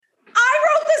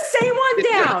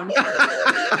down.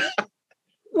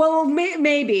 Well,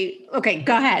 maybe. Okay,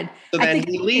 go ahead. So then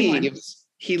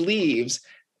he leaves,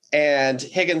 and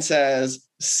Higgins says,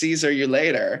 "Caesar, you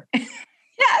later."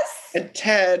 Yes. And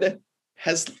Ted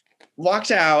has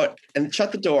walked out and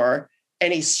shut the door,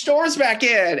 and he storms back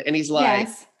in, and he's like,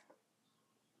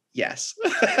 yes.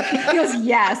 He goes,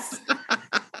 yes.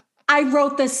 I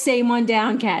wrote the same one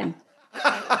down, Ken.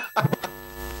 And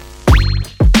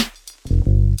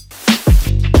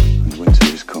winter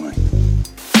is coming.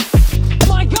 Oh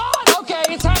my God! Okay,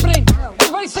 it's happening.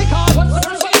 Everybody stay calm. What's the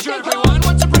procedure, everyone?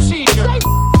 What's the procedure? Stay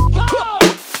calm.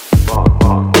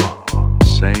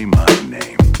 Say my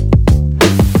name.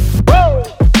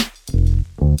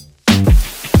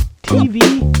 TV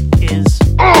is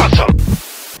awesome.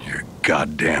 You're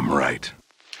goddamn right.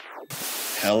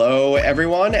 Hello,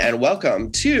 everyone, and welcome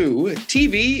to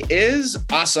TV is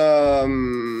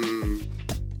Awesome.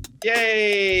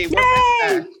 Yay! We're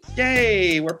back.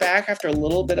 Yay! We're back after a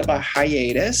little bit of a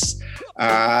hiatus.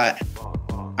 I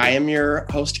am your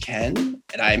host, Ken,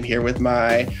 and I'm here with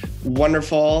my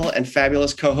wonderful and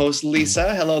fabulous co-host,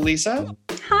 Lisa. Hello, Lisa.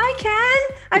 Hi,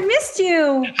 Ken. I missed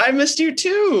you. I missed you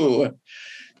too.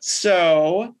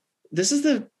 So this is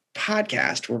the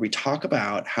podcast where we talk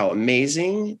about how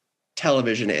amazing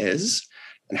television is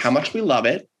and how much we love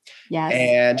it. Yes.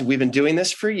 And we've been doing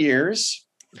this for years,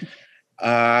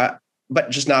 but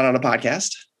just not on a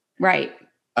podcast. Right.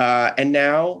 And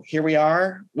now here we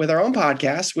are with our own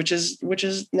podcast, which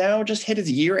is now just hit its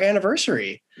year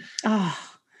anniversary. Oh,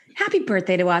 happy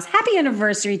birthday to us. Happy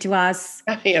anniversary to us.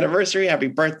 Happy anniversary. Happy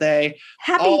birthday.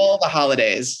 Happy all the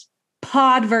holidays.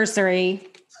 podversary.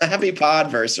 Happy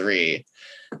podversary.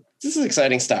 This is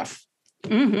exciting stuff.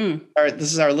 Mm-hmm. All right,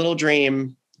 this is our little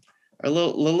dream, our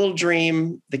little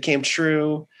dream that came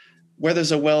true. Where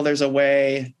there's a will, there's a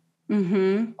way.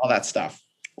 Mm-hmm. All that stuff.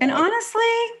 And honestly,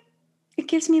 it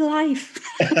gives me life.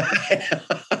 And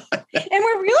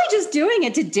we're really just doing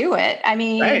it to do it. I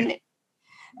mean, right.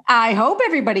 I hope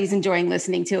everybody's enjoying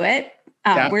listening to it.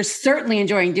 Yeah. We're certainly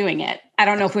enjoying doing it. I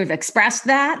don't know if we've expressed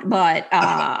that, but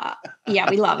yeah,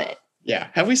 we love it. Yeah.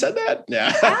 Have we said that?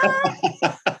 Yeah.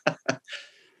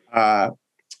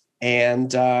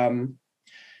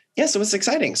 Yeah, so it's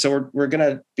exciting. So we're going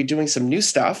to be doing some new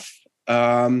stuff.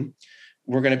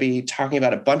 We're going to be talking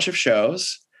about a bunch of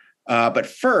shows. But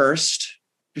first,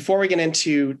 before we get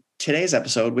into today's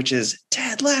episode, which is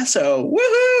Ted Lasso,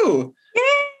 woohoo!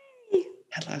 Yay!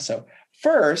 Ted Lasso.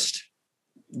 First,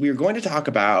 we're going to talk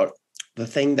about the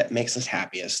thing that makes us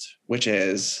happiest, which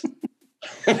is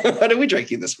what are we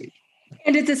drinking this week?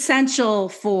 And it's essential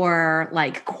for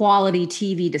like quality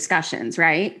TV discussions,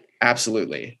 right?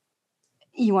 Absolutely.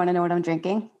 You want to know what I'm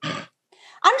drinking?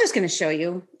 I'm just going to show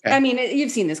you. Okay. I mean,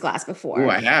 you've seen this glass before. Oh,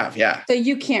 I have. Yeah. So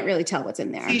you can't really tell what's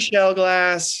in there. Seashell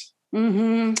glass.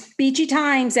 Mm-hmm. Beachy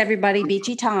Times, everybody.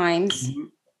 Beachy Times.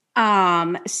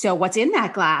 Mm-hmm. So what's in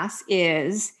that glass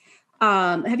is,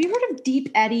 have you heard of Deep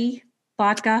Eddy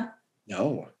vodka?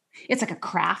 No. It's like a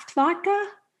craft vodka.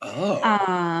 Oh.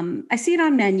 I see it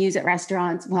on menus at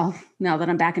restaurants. Well, now that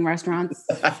I'm back in restaurants.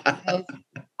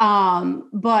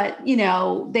 But you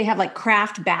know, they have like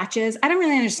craft batches. I don't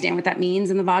really understand what that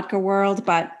means in the vodka world,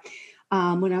 but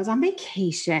when I was on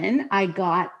vacation, I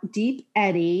got Deep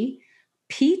Eddy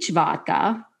peach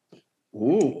vodka.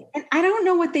 Ooh. And I don't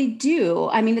know what they do.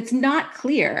 I mean, it's not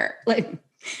clear. Like,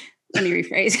 let me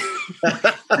rephrase.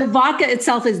 The vodka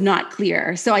itself is not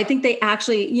clear. So I think they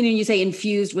actually, you know, you say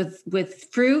infused with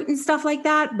fruit and stuff like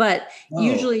that, but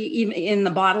usually even in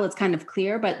the bottle, it's kind of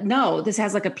clear, but no, this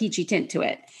has like a peachy tint to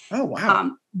it. Oh,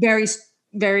 wow. Very,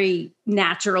 very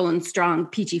natural and strong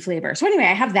peachy flavor. So anyway,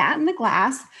 I have that in the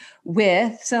glass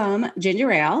with some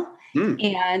ginger ale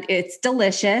and it's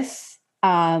delicious.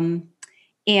 And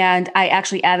I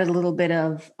actually added a little bit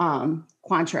of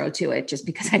Cointreau to it just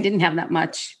because I didn't have that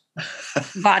much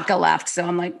vodka left. So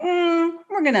I'm like,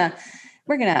 we're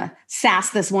gonna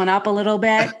sass this one up a little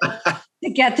bit to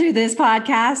get through this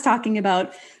podcast talking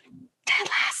about Ted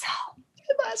Lasso.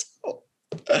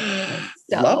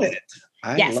 So, love it.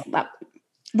 Yes.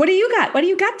 What do you got? What do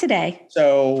you got today?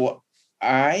 So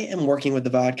I am working with the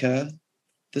vodka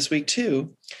this week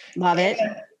too. Love it.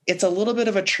 It's a little bit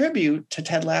of a tribute to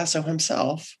Ted Lasso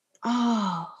himself.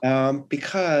 Oh.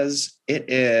 Because it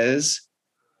is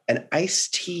an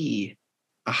iced tea,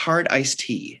 a hard iced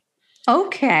tea.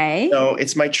 Okay. So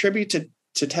it's my tribute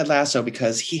to Ted Lasso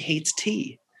because he hates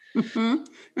tea. Mm-hmm.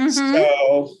 Mm-hmm.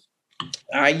 So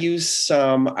I use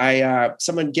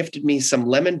someone gifted me some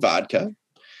lemon vodka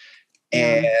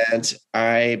and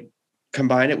I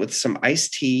combined it with some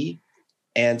iced tea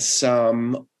and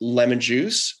some lemon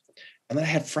juice. And then I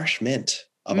had fresh mint.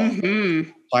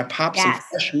 So I popped some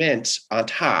fresh mint on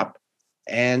top,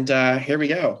 and here we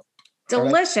go.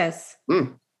 Delicious.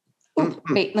 Ooh,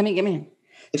 wait, let me give me.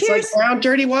 It's Cheers. like brown,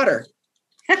 dirty water.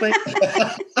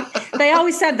 They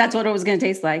always said that's what it was going to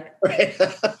taste like. Right.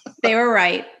 They were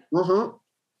right. Mm-hmm.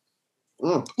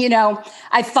 You know,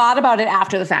 I thought about it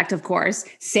after the fact, of course.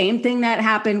 Same thing that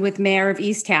happened with Mayor of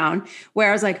Easttown, where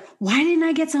I was like, why didn't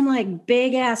I get some like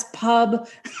big ass pub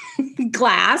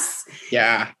glass?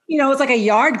 Yeah. You know, it's like a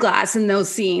yard glass in those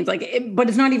scenes, but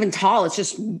it's not even tall. It's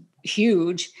just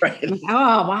huge. Right. Like,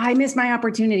 oh, well, I missed my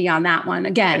opportunity on that one.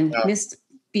 Again, missed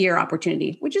beer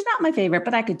opportunity, which is not my favorite,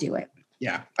 but I could do it.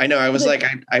 Yeah, I know. I was like,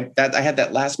 I had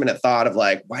that last minute thought of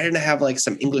like, why didn't I have like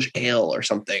some English ale or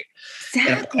something in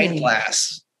a pint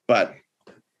glass? But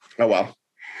oh well.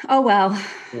 Oh well.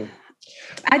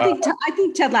 I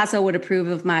think Ted Lasso would approve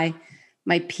of my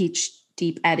peach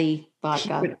deep Eddy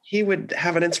vodka. He would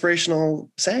have an inspirational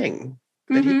saying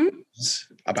that he was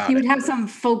about. He would have some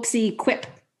folksy quip.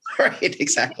 Right.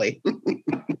 Exactly.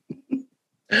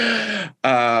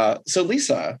 So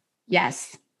Lisa.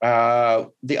 Yes.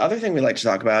 The other thing we like to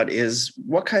talk about is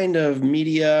what kind of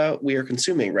media we are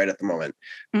consuming right at the moment.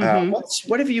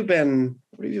 What have you been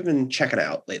checking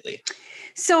out lately?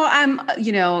 So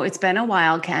it's been a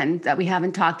while, Ken, that we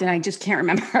haven't talked, and I just can't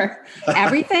remember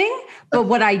everything. But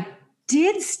what I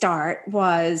did start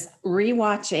was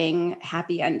rewatching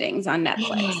Happy Endings on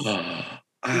Netflix.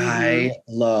 I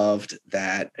loved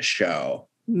that show.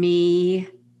 Me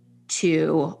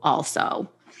too, also.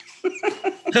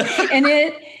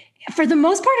 And for the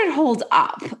most part, it holds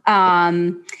up.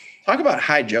 Talk about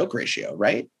high joke ratio,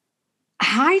 right?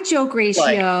 High joke ratio.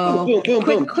 Like, boom, boom,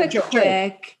 boom, quick.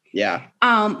 Yeah.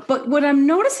 But what I'm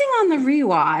noticing on the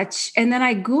rewatch, and then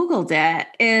I Googled it,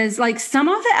 is like some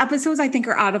of the episodes I think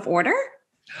are out of order.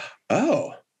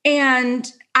 Oh.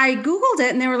 And I Googled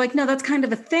it, and they were like, no, that's kind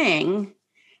of a thing.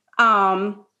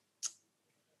 Because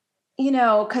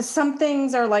some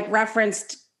things are like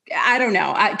referenced. I don't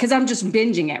know, because I'm just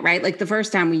binging it, right? Like the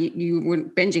first time you were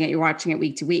binging it, you're watching it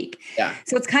week to week. Yeah.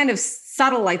 So it's kind of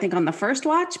subtle, I think, on the first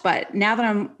watch, but now that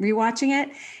I'm rewatching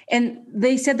it, and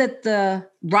they said that the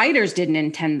writers didn't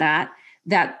intend that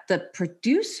the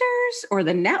producers or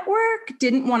the network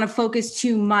didn't want to focus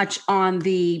too much on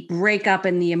the breakup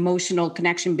and the emotional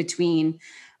connection between,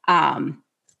 when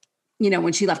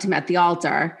she left him at the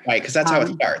altar. Right, because that's how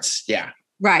it starts. Yeah.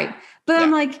 Right. But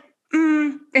I'm like,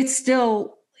 it's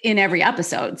still in every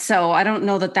episode. So I don't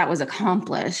know that was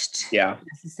accomplished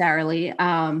necessarily.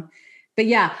 But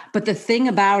the thing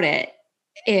about it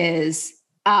is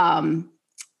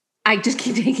I just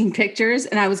keep taking pictures,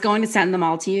 and I was going to send them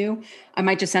all to you. I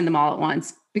might just send them all at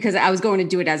once because I was going to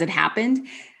do it as it happened.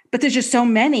 But there's just so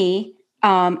many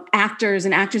actors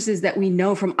and actresses that we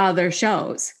know from other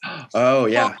shows. Oh,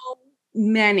 yeah. So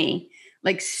many,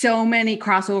 like so many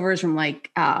crossovers from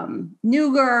like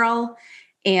New Girl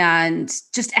and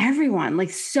just everyone,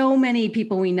 like so many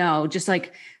people we know, just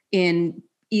like in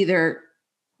either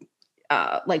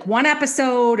like one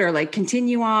episode or like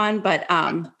continue on. But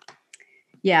what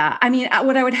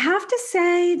I would have to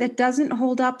say that doesn't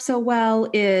hold up so well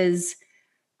is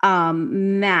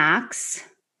Max,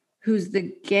 who's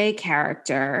the gay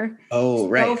character. Oh,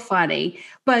 right. So funny.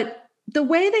 But the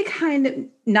way they kind of,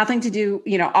 nothing to do,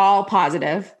 all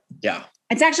positive. Yeah.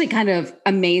 It's actually kind of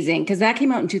amazing because that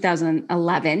came out in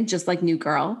 2011, just like New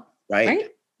Girl. Right?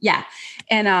 Yeah.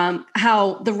 And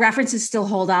how the references still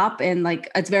hold up, and like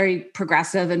it's very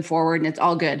progressive and forward, and it's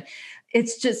all good.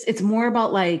 It's more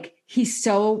about like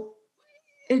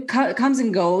it comes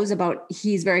and goes about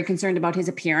he's very concerned about his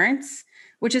appearance,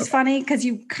 which is funny because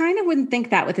you kind of wouldn't think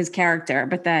that with his character.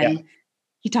 But then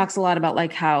he talks a lot about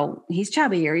like how he's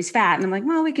chubby or he's fat. And I'm like,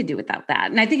 well, we could do without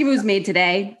that. And I think if it was made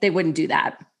today, they wouldn't do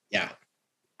that. Yeah.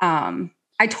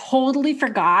 I totally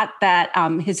forgot that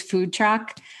his food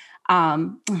truck,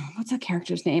 what's that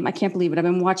character's name? I can't believe it. I've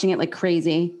been watching it like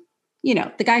crazy.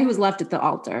 The guy who was left at the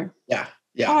altar. Yeah.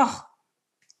 Yeah. Oh,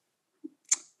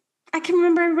 I can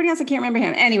remember everybody else. I can't remember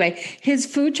him. Anyway, his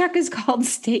food truck is called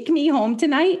Steak Me Home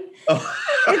Tonight. Oh.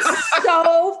 It's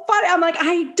so funny. I'm like,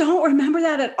 I don't remember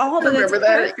that at all. But remember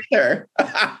that either.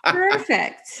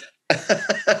 Perfect.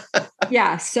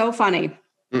 Yeah, so funny.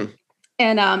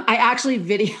 And I actually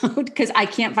videoed, because I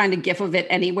can't find a GIF of it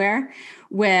anywhere,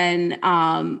 when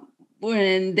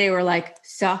they were like,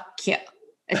 so cute.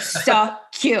 It's so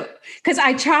cute. Because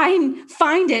I try and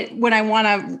find it when I want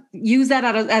to use that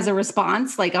as a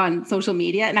response, like on social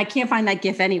media, and I can't find that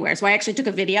GIF anywhere. So I actually took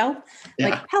a video,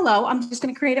 like, hello, I'm just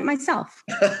going to create it myself.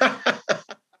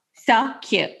 So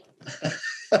cute.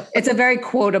 It's a very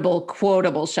quotable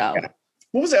show. Yeah.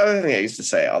 What was the other thing I used to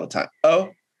say all the time?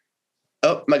 Oh,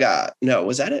 Oh my God. No,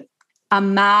 was that it?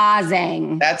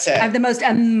 Amazing. That's it. I have the most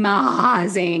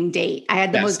amazing date. I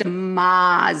had the most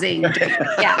amazing date.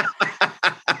 Yeah.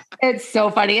 It's so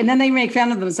funny. And then they make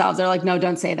fun of themselves. They're like, no,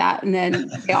 don't say that. And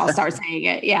then they all start saying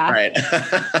it. Yeah. Right.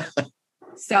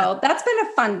 So that's been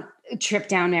a fun trip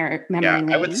down there memory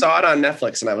lane. I saw it on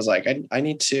Netflix and I was like, I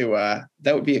need to,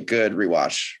 that would be a good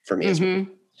rewatch for me as well.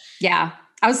 Yeah.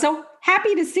 I was so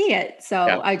happy to see it.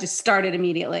 So I just started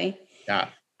immediately. Yeah.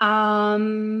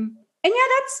 And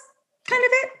that's kind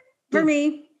of it for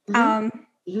me.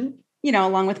 You know,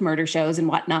 along with murder shows and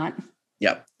whatnot.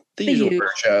 Yep. The usual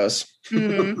murder shows.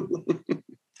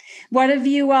 What have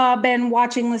you been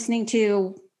watching, listening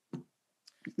to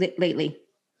lately?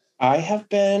 I have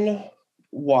been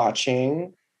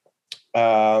watching,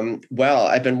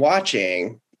 I've been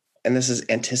watching, and this is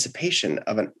anticipation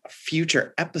of a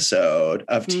future episode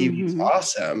of TV's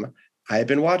Awesome. I've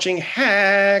been watching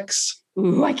Hacks.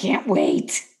 Ooh, I can't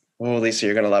wait. Oh, Lisa,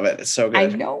 you're going to love it. It's so good. I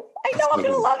know I'm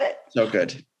going to love it. So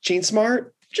good. Jean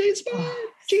Smart. So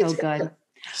good.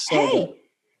 Hey,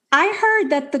 I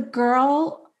heard that the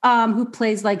girl who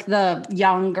plays like the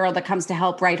young girl that comes to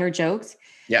help write her jokes.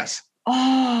 Yes.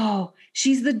 Oh,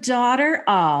 she's the daughter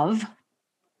of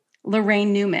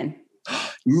Lorraine Newman.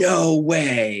 No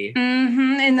way.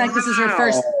 And like this is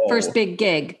her first big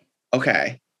gig.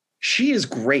 Okay. She is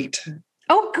great.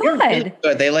 Oh, good. Really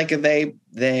good.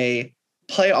 They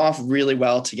play off really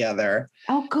well together.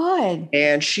 Oh, good.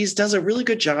 And she does a really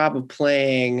good job of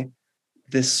playing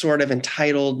this sort of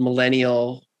entitled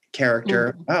millennial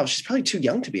character. Wow, she's probably too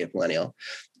young to be a millennial.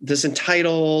 This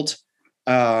entitled,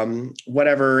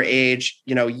 whatever age,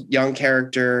 young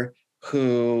character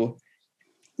who,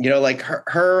 like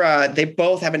her they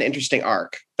both have an interesting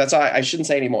arc. That's all. I shouldn't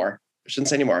say anymore. I should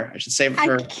save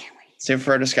it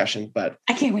for a discussion, but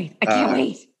I can't wait. I can't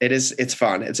wait. It's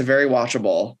fun. It's a very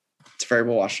watchable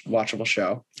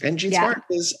show. And Jean Smart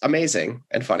is amazing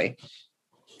and funny.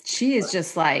 She is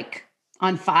just like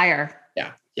on fire.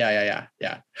 Yeah.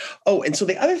 Oh, and so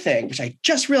the other thing, which I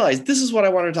just realized, this is what I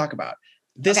wanted to talk about.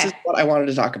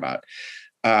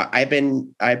 I've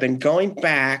been going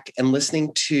back and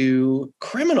listening to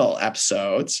criminal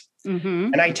episodes,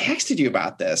 and I texted you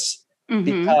about this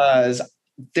because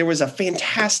there was a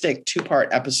fantastic 2-part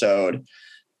episode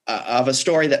of a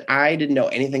story that I didn't know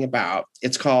anything about.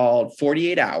 It's called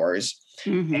 48 Hours.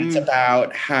 And it's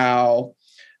about how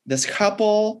this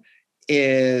couple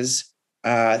is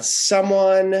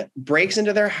someone breaks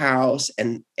into their house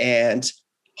and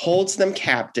holds them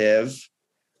captive,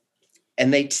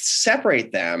 and they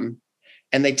separate them,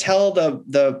 and they tell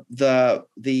the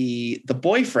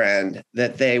boyfriend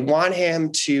that they want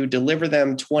him to deliver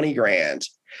them $20,000,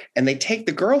 and they take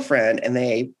the girlfriend and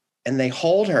they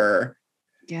hold her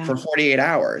for 48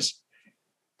 hours.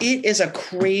 It is a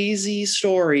crazy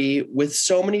story with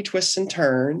so many twists and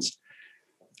turns,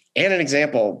 and an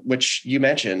example, which you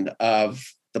mentioned, of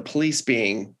the police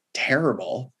being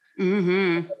terrible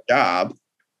job.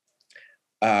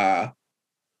 I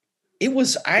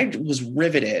was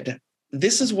riveted.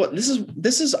 This is,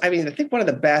 I mean, I think one of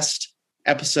the best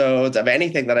episodes of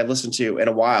anything that I've listened to in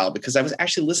a while, because I was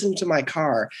actually listening to my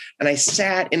car, and I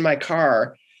sat in my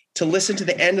car to listen to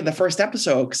the end of the first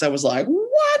episode because I was like,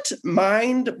 what?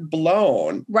 Mind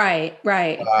blown. Right.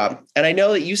 And I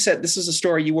know that you said this is a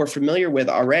story you were familiar with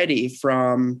already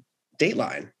from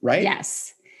Dateline, right?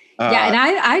 Yes. And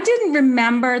I didn't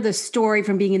remember the story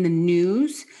from being in the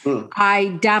news.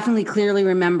 I definitely clearly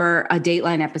remember a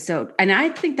Dateline episode. And I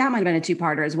think that might have been a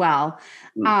 2-parter as well.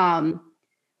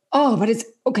 But it's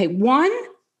okay. One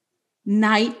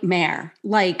nightmare.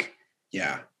 Like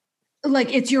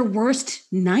it's your worst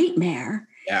nightmare.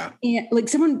 Yeah. And like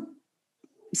someone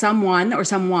or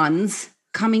someone's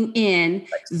coming in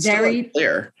very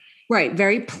clear. Right.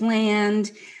 Very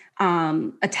planned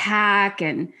attack.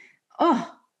 And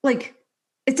like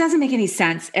it doesn't make any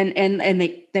sense. And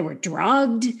they were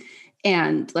drugged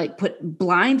and like put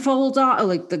blindfolds on,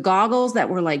 like the goggles that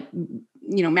were like,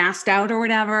 masked out or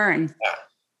whatever. And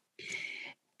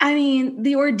I mean,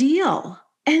 the ordeal.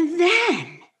 And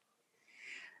then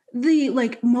the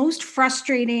like most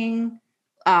frustrating,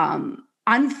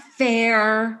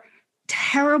 unfair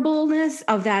terribleness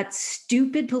of that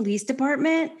stupid police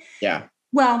department. Yeah.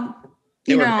 Well,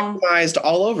 they were victimized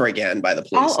all over again by the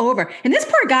police. All over. And this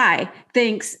poor guy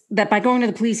thinks that by going to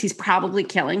the police, he's probably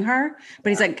killing her. But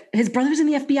he's like, his brother's in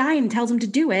the FBI and tells him to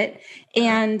do it.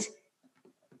 And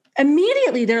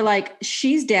immediately they're like,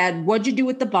 she's dead. What'd you do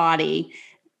with the body?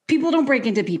 People don't break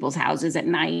into people's houses at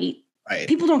night. Right.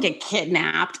 People don't get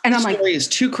kidnapped. And I'm like, the story is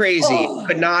too crazy.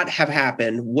 Could not have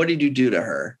happened. What did you do to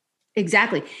her?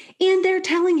 Exactly. And they're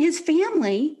telling his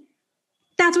family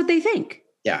That's what they think.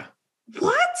 Yeah.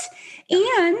 What?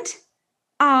 And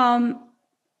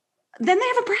then they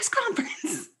have a press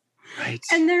conference. Right.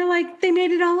 And they're like, they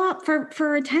made it all up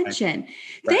for attention.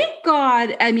 Right. Thank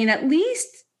God. I mean, at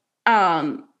least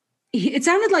it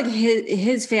sounded like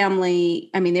his family,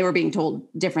 I mean, they were being told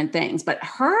different things, but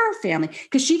her family,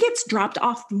 because she gets dropped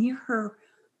off near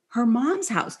her mom's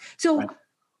house. So Right.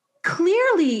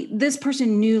 clearly this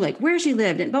person knew like where she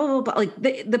lived and blah, blah, blah. Like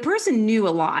the person knew a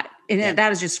lot. And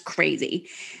that is just crazy.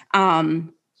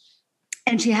 And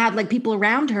she had like people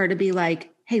around her to be like,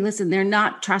 hey, listen, they're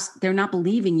not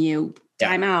believing you.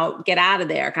 Time out, get out of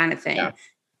there kind of thing. Yeah.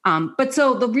 But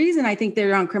so the reason I think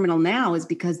they're on Criminal now is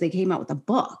because they came out with a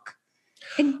book.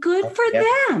 And good for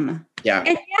them. Yeah.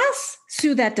 And yes,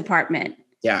 sue that department.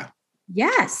 Yeah.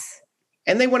 Yes.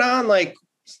 And they went on like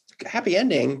happy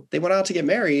ending. They went on to get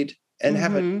married and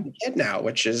have a kid now,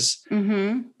 which is, I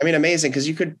mean, amazing. Cause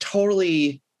you could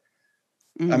totally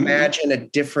imagine a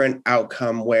different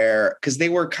outcome where, cause they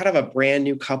were kind of a brand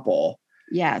new couple.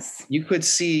 Yes. You could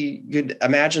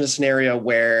imagine a scenario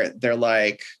where they're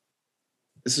like,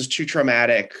 this is too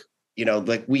traumatic. You know,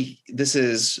 like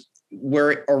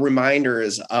we're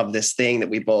reminders of this thing that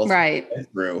we both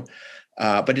went through.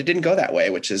 But it didn't go that way,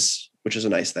 which is a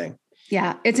nice thing.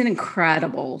 Yeah. It's an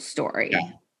incredible story.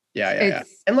 Yeah.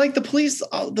 And like the police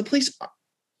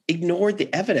ignored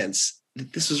the evidence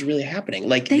that this was really happening.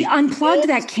 Like they unplugged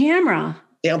that camera.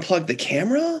 They unplugged the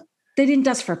camera. They didn't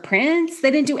dust for prints.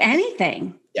 They didn't do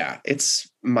anything. Yeah. It's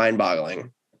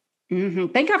mind-boggling.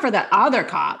 Thank God for that other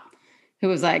cop who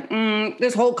was like,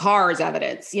 this whole car is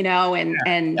evidence, you know,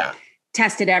 and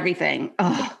tested everything.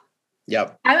 Oh,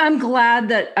 yep. I'm glad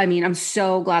that, I'm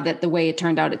so glad that the way it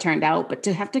turned out, but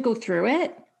to have to go through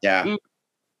it. Yeah.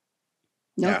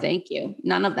 Thank you.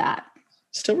 None of that.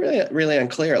 Still really, really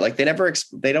unclear. Like they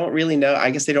don't really know.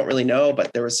 I guess they don't really know,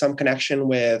 but there was some connection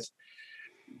with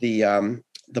the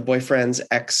boyfriend's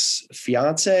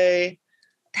ex-fiance.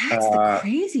 That's the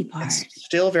crazy part. It's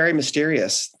still very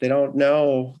mysterious. They don't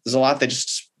know. There's a lot they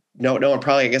just don't know and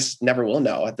probably, I guess, never will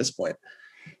know at this point.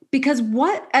 Because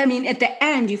at the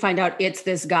end, you find out it's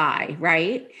this guy,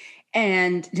 right?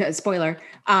 And spoiler.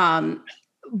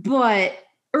 But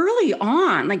early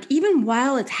on, like even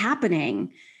while it's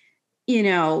happening, you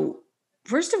know,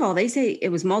 first of all, they say it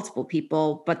was multiple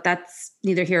people, but that's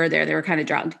neither here or there. They were kind of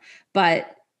drugged.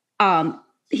 But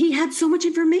he had so much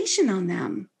information on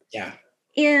them. Yeah.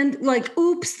 And like,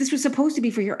 oops, this was supposed to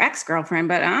be for your ex-girlfriend,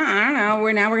 but I don't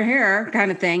know, we're here kind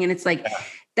of thing. And it's like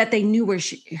that they knew where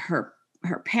her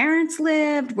parents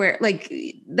lived, where like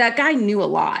that guy knew a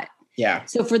lot. Yeah.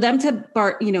 So for them to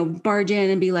barge in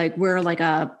and be like, we're like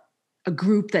a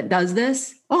group that does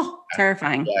this. Oh,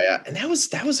 terrifying. Yeah. And that was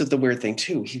the weird thing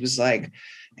too. He was like,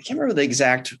 I can't remember the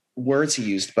exact words he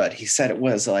used, but he said it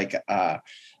was like a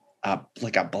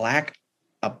black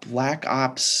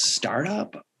ops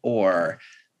startup. Or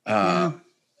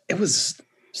it was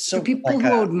so for people who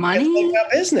owed money, like a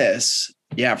business.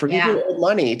 Yeah, for people who owed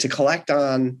money to collect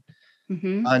on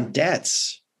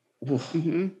debts.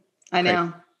 I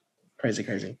know.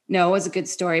 Crazy. No, it was a good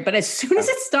story. But as soon as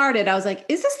it started, I was like,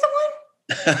 is this the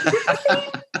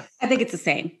one? I think it's the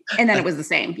same. And then it was the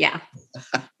same. Yeah.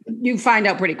 You find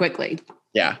out pretty quickly.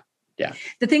 Yeah.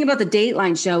 The thing about the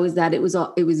Dateline show is that it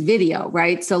was video,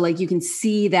 right? So like you can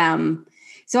see them.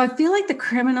 So I feel like the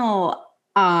Criminal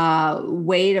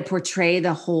way to portray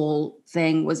the whole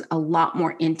thing was a lot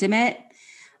more intimate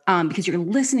because you're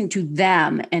listening to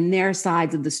them and their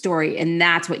sides of the story, and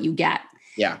that's what you get.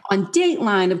 Yeah. On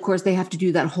Dateline, of course, they have to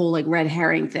do that whole like red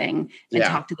herring thing and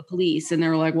talk to the police, and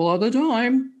they're like, "Well, at the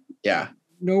time,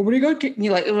 nobody got kicked."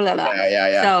 You're like, blah, blah.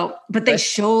 Yeah. So, but they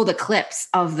show the clips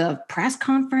of the press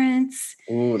conference.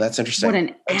 Ooh, that's interesting. What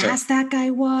an ass that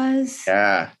guy was.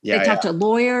 Yeah. They talk to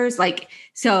lawyers, like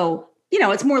so. You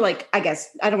know, it's more like, I guess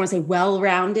I don't want to say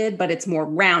well-rounded, but it's more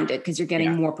rounded because you're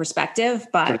getting more perspective.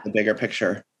 But sort of the bigger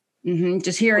picture.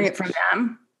 Just hearing it from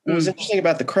them. What was interesting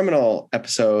about the Criminal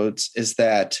episodes is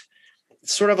that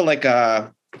it's sort of like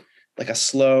a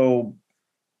slow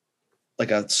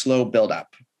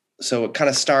buildup. So it kind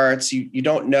of starts, you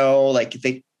don't know, like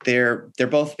they're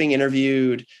both being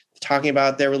interviewed, talking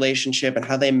about their relationship and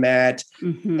how they met.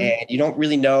 And you don't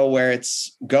really know where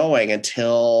it's going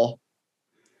until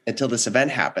this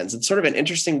event happens. It's sort of an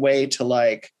interesting way to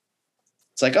like,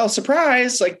 it's like, oh,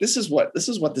 surprise. Like, this is what this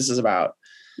is about.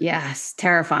 Yes.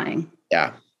 Terrifying.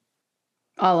 Yeah.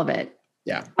 All of it.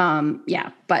 Yeah.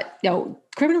 But no,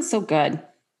 Criminal's so good.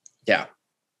 Yeah.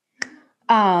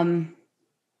 And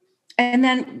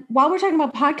then while we're talking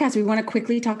about podcasts, we want to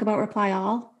quickly talk about Reply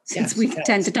All. since Yes, we yes.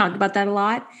 tend to talk about that a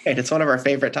lot. Right, it's one of our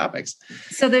favorite topics.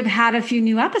 So they've had a few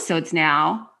new episodes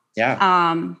now.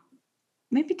 Yeah.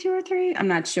 Maybe 2 or 3. I'm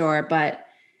not sure. But,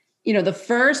 you know, the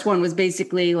first one was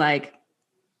basically like,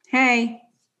 hey,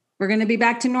 we're going to be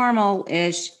back to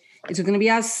normal-ish. It's going to be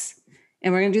us.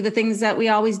 And we're going to do the things that we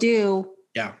always do.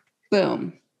 Yeah.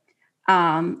 Boom.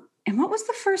 And what was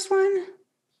the first one?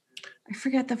 I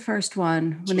forget the first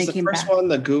one when they came back. The first one,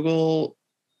 the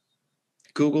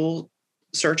Google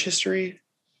search history.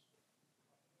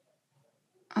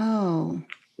 Oh.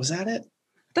 Was that it?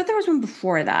 I thought there was one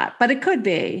before that, but it could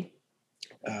be.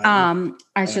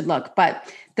 I should look.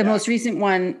 But the most recent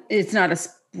one, it's not a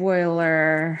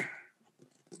spoiler,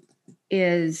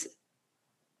 is...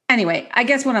 Anyway, I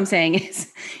guess what I'm saying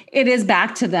is it is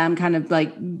back to them kind of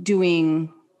like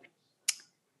doing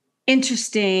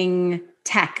interesting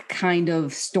tech kind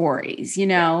of stories, you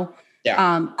know?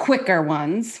 Yeah. Quicker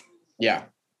ones. Yeah.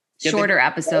 Shorter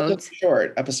episodes.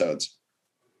 Short episodes.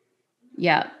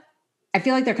 Yeah. I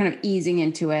feel like they're kind of easing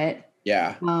into it.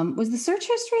 Yeah. Was the search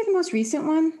history the most recent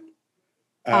one?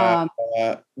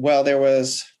 Well, there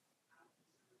was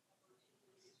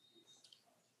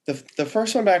the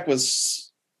first one back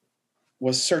was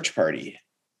Search Party.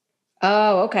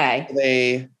 Oh, okay.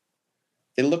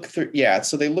 They look through,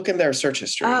 so they look in their search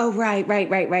history. Oh, right.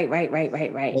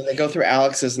 And they go through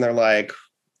Alex's and they're like,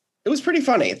 it was pretty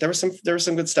funny. There was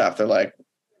some good stuff. They're like,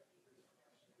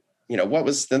 you know,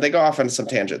 then they go off on some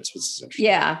tangents, which is interesting.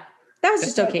 Yeah. That was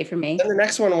just okay for me. Then the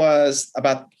next one was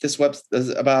about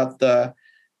about the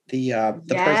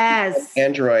person,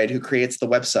 Android, who creates the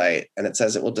website, and it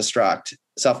says it will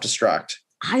self-destruct.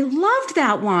 I loved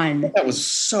that one. That was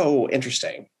so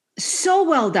interesting. So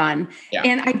well done. Yeah.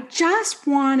 And I just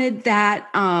wanted that,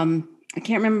 I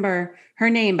can't remember her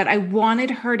name, but I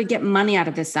wanted her to get money out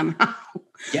of this somehow.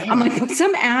 Yeah. I'm like, put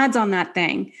some ads on that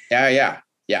thing. Yeah.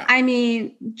 I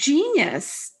mean,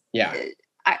 genius. Yeah.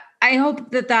 I hope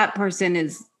that person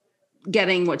is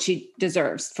getting what she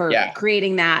deserves for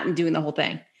creating that and doing the whole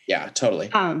thing. Yeah, totally.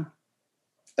 And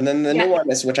then the new one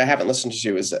is, which I haven't listened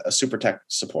to, is a super tech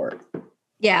support.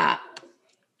 Yeah.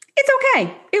 It's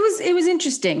okay. It was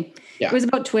interesting. Yeah. It was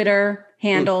about Twitter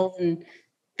handles and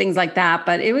things like that.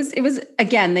 But it was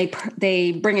again,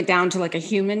 they bring it down to like a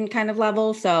human kind of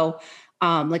level. So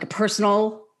like a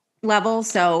personal level.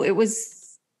 So it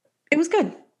was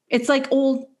good. It's like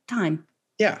old time.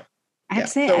 Yeah. I have to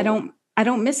say, I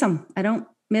don't miss him. I don't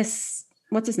miss,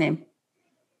 what's his name?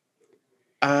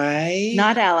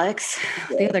 Not Alex,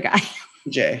 the other guy.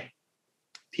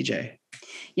 PJ.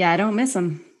 Yeah, I don't miss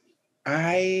him.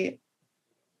 I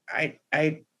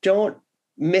don't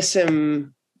miss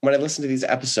him when I listen to these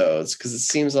episodes because it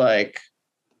seems like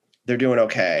they're doing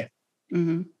okay.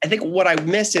 Mm-hmm. I think what I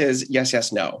miss is yes,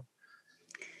 yes, no.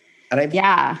 And I'm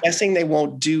guessing they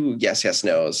won't do yes, yes,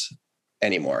 no's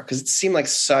anymore because it seemed like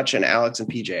such an Alex and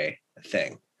PJ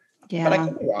thing. Yeah. But I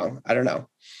could be wrong. I don't know.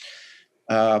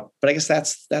 But I guess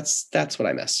that's what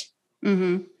I miss.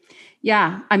 Mm-hmm.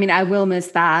 Yeah. I mean, I will miss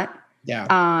that.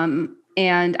 Yeah.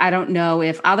 And I don't know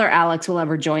if other Alex will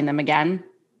ever join them again.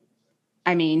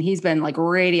 I mean, he's been like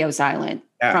radio silent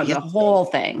from the whole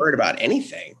thing. Heard about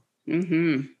anything.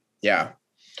 Mm-hmm. Yeah.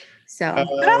 So,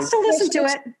 but I'll still listen to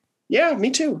it. Yeah, me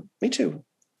too.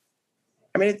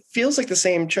 I mean, it feels like the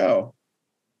same show.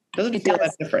 Doesn't feel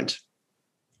that different.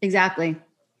 Exactly.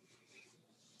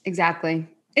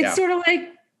 It's sort of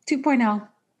like 2.0.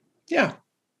 Yeah.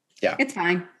 It's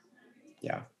fine.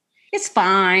 Yeah. It's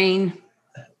fine.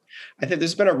 I think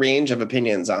there's been a range of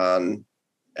opinions on,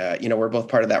 we're both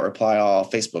part of that Reply All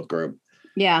Facebook group.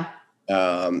 Yeah.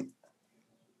 But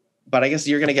I guess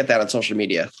you're going to get that on social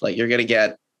media. Like you're going to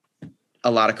get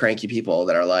a lot of cranky people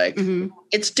that are like,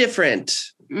 it's different.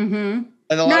 Mm-hmm.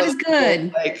 Not as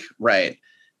good. Right.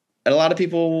 And a lot of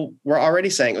people were already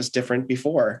saying it was different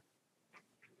before.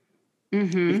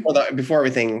 Mm-hmm. Before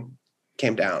everything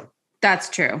came down. That's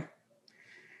true.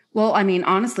 Well, I mean,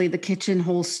 honestly, the kitchen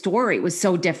whole story was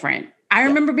so different. I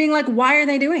remember being like, why are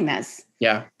they doing this?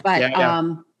 Yeah. But,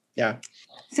 yeah.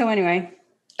 So anyway.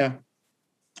 Yeah.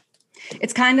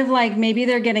 It's kind of like maybe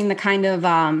they're getting the kind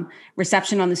of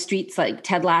reception on the streets like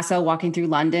Ted Lasso walking through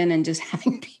London and just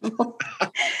having people.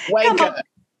 Wanka,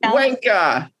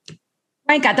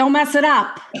 don't mess it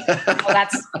up. Oh,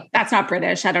 that's not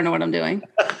British. I don't know what I'm doing.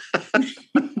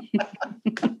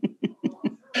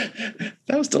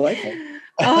 That was delightful.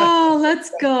 Oh,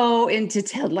 let's go into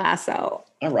Ted Lasso.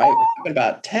 All right. We're talking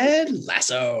about Ted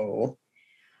Lasso.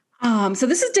 So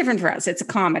this is different for us. It's a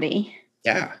comedy.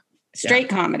 Yeah. Straight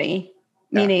comedy.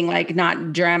 meaning like not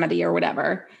dramedy or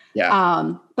whatever.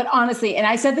 Yeah. But honestly, and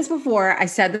I said this before, I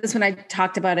said this when I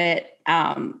talked about it,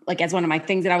 like as one of my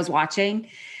things that I was watching.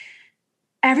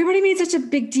 Everybody made such a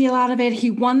big deal out of it.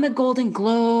 He won the Golden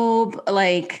Globe,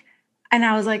 like, and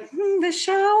I was like, the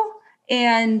show.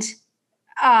 And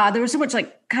there was so much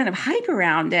like kind of hype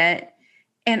around it.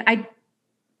 And I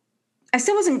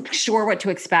still wasn't sure what to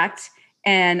expect.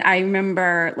 And I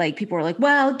remember like people were like,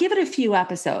 well, give it a few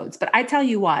episodes. But I tell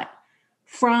you what,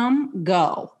 from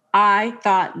go, I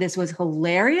thought this was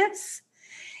hilarious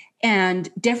and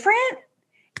different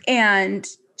and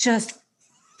just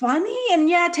funny. And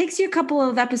yeah, it takes you a couple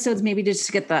of episodes maybe just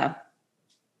to get the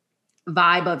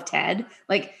vibe of Ted.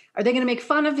 Like, are they going to make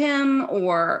fun of him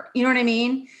or, you know what I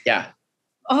mean? Yeah.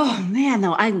 Oh man,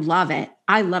 though, I love it.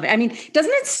 I love it. I mean,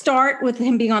 doesn't it start with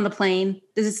him being on the plane?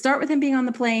 Does it start with him being on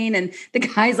the plane? And the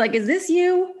guy's like, is this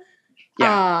you?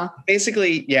 Yeah.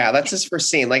 Basically, yeah, that's his first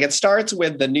scene. Like it starts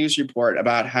with the news report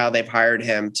about how they've hired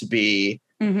him to be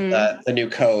the new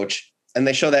coach. And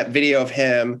they show that video of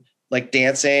him like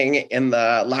dancing in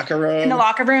the locker room. In the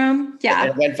locker room. Yeah.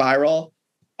 And it went viral,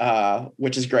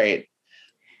 which is great.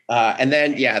 And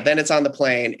then it's on the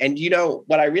plane. And you know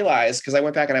what I realized, because I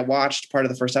went back and I watched part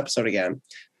of the first episode again,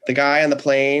 the guy on the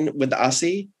plane with the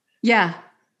Aussie. Yeah.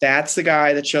 That's the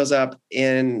guy that shows up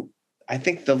in, I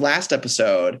think, the last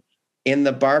episode in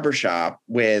the barbershop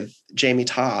with Jamie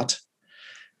Todd.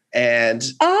 And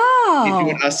he's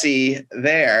doing Aussie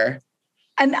there.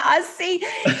 And Aussie.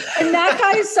 And that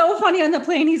guy is so funny on the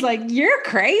plane. He's like, you're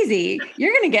crazy.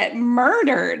 You're going to get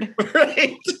murdered.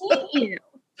 Right. Thank you.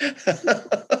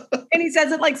 And he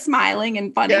says it like smiling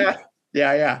and funny.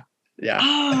 Yeah.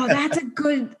 Oh, that's a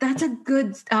good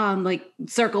like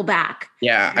circle back.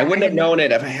 Yeah. I wouldn't have known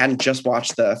it if I hadn't just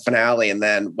watched the finale and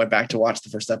then went back to watch the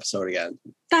first episode again.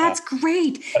 That's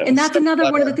great. And that's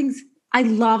another one of the things I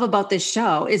love about this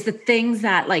show is the things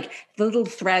that like the little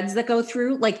threads that go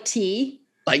through, like T.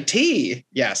 Like T.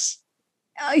 Yes.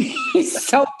 He's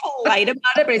so polite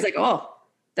about it, but he's like, oh,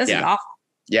 this is awful.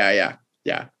 Yeah.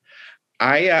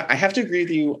 I have to agree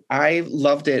with you. I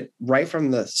loved it right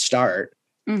from the start.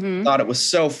 Mm-hmm. Thought it was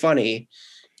so funny.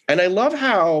 And I love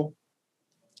how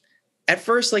at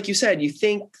first, like you said, you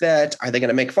think that, are they going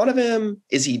to make fun of him?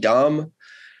 Is he dumb?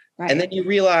 Right. And then you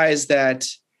realize that,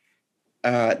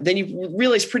 then you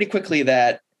realize pretty quickly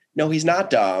that, no, he's not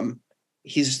dumb.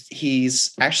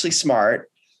 He's actually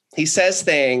smart. He says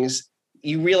things.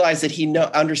 You realize that he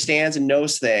understands and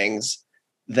knows things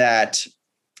that,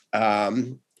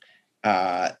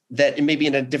 that maybe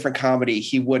in a different comedy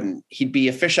he wouldn't. He'd be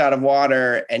a fish out of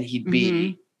water, and he'd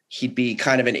be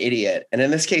kind of an idiot. And in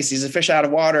this case, he's a fish out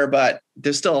of water, but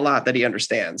there's still a lot that he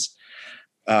understands.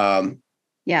 And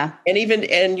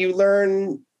you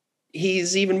learn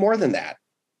he's even more than that.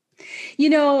 You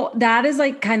know, that is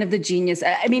like kind of the genius.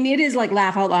 I mean, it is like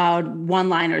laugh out loud,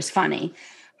 one-liners funny.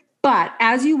 But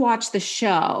as you watch the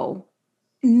show,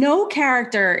 no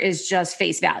character is just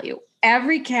face value.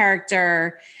 Every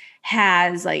character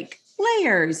has like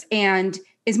layers and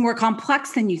is more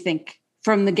complex than you think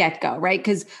from the get-go, right?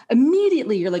 Because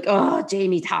immediately you're like, oh,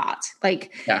 Jamie Todd,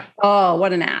 like, oh,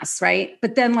 what an ass, right?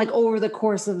 But then like over the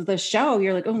course of the show,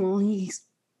 you're like, oh, well, he's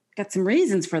got some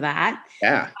reasons for that.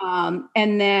 Yeah.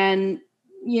 And then,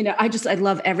 you know, I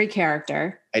love every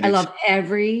character. I love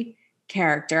every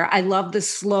character. I love the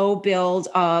slow build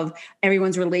of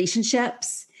everyone's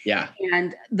relationships. Yeah.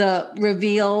 And the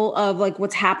reveal of like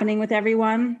what's happening with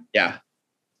everyone. Yeah.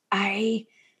 I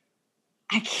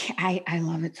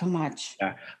love it so much.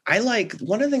 Yeah.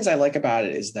 One of the things I like about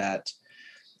it is that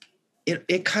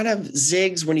it kind of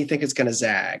zigs when you think it's going to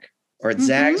zag, or it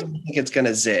zags when you think it's going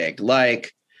to zig.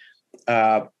 Like,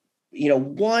 you know,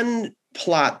 one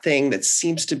plot thing that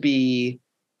seems to be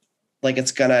like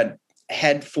it's going to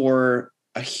head for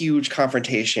a huge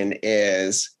confrontation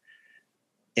is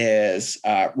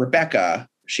Rebecca.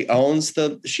 She owns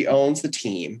the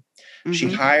team. Mm-hmm.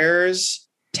 She hires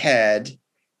Ted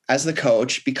as the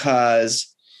coach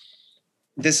because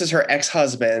this is her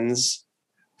ex-husband's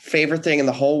favorite thing in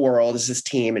the whole world is his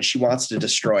team, and she wants to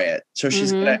destroy it. So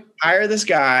she's going to hire this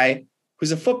guy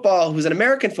who's an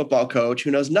American football coach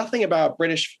who knows nothing about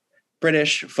British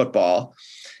football,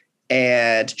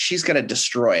 and she's going to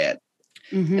destroy it.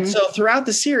 Mm-hmm. And so throughout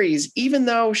the series, even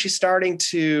though she's starting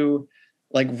to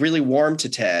like really warm to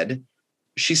Ted,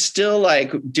 she's still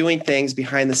like doing things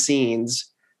behind the scenes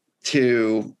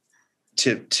to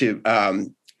you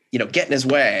know, get in his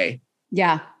way.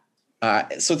 Yeah.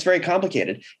 So it's very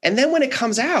complicated. And then when it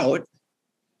comes out,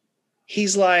 he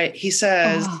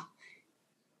says,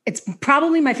 it's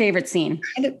probably my favorite scene.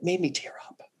 And it made me tear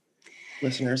up.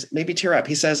 listeners, maybe tear up.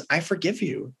 He says, I forgive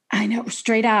you. I know,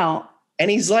 straight out. And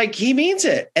he's like, he means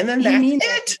it. And then that's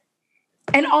it.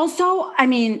 And also, I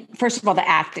mean, first of all, the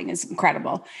acting is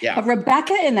incredible. Yeah. But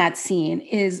Rebecca in that scene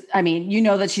is, I mean, you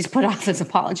know that she's put off this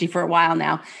apology for a while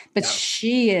now, but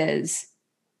she is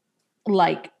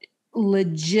like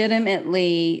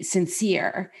legitimately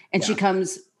sincere. And she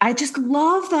comes, I just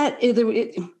love that.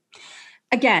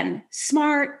 Again,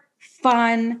 smart,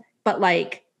 fun, but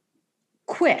like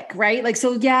quick, right? Like,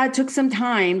 so yeah, it took some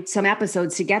time, some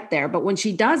episodes to get there. But when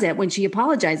she does it, when she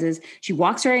apologizes, she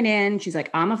walks right in. She's like,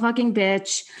 I'm a fucking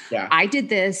bitch. Yeah. I did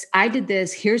this.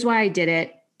 Here's why I did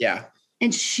it. Yeah.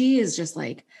 And she is just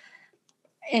like,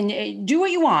 and do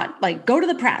what you want. Like, go to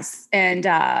the press. And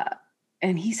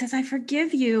he says, I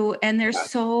forgive you. And they're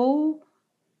so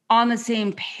on the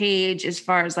same page as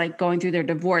far as like going through their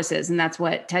divorces. And that's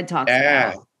what TED talks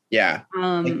about. Yeah.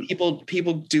 Like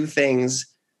people do things.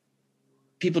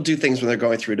 People do things when they're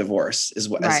going through a divorce is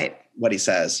what he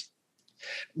says.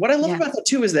 What I love about that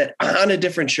too is that on a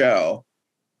different show,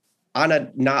 on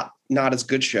a not as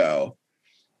good show,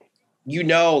 you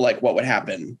know, like what would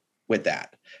happen with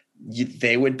that.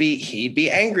 He'd be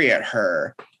angry at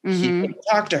her. He would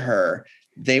talk to her.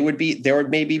 There would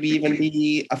maybe even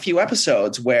be a few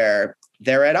episodes where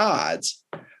they're at odds,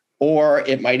 or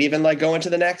it might even like go into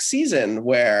the next season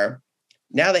where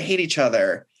now they hate each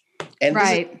other. And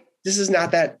this is not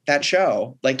that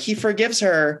show. Like, he forgives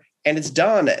her and it's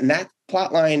done. And that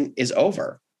plot line is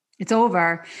over. It's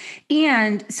over.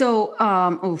 And so,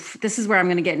 this is where I'm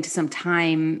going to get into some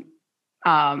time.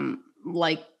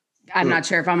 Like, I'm not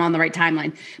sure if I'm on the right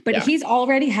timeline, but he's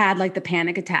already had like the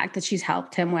panic attack that she's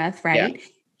helped him with, right? Yeah.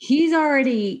 He's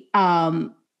already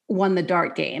won the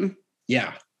dart game.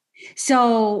 Yeah.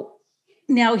 So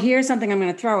now here's something I'm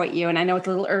going to throw at you. And I know it's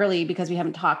a little early because we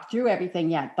haven't talked through everything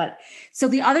yet. But so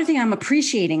the other thing I'm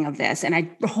appreciating of this, and I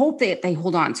hope that they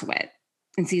hold on to it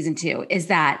in season 2, is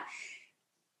that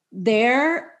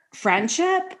their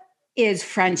friendship is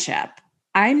friendship.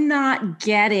 I'm not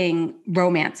getting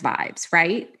romance vibes,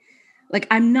 right? Like,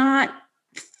 I'm not,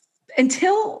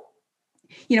 until,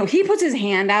 you know, he puts his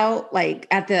hand out, like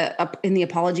in the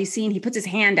apology scene, he puts his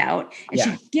hand out and she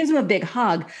gives him a big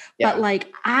hug. Yeah. But like,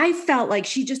 I felt like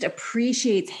she just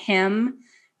appreciates him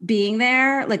being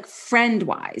there, like friend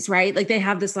wise, right? Like, they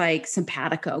have this like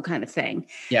simpatico kind of thing.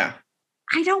 Yeah.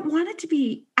 I don't want it to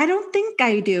be, I don't think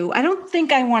I do. I don't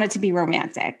think I want it to be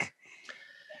romantic.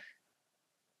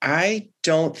 I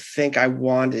don't think I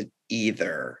want it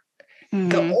either.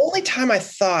 The only time I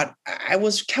thought,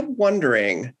 kept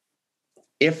wondering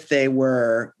if they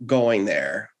were going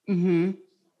there,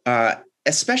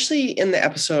 especially in the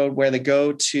episode where they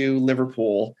go to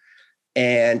Liverpool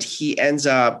and she ends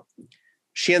up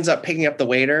picking up the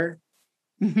waiter,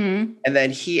 and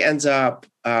then he ends up,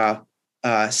 Flo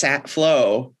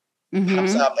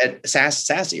pops up at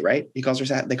Sassy, right? They call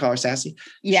her Sassy.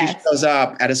 Yeah. She shows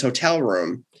up at his hotel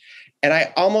room, and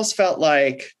I almost felt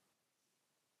like,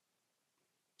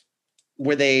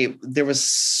 there was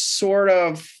sort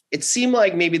of, it seemed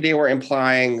like maybe they were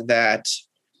implying that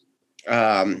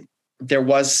there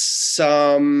was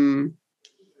something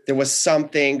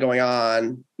going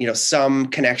on, you know, some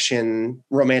connection,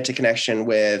 romantic connection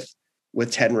with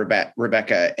Ted and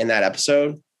Rebecca in that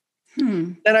episode.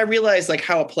 Then I realized like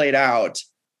how it played out.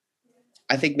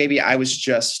 I think maybe I was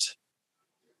just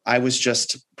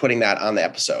putting that on the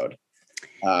episode,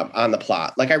 on the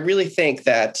plot. Like, I really think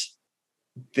that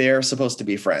they're supposed to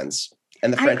be friends,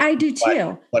 and the friendship I do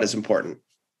too. What is important.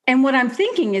 And what I'm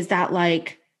thinking is that,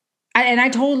 like, I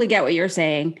totally get what you're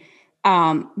saying.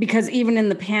 Because even in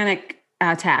the panic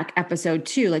attack episode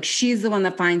 2, like, she's the one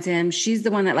that finds him. She's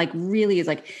the one that like really is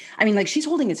like, I mean, like, she's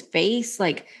holding his face,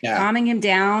 like calming him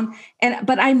down.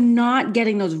 But I'm not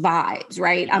getting those vibes,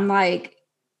 right? I'm like,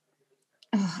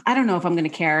 I don't know if I'm going to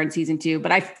care in season 2,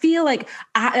 but I feel like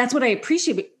that's what I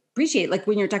appreciate. Like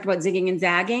when you're talking about zigging and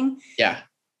zagging. Yeah.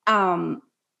 And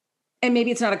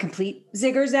maybe it's not a complete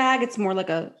zig or zag. It's more like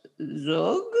a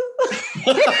zug.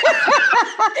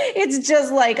 It's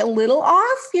just like a little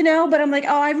off, you know, but I'm like,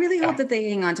 oh, I really hope that they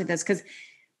hang on to this, because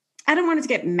I don't want it to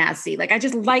get messy. Like, I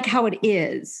just like how it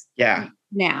is. Yeah.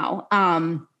 Now.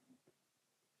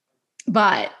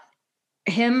 But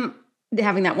him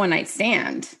having that one night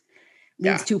stand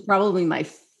leads to probably my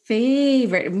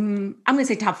favorite, I'm going to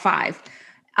say top 5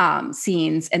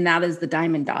 scenes, and that is the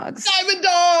Diamond Dogs. Diamond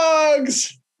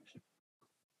Dogs!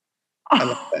 I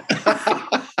love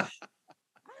that.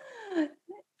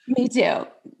 Me too.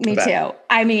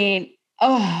 I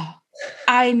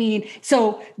mean,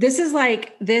 so this is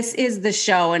the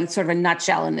show in sort of a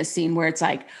nutshell in this scene, where it's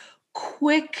like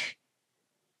quick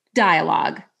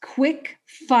dialogue, quick,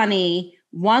 funny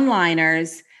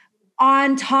one-liners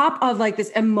on top of like this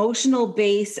emotional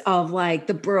base of like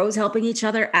the bros helping each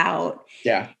other out.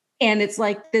 Yeah. And it's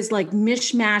like this like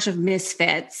mishmash of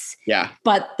misfits. Yeah.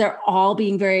 But they're all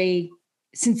being very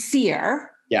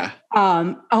sincere. Yeah.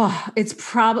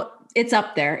 It's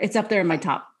up there. It's up there in my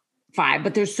top 5,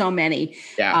 but there's so many.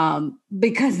 Yeah.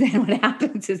 Because then what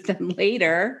happens is then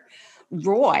later,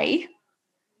 Roy,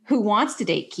 who wants to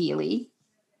date Keely,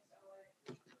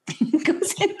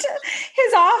 goes into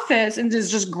his office and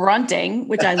is just grunting,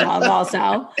 which I love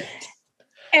also.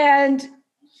 And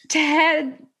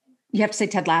Ted, you have to say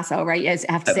Ted Lasso, right? Yes,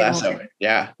 I have to Ted say Lasso.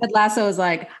 Yeah. Ted Lasso is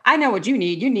like, I know what you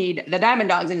need. You need the Diamond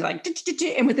Dogs. And he's like,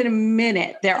 and within a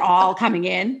minute, they're all coming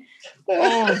in.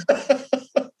 Oh.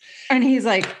 And he's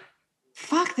like,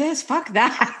 fuck this, fuck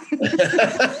that.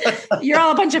 You're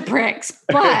all a bunch of pricks.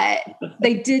 But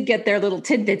they did get their little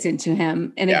tidbits into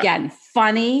him. And again,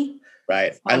 funny.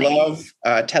 Right. Funny. I love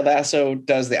Ted Lasso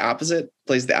does the opposite,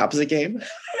 plays the opposite game.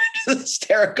 It's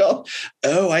hysterical.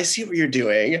 Oh, I see what you're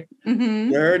doing.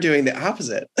 Mm-hmm. You're doing the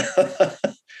opposite.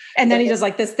 And then he does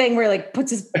like this thing where he like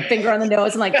puts his finger on the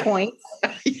nose and like points.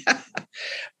 Yeah.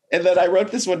 And then I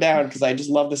wrote this one down because I just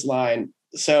love this line.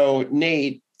 So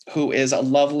Nate, who is a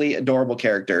lovely, adorable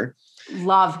character.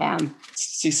 Love him.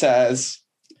 She says,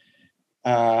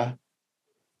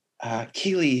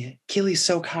 Keely's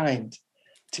so kind.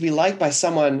 To be liked by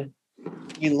someone,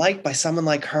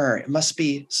 like her, it must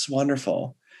be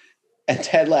wonderful. And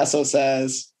Ted Lasso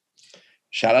says,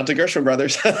 shout out to Gershwin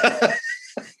Brothers.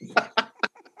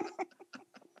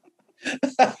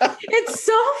 It's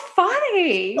so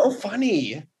funny. So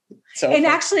funny.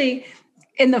 Actually,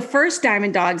 in the first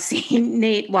Diamond Dog scene,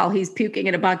 Nate, while he's puking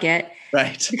in a bucket,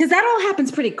 right? Because that all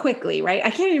happens pretty quickly, right?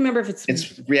 I can't even remember if it's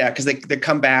because they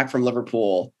come back from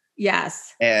Liverpool.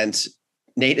 Yes, and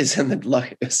Nate is in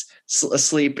the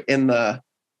asleep in the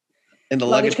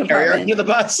luggage carrier in the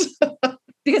bus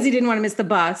because he didn't want to miss the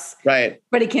bus, right?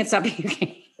 But he can't stop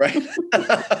puking, right?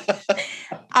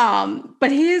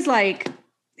 But he is like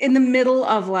in the middle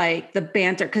of like the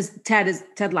banter because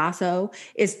Ted Lasso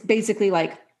is basically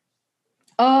like,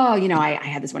 oh, I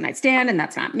had this one night stand and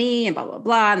that's not me and blah, blah,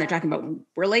 blah. And they're talking about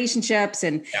relationships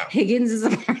and Higgins is a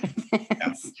part of this.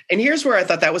 Yeah. And here's where I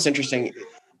thought that was interesting.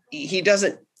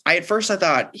 At first I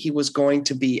thought he was going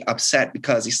to be upset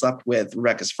because he slept with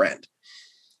Rebecca's friend.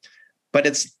 But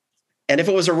if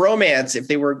it was a romance, if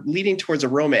they were leading towards a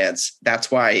romance, that's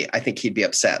why I think he'd be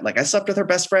upset. Like, I slept with her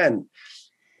best friend.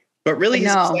 But really he's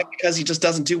upset because he just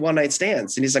doesn't do one night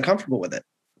stands and he's uncomfortable with it.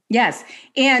 Yes.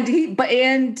 But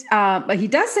he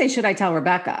does say, should I tell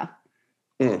Rebecca?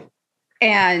 Mm.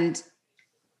 And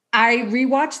I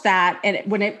rewatched that. And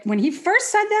when he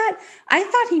first said that, I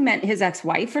thought he meant his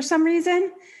ex-wife for some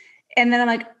reason. And then I'm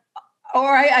like,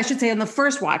 I should say on the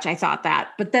first watch, I thought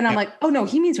that, but then I'm like, oh no,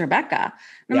 he means Rebecca.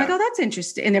 And I'm like, oh, that's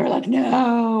interesting. And they were like,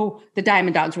 no, the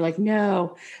Diamond Dogs were like,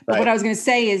 no. But what I was going to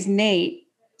say is Nate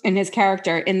and his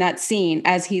character in that scene,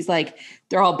 as he's like,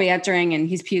 they're all bantering and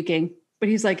he's puking, but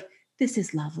he's like, this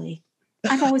is lovely.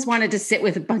 I've always wanted to sit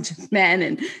with a bunch of men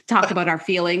and talk about our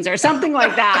feelings or something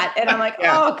like that. And I'm like,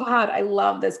 oh God, I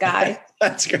love this guy.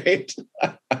 That's great.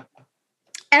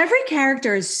 Every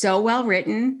character is so well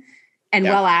written and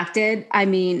well acted. I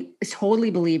mean, it's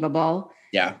totally believable.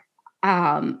 Yeah.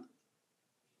 And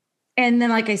then,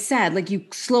 like I said, like you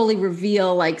slowly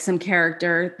reveal like some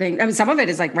character thing. I mean, some of it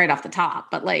is like right off the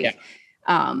top, but like,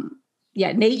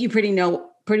 Nate, you pretty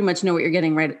much know what you're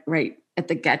getting right at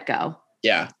the get-go.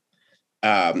 Yeah.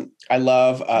 I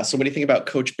love, so what do you think about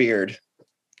Coach Beard?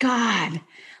 God,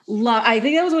 I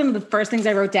think that was one of the first things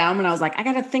I wrote down when I was like, I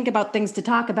got to think about things to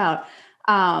talk about.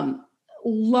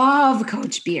 Love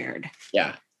Coach Beard.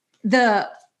 Yeah. The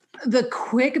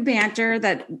quick banter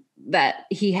that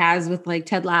he has with like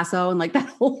Ted Lasso and like that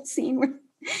whole scene where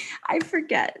I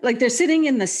forget, like they're sitting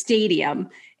in the stadium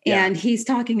and he's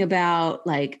talking about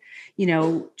like,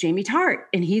 Jamie Tart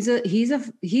and he's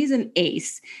an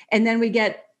ace. And then we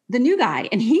get the new guy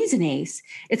and he's an ace.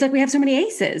 It's like we have so many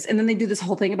aces. And then they do this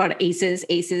whole thing about aces,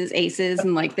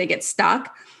 and like they get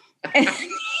stuck. And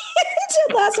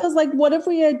Ted Lasso was like, what if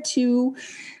we had 2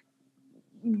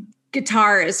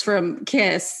 guitarists from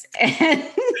Kiss? And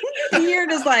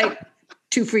Beard is like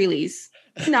 2 Freelies,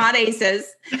 not aces.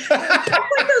 Like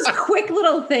those quick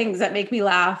little things that make me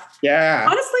laugh. Yeah.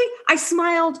 Honestly, I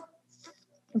smiled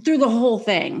through the whole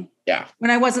thing. Yeah. When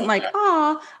I wasn't like,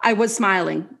 I was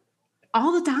smiling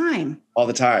all the time. All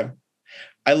the time.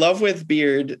 I love with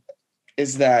Beard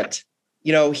is that,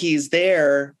 he's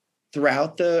there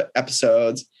throughout the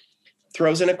episodes,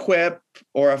 throws in a quip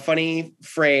or a funny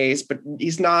phrase, but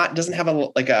doesn't have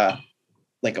a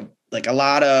like a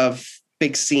lot of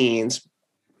big scenes.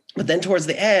 But then towards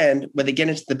the end, when they get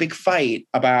into the big fight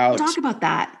about Talk about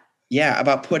that. Yeah,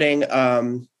 about putting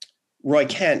Roy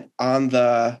Kent on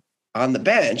the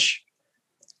bench,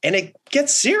 and it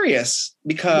gets serious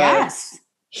because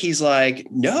he's like,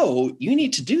 "No, you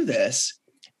need to do this,"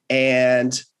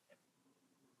 and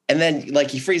then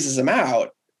like he freezes him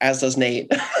out, as does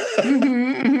Nate.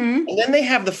 And then they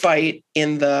have the fight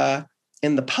in the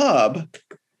pub,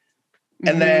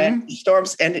 and then he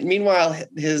storms. And meanwhile,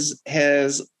 his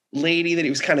lady that he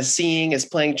was kind of seeing is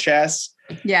playing chess.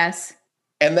 Yes.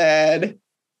 And then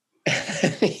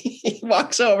he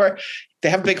walks over. They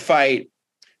have a big fight.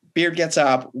 Beard gets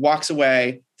up, walks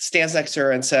away, stands next to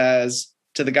her, and says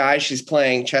to the guy she's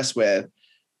playing chess with,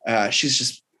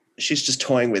 "She's just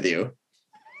toying with you."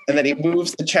 And then he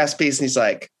moves the chess piece, and he's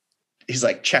like,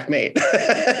 "Checkmate."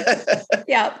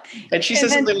 Yep. And she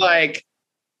says something like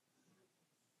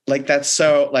that's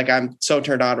so like, "I'm so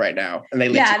turned on right now." And they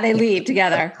leave. Yeah, they leave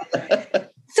together.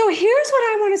 So here's what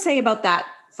I want to say about that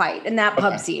fight and that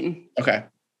pub scene. Okay.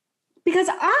 Because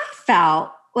I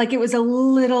felt like it was a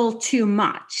little too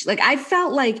much. Like I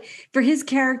felt like for his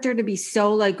character to be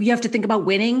so like, you have to think about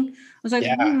winning. I was like,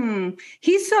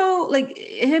 he's so like,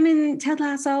 him and Ted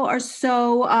Lasso are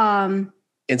so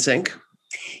in sync.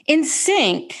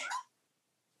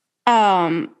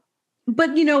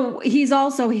 But you know, he's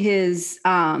also his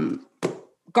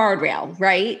guardrail,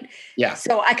 right? Yeah.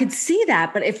 So I could see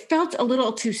that, but it felt a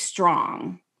little too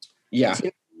strong. Yeah. To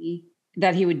me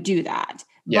that he would do that.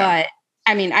 Yeah. But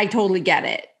I mean, I totally get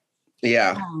it.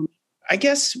 Yeah. I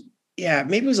guess,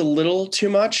 maybe it was a little too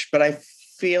much, but I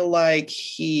feel like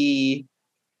he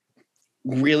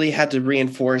really had to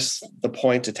reinforce the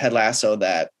point to Ted Lasso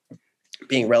that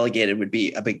being relegated would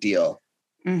be a big deal.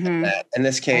 Mm-hmm. That in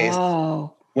this case,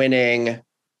 winning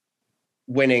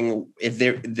winning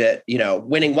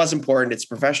was important. It's a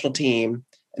professional team,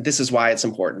 and this is why it's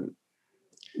important.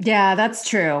 Yeah, that's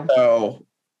true.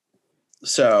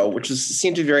 So which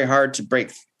seemed to be very hard to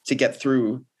get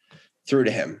through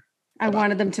to him. I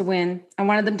wanted them to win. I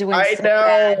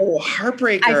know.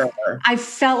 Heartbreaker. I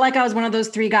felt like I was one of those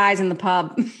three guys in the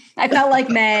pub. I felt like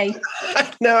May.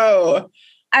 I know.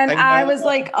 And I was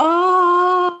like,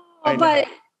 but.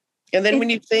 And then when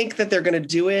you think that they're going to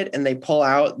do it and they pull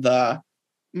out the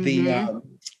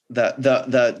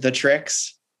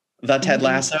tricks, the Ted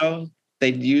Lasso,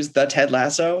 they use the Ted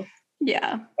Lasso.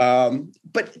 Yeah.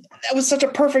 But that was such a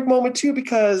perfect moment too,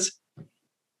 because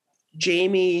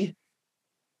Jamie,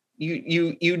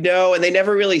 you know, and they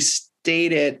never really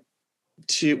state it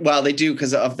they do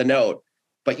because of the note,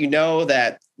 but you know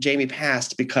that Jamie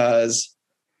passed because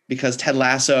Ted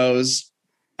Lasso's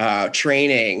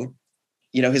training,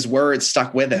 you know, his words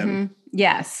stuck with him. Mm-hmm.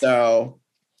 Yes. So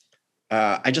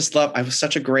I was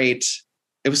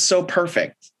it was so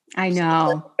perfect. I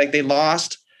know. Like they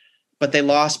lost, but they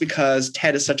lost because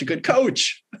Ted is such a good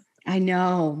coach. I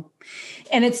know.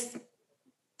 And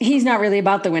he's not really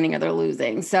about the winning or the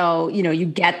losing. So, you know, you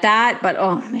get that, but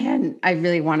oh man, I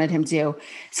really wanted him to.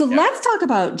 So let's talk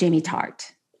about Jamie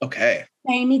Tart. Okay.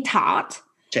 Jamie Tart.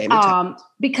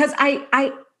 Because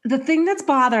the thing that's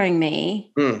bothering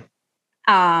me,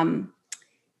 and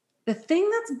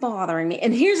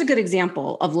here's a good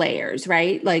example of layers,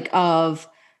 right? Like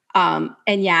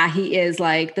he is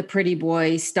like the pretty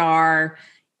boy star,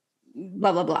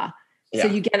 blah, blah, blah. Yeah. So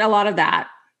you get a lot of that.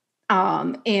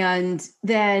 And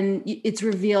then it's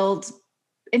revealed,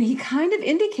 and he kind of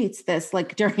indicates this,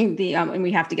 like during the, and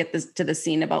we have to get this to the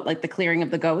scene about like the clearing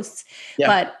of the ghosts,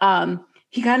 but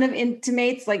he kind of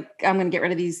intimates like, I'm going to get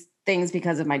rid of these things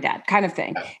because of my dad kind of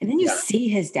thing. And then you see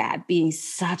his dad being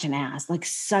such an ass, like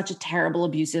such a terrible,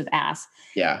 abusive ass.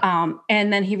 Yeah.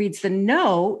 And then he reads the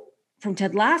note from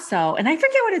Ted Lasso, and I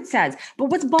forget what it says, but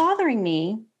what's bothering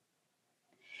me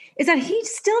is that he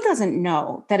still doesn't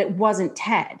know that it wasn't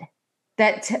Ted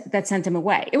that sent him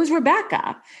away. It was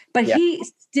Rebecca, but he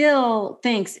still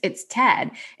thinks it's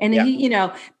Ted. And he, you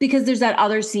know, because there's that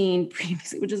other scene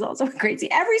previously, which is also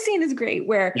crazy. Every scene is great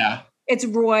where it's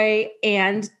Roy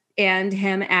and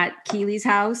him at Keeley's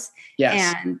house.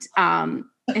 Yes.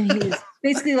 And he was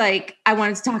basically like, I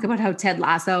wanted to talk about how Ted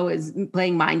Lasso is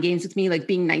playing mind games with me, like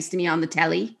being nice to me on the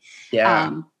telly.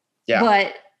 Yeah.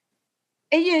 But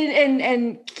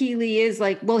and Keeley is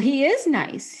like, well, he is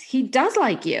nice. He does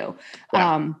like you.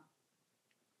 Yeah.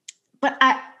 But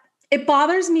it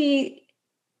bothers me,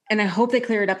 and I hope they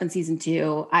clear it up in season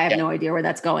 2. I have no idea where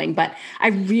that's going, but I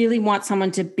really want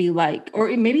someone to be like, or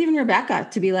maybe even Rebecca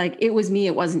to be like, it was me,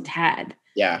 it wasn't Ted.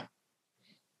 Yeah.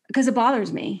 Because it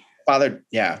bothers me.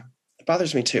 It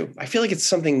bothers me too. I feel like it's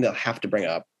something they'll have to bring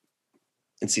up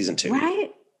in season 2.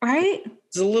 Right?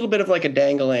 it's a little bit of like a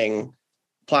dangling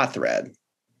plot thread.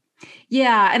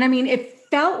 Yeah. And I mean, it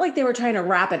felt like they were trying to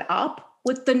wrap it up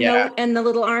with the note and the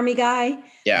little army guy.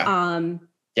 Yeah.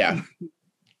 Yeah.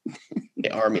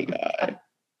 The army guy.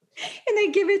 And they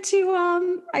give it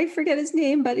to I forget his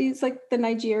name, but he's like the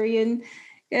Nigerian,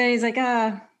 and he's like,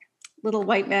 little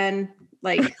white men,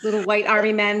 like little white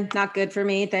army men, not good for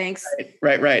me, thanks.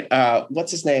 Right.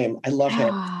 What's his name? I love him.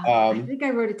 I think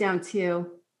I wrote it down too.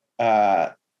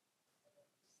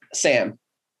 Sam.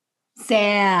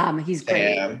 He's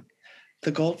great. Sam.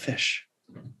 The goldfish.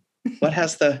 What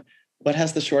has the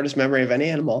shortest memory of any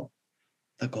animal?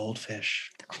 The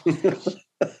goldfish. I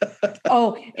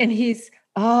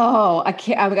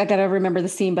gotta remember the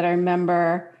scene, but I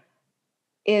remember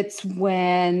it's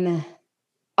when,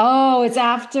 it's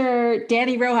after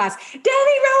Danny Rojas. Football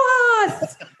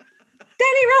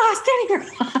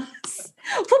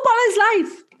is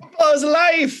life. Football is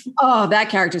life. Oh, that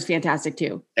character's fantastic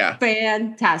too. Yeah.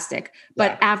 Fantastic.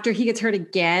 But after he gets hurt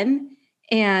again,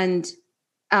 and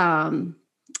what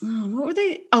were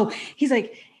they? Oh, he's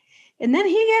like, and then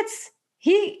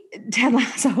Ted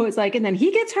Lasso is like, and then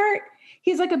he gets hurt.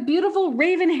 He's like a beautiful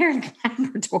raven-haired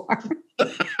Labrador.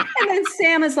 And then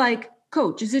Sam is like,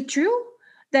 Coach, is it true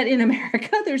that in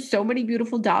America there's so many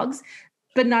beautiful dogs,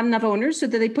 but not enough owners, so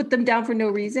that they put them down for no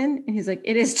reason? And he's like,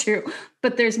 it is true,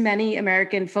 but there's many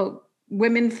American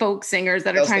women folk singers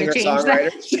that are trying to change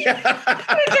that. They're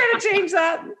trying to change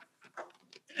that.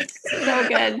 So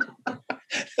good.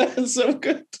 That's so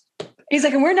good. He's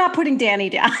like, and we're not putting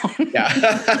Danny down.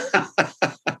 Yeah.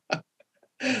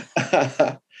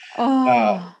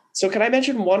 So can I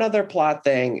mention one other plot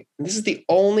thing? This is the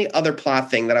only other plot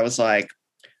thing that I was like,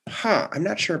 I'm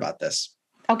not sure about this.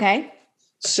 Okay.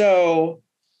 So,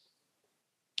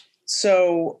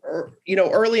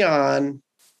 early on,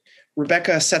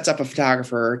 Rebecca sets up a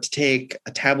photographer to take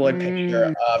a tabloid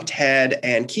picture of Ted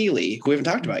and Keely, who we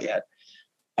haven't talked about yet,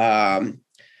 in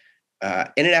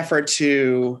an effort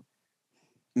to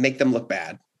make them look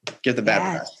bad, give the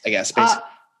bad press, I guess. Basically.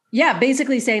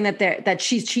 Basically saying that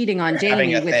she's cheating on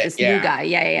Jamie with this new guy.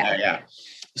 Yeah.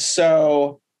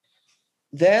 So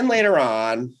then later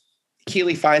on,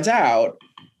 Keely finds out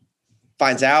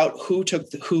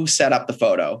who set up the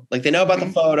photo. Like they know about the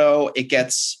photo, it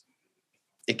gets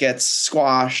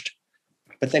squashed,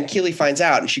 but then Keely finds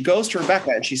out and she goes to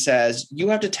Rebecca and she says, you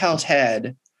have to tell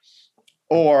Ted,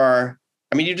 you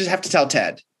just have to tell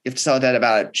Ted. You have to tell Ted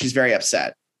about it. She's very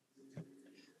upset.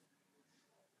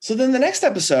 So then the next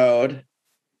episode,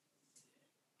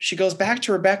 she goes back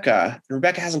to Rebecca, and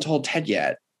Rebecca hasn't told Ted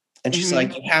yet. And she's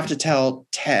like, you have to tell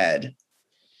Ted.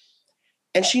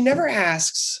 And she never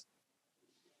asks,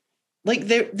 like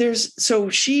so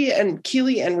she and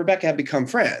Keely and Rebecca have become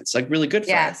friends, like really good friends.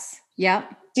 Yes.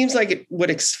 Yep. Seems like it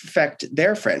would affect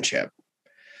their friendship.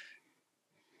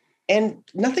 And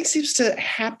nothing seems to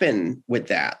happen with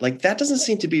that. Like that doesn't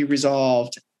seem to be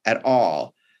resolved at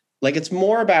all. Like it's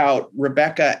more about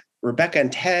Rebecca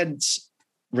and Ted's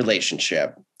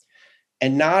relationship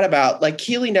and not about, like,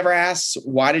 Keely never asks,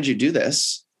 why did you do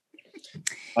this?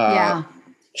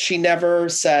 She never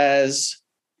says,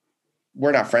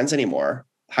 we're not friends anymore.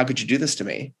 How could you do this to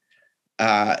me?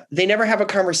 They never have a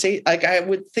conversation. Like I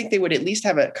would think they would at least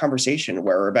have a conversation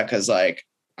where Rebecca's like,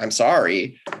 I'm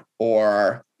sorry.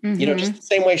 Or, just the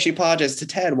same way she apologized to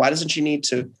Ted. Why doesn't she need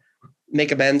to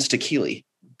make amends to Keely?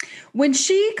 When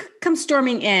she comes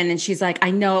storming in and she's like,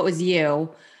 I know it was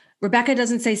you, Rebecca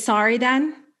doesn't say sorry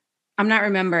then? I'm not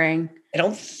remembering. I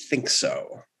don't think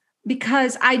so.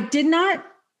 Because I did not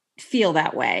feel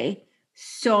that way.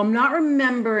 So I'm not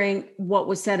remembering what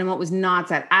was said and what was not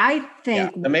said. I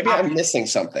think maybe I'm missing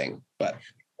something, but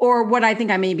or what I think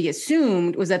I maybe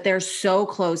assumed was that they're so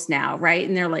close now, right?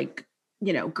 And they're like,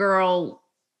 girl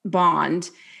bond.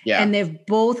 Yeah. And they've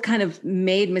both kind of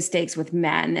made mistakes with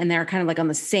men and they're kind of like on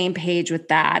the same page with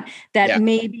that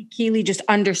maybe Keely just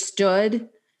understood.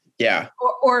 Yeah.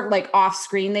 Or like off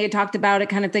screen, they had talked about it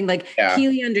kind of thing. Like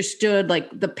Keely understood like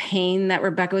the pain that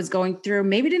Rebecca was going through,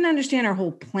 maybe didn't understand her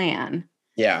whole plan.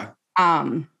 Yeah.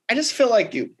 I just feel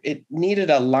like it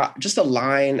needed a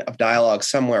line of dialogue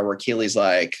somewhere where Keely's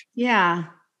like, oh,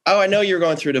 I know you're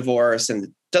going through a divorce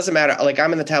and doesn't matter. Like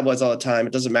I'm in the tabloids all the time.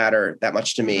 It doesn't matter that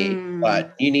much to me,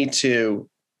 but you need to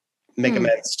make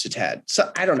amends to Ted.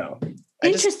 So I don't know.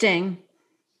 Interesting.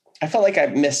 I felt like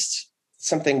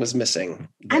something was missing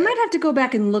there. I might have to go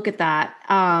back and look at that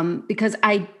because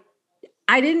I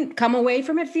didn't come away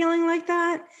from it feeling like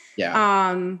that.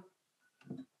 Yeah.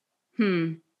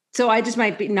 So I just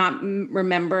might be not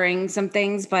remembering some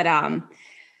things, but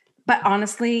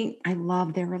honestly, I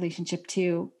love their relationship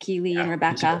too, Keely and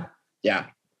Rebecca. Yeah.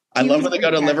 I love when they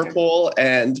go to Liverpool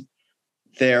and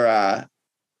they're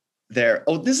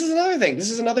this is another thing. This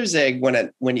is another zig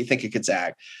when you think it could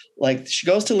zag. Like she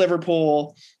goes to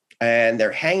Liverpool and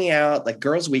they're hanging out like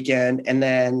girls' weekend, and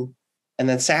then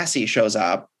Sassy shows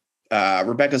up,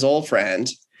 Rebecca's old friend,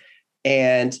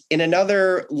 and in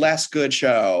another less good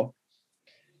show,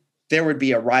 there would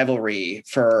be a rivalry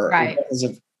for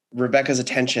Rebecca's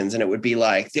attentions, and it would be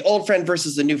like the old friend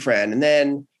versus the new friend, and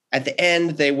then at the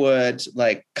end they would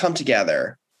like come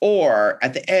together. Or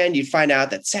at the end, you'd find out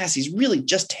that Sassy's really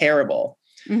just terrible.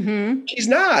 Mm-hmm. She's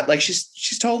not. Like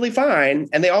she's totally fine,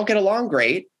 and they all get along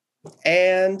great.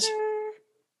 And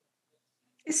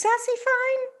is Sassy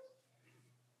fine?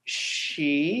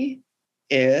 She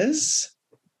is.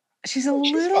 She's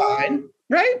little fine,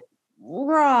 right?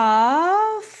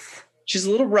 Rough. She's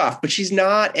a little rough, but she's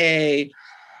not a.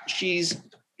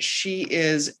 She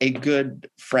is a good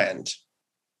friend,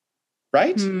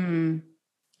 right?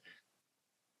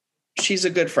 She's a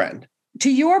good friend. To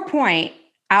your point,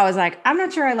 I was like, I'm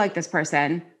not sure I like this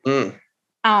person.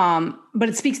 But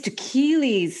it speaks to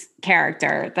Keely's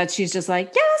character that she's just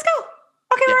like, yeah, let's go.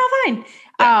 Okay, we're all fine.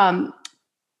 Yeah.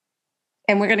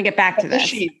 And we're gonna get back to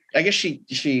this. I guess she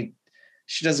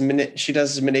does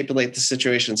manipulate the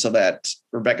situation so that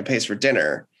Rebecca pays for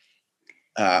dinner.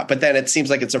 But then it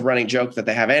seems like it's a running joke that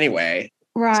they have anyway.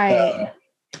 Right. So.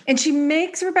 And she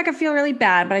makes Rebecca feel really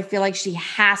bad, but I feel like she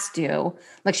has to.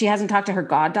 Like she hasn't talked to her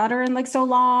goddaughter in like so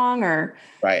long, or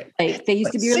right. Like they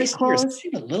used to be really close.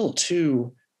 A little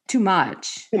too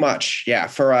much. Too much, yeah.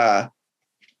 For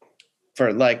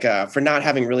not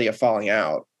having really a falling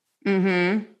out.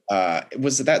 Mm-hmm.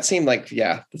 That seemed like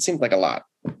a lot.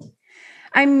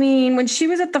 I mean, when she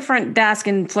was at the front desk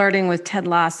and flirting with Ted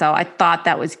Lasso, I thought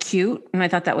that was cute and I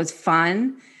thought that was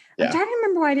fun. Yeah. I'm trying to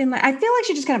remember why I didn't like. I feel like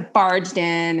she just kind of barged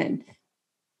in, and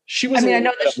she was. I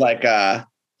know that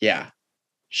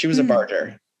she was a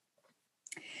barger.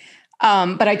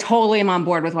 But I totally am on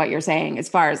board with what you're saying as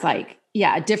far as like,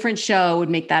 a different show would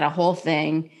make that a whole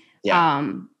thing. Yeah.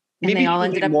 And maybe they all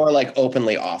ended up more like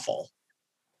openly awful.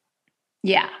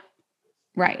 Yeah.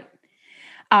 Right.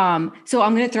 So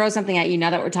I'm going to throw something at you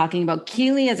now that we're talking about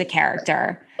Keely as a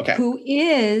character, who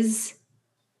is,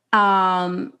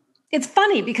 it's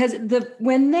funny because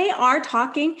when they are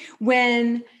talking,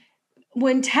 when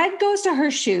Ted goes to her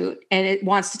shoot and it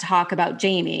wants to talk about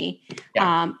Jamie,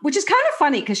 which is kind of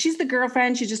funny because she's the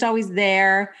girlfriend. She's just always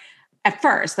there at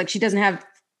first. Like she doesn't have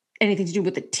anything to do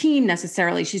with the team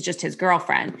necessarily. She's just his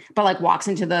girlfriend, but like walks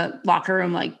into the locker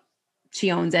room like she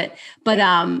owns it. But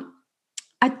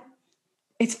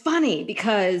it's funny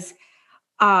because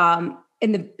in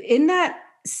that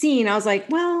scene, I was like,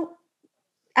 well,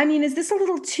 I mean, is this a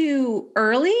little too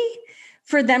early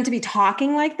for them to be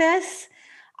talking like this?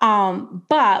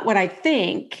 But what I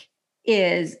think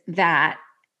is that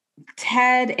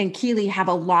Ted and Keely have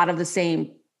a lot of the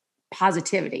same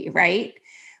positivity, right?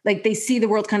 Like they see the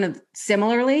world kind of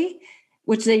similarly,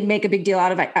 which they make a big deal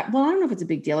out of. Well, I don't know if it's a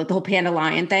big deal, like the whole panda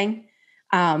lion thing.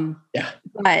 But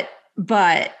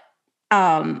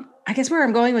I guess where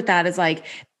I'm going with that is like,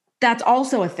 that's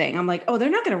also a thing. I'm like, oh, they're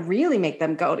not going to really make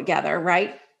them go together,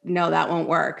 right? No, that won't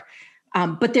work.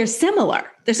 But they're similar.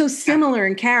 They're so similar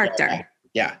in character.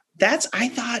 Yeah. I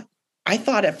thought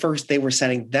at first they were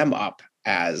setting them up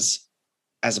as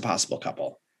a possible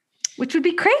couple. Which would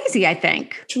be crazy, I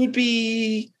think. Which would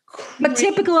be crazy. But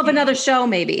typical of another show,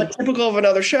 maybe. Typical of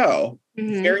another show.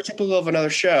 Mm-hmm. Very typical of another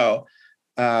show.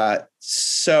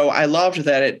 So I loved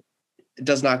that it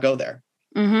does not go there.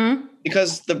 Mm-hmm.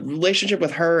 Because the relationship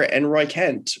with her and Roy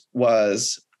Kent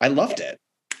I loved it.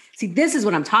 See, this is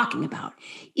what I'm talking about.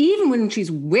 Even when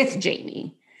she's with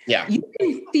Jamie, you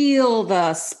can feel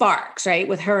the sparks, right?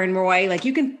 With her and Roy. Like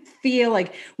you can feel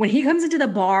like when he comes into the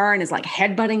bar and is like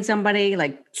headbutting somebody,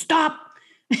 like, stop.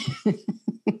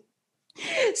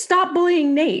 Stop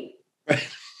bullying Nate. Right.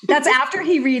 That's after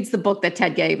he reads the book that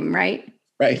Ted gave him, right?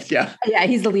 Right. Yeah. Yeah.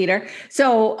 He's the leader.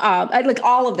 So I like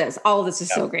all of this is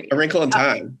so great. A Wrinkle in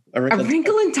Time. A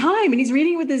Wrinkle in Time. And he's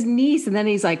reading with his niece. And then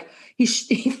he's like, he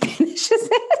finishes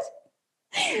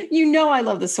it. You know, I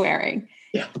love the swearing.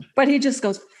 Yeah. But he just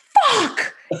goes,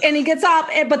 fuck. And he gets up,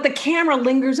 but the camera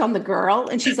lingers on the girl.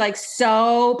 And she's like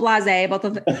so blasé about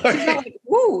the she's not like,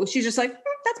 woo. She's just like,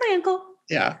 that's my uncle.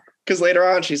 Yeah. Because later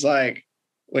on, she's like,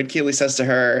 when Keely says to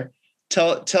her,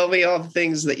 Tell me all the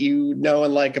things that you know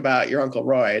and like about your Uncle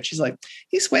Roy. And she's like,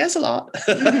 he swears a lot.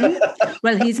 Mm-hmm.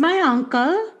 Well, he's my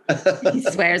uncle. He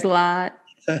swears a lot.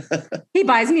 He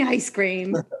buys me ice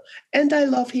cream. And I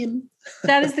love him.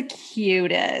 That is the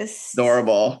cutest.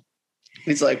 Adorable.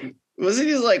 He's like,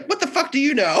 what the fuck do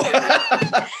you know?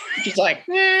 She's like,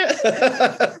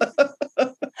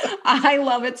 I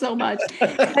love it so much.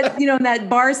 But, you know, in that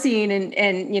bar scene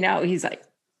and, you know, he's like,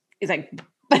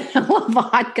 vanilla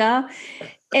vodka.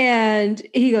 And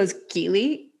he goes,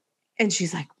 Keely. And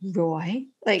she's like, Roy,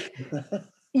 like,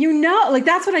 you know, like,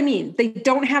 that's what I mean. They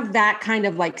don't have that kind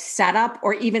of like setup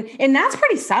or even, and that's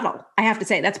pretty subtle. I have to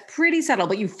say that's pretty subtle,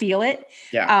 but you feel it.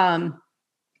 Yeah.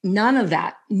 None of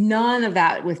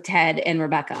that with Ted and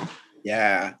Rebecca.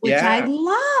 Yeah. Which yeah. I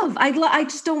love. I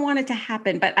just don't want it to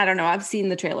happen, but I don't know. I've seen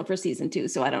the trailer for season 2,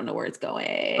 so I don't know where it's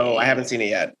going. Oh, I haven't seen it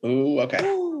yet. Ooh, okay.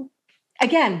 Ooh.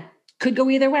 Again, could go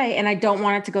either way. And I don't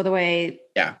want it to go the way.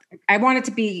 Yeah. I want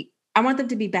them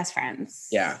to be best friends.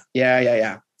 Yeah.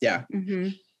 Mm-hmm.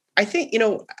 I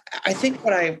think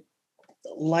what I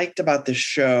liked about this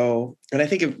show, and I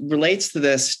think it relates to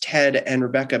this Ted and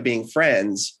Rebecca being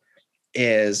friends,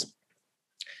 is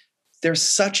there's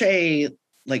such a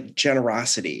like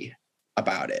generosity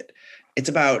about it. It's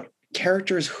about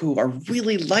characters who are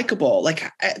really likable.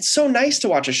 Like, it's so nice to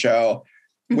watch a show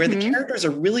where the characters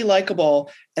are really likable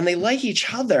and they like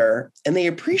each other and they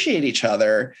appreciate each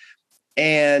other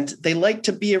and they like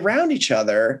to be around each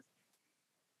other.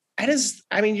 You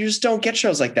just don't get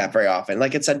shows like that very often.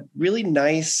 Like, it's a really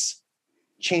nice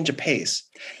change of pace.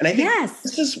 And I think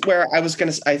this is where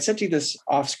I sent you this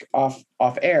off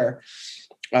air.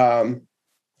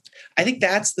 I think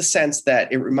that's the sense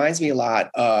that it reminds me a lot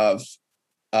of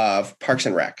Parks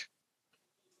and Rec.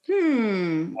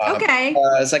 Okay.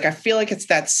 It's like, I feel like it's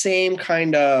that same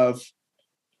kind of,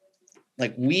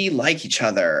 like, we like each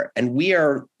other and we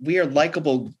are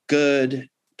likable, good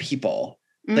people.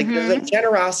 Like, there's a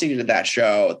generosity to that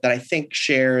show that I think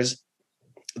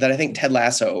Ted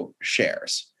Lasso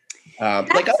shares.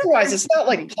 Like, otherwise it's not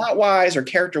like plot wise or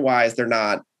character wise, they're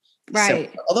not right. similar.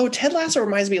 Although Ted Lasso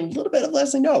reminds me a little bit of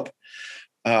Leslie Knope.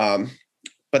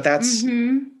 But that's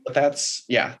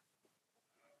yeah.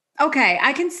 Okay,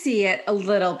 I can see it a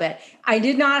little bit. I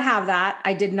did not have that.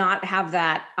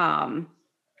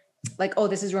 Like, oh,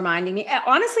 this is reminding me.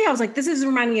 Honestly, I was like, this is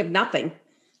reminding me of nothing.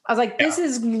 I was like, this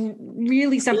is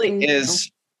really something new.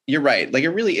 You're right. Like, it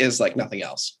really is like nothing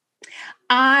else.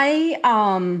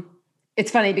 It's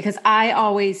funny because I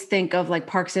always think of like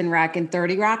Parks and Rec and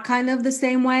 30 Rock kind of the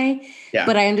same way. Yeah.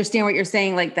 But I understand what you're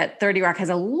saying, like that 30 Rock has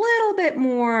a little bit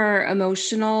more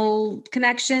emotional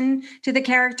connection to the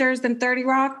characters than 30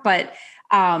 Rock. But,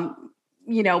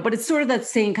 but it's sort of that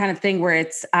same kind of thing where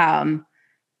it's,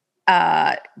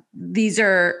 these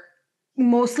are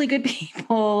mostly good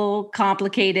people,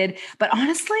 complicated, but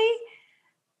honestly,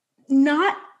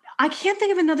 I can't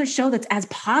think of another show that's as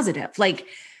positive. Like,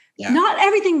 not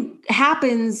everything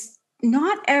happens.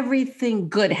 Not everything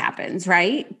good happens,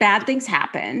 right? Bad things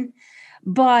happen,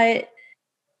 but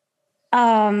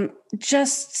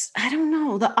just, I don't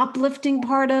know, the uplifting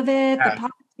part of it, the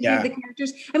positivity of the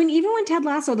characters. I mean, even when Ted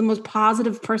Lasso, the most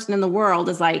positive person in the world,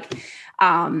 is like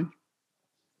down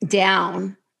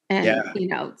and,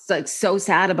 it's like so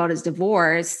sad about his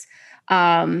divorce.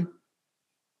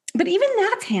 But even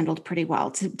that's handled pretty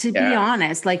well, to be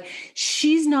honest. Like,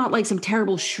 she's not like some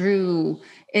terrible shrew.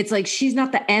 It's like, she's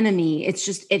not the enemy. It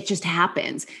just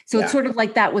happens. So it's sort of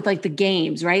like that with like the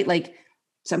games, right? Like,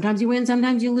 sometimes you win,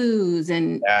 sometimes you lose,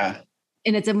 and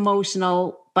it's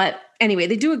emotional. But anyway,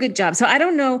 they do a good job. So I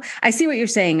don't know. I see what you're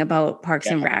saying about Parks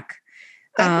and Rec.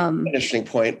 That's an interesting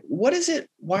point. What is it?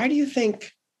 Why do you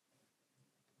think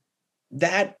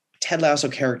that Ted Lasso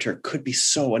character could be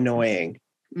so annoying?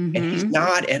 And he's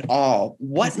not at all.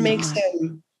 What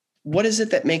is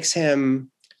it that makes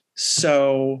him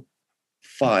so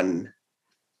fun?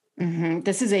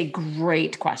 This is a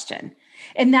great question.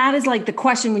 And that is like the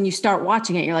question when you start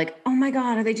watching it, you're like, oh my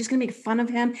God, are they just going to make fun of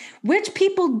him? Which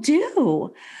people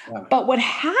do. Yeah. But what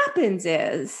happens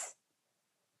is,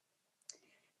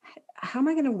 how am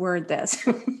I going to word this?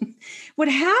 What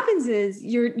happens is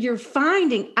you're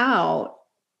finding out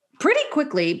pretty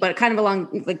quickly, but kind of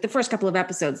along like the first couple of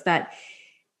episodes, that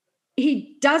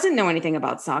he doesn't know anything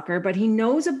about soccer, but he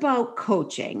knows about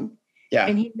coaching. Yeah.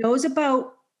 And he knows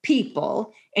about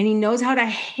people, and he knows how to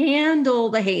handle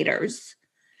the haters.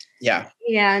 Yeah.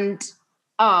 And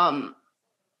what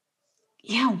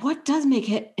does make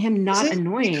him not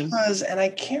annoying? Because, and I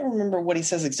can't remember what he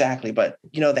says exactly, but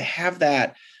they have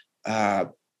that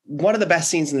one of the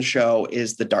best scenes in the show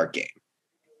is the dart game.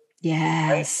 Yes.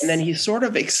 Right? And then he sort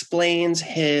of explains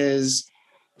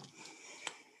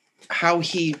how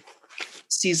he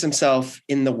sees himself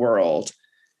in the world.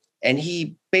 And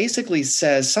he basically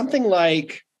says something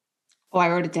like, oh, I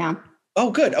wrote it down.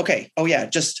 Oh, good. Okay. Oh yeah.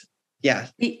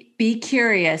 Be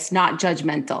curious, not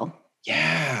judgmental.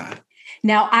 Yeah.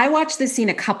 Now, I watched this scene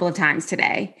a couple of times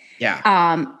today.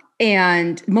 Yeah.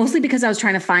 And mostly because I was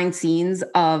trying to find scenes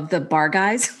of the bar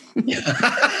guys.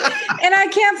 And I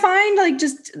can't find like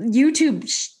just YouTube,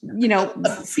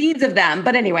 scenes of them.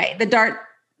 But anyway, the dart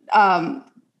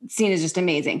scene is just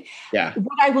amazing. Yeah.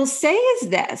 What I will say is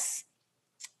this.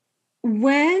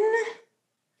 When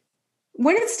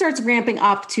it starts ramping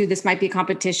up to this might be a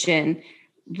competition,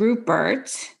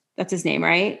 Rupert, that's his name,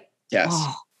 right? Yes.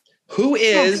 Oh. Who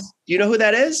is, do you know who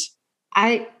that is?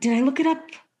 Did I look it up?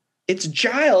 It's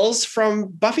Giles from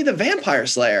Buffy the Vampire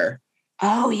Slayer.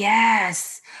 Oh,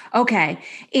 yes. Okay.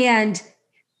 And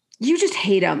you just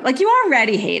hate him. Like you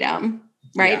already hate him,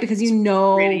 right? Yeah, Because you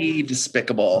know. Pretty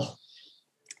despicable.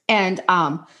 And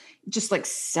just like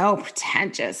so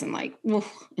pretentious and like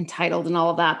entitled and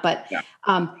all of that. But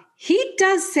he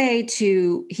does say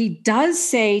to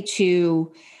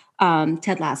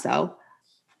Ted Lasso,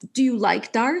 do you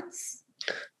like darts?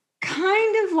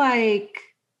 Kind of like,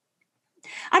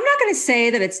 I'm not going to say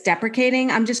that it's deprecating.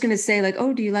 I'm just going to say like,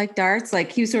 oh, do you like darts?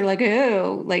 Like he was sort of like,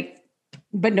 oh, like,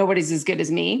 but nobody's as good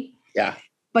as me. Yeah.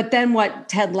 But then what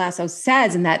Ted Lasso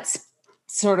says in that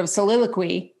sort of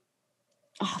soliloquy,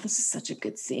 oh, this is such a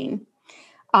good scene.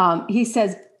 He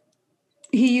says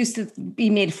he used to be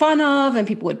made fun of and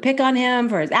people would pick on him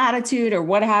for his attitude or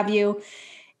what have you.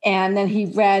 And then he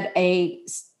read a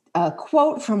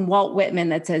quote from Walt Whitman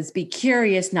that says, be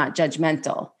curious, not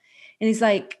judgmental. And he's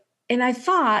like, and I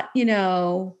thought,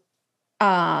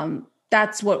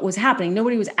 that's what was happening.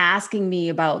 Nobody was asking me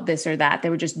about this or that. They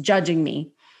were just judging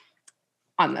me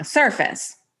on the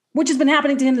surface, which has been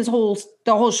happening to him the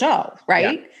whole show,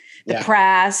 right? Yeah. The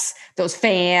press, those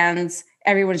fans,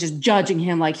 everyone's just judging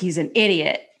him like he's an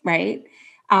idiot, right?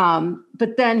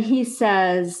 But then he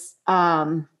says,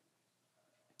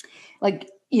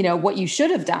 what you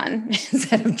should have done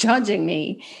instead of judging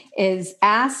me is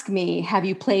ask me, have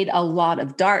you played a lot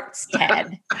of darts,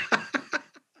 Ted?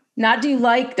 Not do you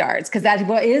like darts? Because that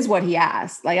is what he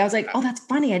asked. Like, I was like, oh, that's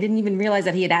funny. I didn't even realize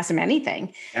that he had asked him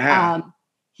anything. Yeah.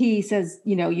 He says,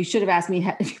 you should have asked me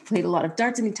if you played a lot of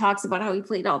darts. And he talks about how he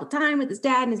played all the time with his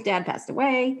dad and his dad passed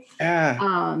away.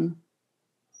 Yeah.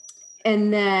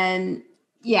 And then,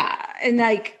 and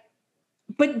like,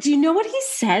 but do you know what he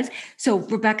says? So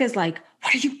Rebecca's like,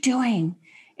 what are you doing?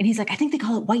 And he's like, I think they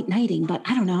call it white knighting, but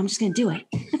I don't know. I'm just going to do it.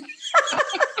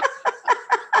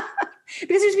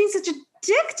 Because he's being such a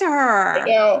dick to her.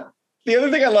 The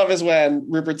other thing I love is when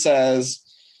Rupert says,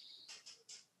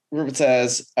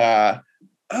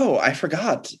 oh, I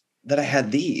forgot that I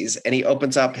had these. And he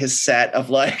opens up his set of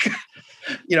like,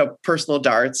 personal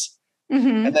darts.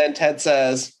 Mm-hmm. And then Ted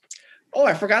says, oh,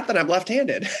 I forgot that I'm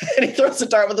left-handed. And he throws the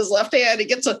dart with his left hand. He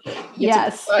gets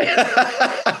yes.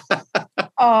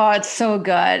 Oh, it's so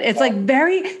good. It's like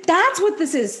that's what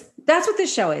this is. That's what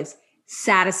this show is.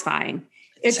 Satisfying.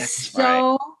 It's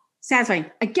so satisfying.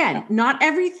 Again, not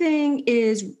everything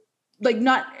is like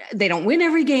they don't win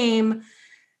every game.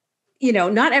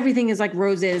 Not everything is like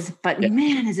roses, but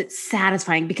man, is it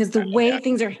satisfying because the way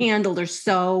things are handled are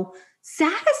so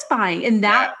satisfying. And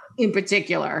that in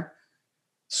particular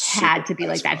had to be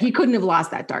like that. He couldn't have lost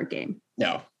that dart game.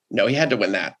 No, he had to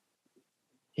win that.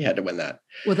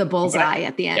 With a bullseye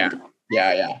at the end.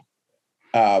 Yeah.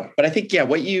 But I think,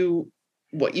 what you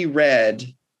read,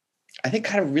 I think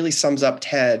kind of really sums up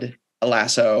Ted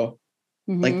Lasso,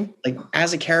 like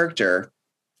as a character.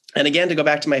 And again, to go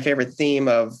back to my favorite theme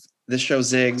of this show,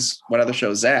 Ziggs, what other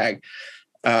show, Zag,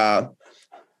 on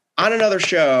another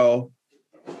show,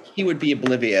 he would be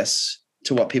oblivious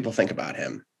to what people think about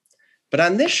him. But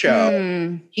on this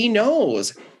show, he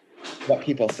knows what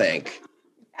people think.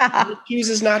 He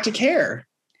chooses not to care.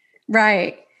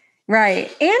 Right. And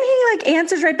he like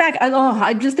answers right back.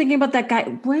 I'm just thinking about that guy.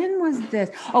 When was this?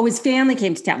 Oh, his family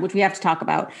came to town, which we have to talk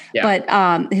about. Yeah.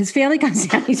 But his family comes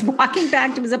down. He's walking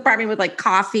back to his apartment with like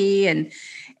coffee and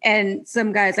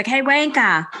some guy's like, hey,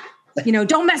 Wanka,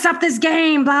 don't mess up this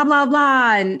game, blah, blah,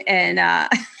 blah. And and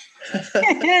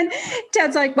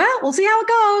Ted's like, well, we'll see how it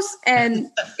goes. And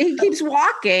he keeps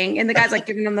walking and the guy's like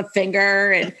giving him the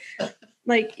finger and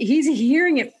like he's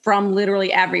hearing it from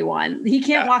literally everyone. He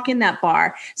can't walk in that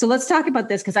bar. So let's talk about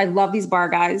this because I love these bar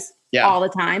guys all the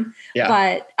time. Yeah.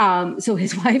 But so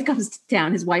his wife comes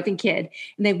down, his wife and kid,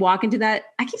 and they walk into that.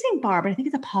 I keep saying bar, but I think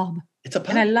it's a pub. It's a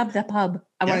pub. And I love that pub.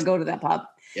 I want to go to that pub.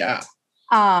 Yeah.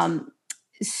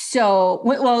 So,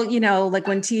 well, like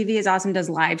when TV is Awesome does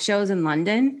live shows in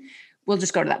London, we'll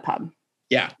just go to that pub.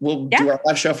 Yeah. We'll do our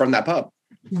live show from that pub.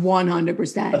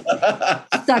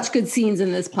 100%. Such good scenes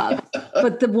in this pub.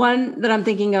 But the one that I'm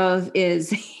thinking of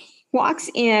is he walks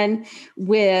in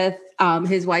with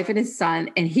his wife and his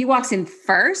son, and he walks in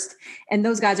first, and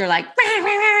those guys are like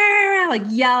like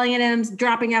yelling at him,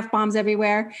 dropping F-bombs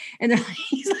everywhere. And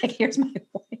he's like, here's my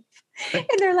wife. And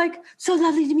they're like, so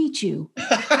lovely to meet you.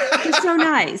 You're so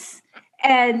nice.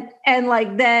 And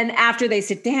like, then after they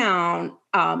sit down,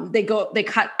 they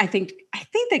cut, I think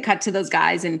they cut to those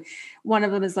guys. And one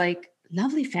of them is like,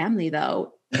 lovely family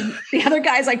though. And the other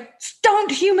guy's like,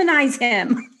 don't humanize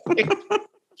him.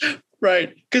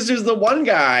 Right. Because there's the one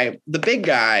guy, the big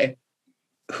guy,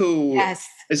 who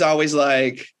is always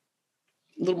like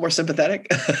a little more sympathetic.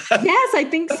 Yes, I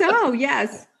think so.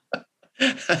 Yes.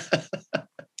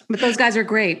 But those guys are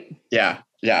great. Yeah.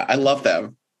 Yeah. I love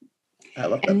them.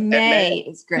 And May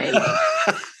is great.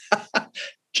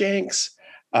 Jinx.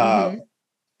 Mm-hmm.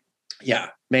 Yeah.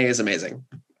 May is amazing.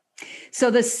 So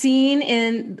the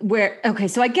scene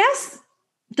so I guess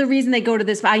the reason they go to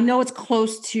this, I know it's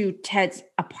close to Ted's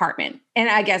apartment, and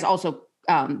I guess also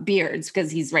Beard's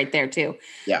because he's right there too.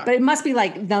 Yeah. But it must be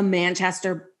like the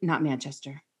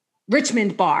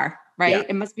Richmond bar, right? Yeah.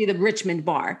 It must be the Richmond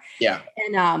bar. Yeah.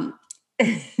 And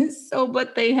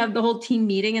but they have the whole team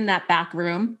meeting in that back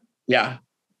room. Yeah.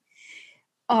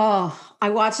 Oh, I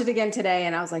watched it again today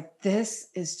and I was like, this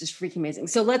is just freaking amazing.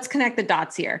 So let's connect the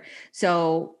dots here.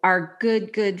 So our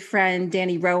good friend,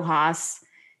 Danny Rojas,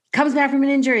 comes back from an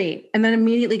injury and then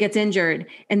immediately gets injured.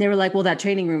 And they were like, well, that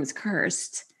training room is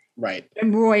cursed. Right.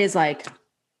 And Roy is like,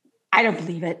 I don't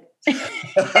believe it.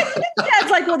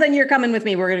 It's like, well, then you're coming with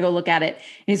me. We're going to go look at it. And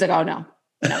he's like, oh, no.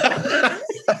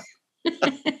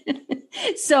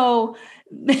 So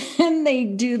then they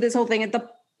do this whole thing at the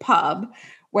pub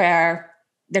where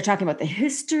they're talking about the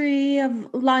history of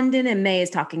London, and May is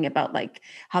talking about like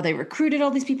how they recruited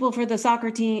all these people for the soccer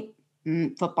team,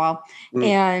 football,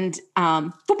 and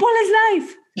football is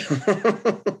life,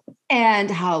 and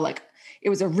how like it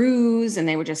was a ruse and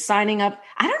they were just signing up.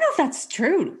 I don't know if that's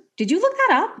true. Did you look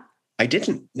that up? I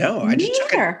didn't. No, I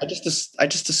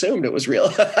just assumed it was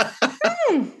real. I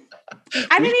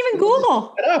didn't even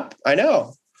Google. I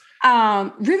know.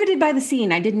 Riveted by the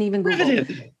scene. I didn't even Google.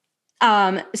 Riveted.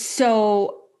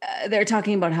 So they're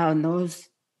talking about how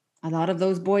a lot of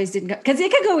those boys didn't go, because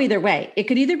it could go either way. It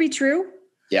could either be true,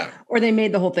 or they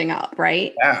made the whole thing up,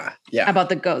 right? Yeah, about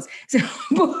the ghosts. So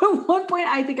at one point,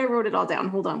 I think I wrote it all down.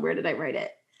 Hold on, where did I write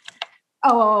it?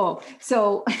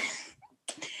 So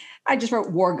I just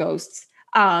wrote war ghosts.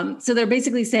 So they're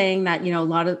basically saying that a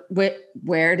lot of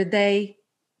where did they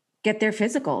get their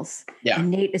physicals? Yeah, and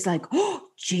Nate is like, oh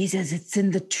Jesus, it's in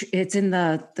the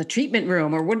treatment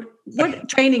room, or what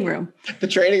training room? The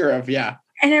training room, yeah.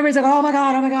 And everybody's like, oh my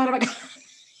god.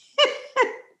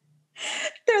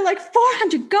 They're like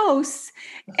 400 ghosts,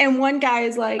 and one guy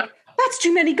is like, that's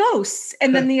too many ghosts.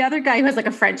 And then the other guy who has like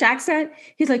a French accent,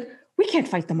 he's like, we can't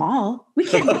fight them all. We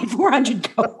can't fight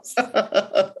 400 ghosts. Like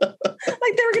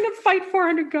they were gonna fight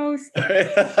 400 ghosts.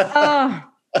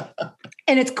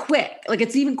 And it's quick. Like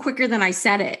it's even quicker than I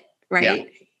said it,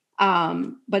 right? Yeah.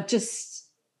 But just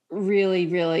really,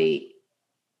 really,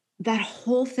 that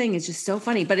whole thing is just so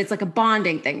funny. But it's like a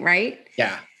bonding thing, right?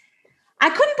 Yeah. I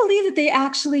couldn't believe that they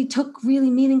actually took really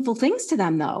meaningful things to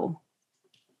them, though.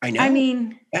 I know. I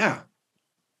mean, yeah.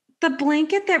 The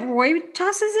blanket that Roy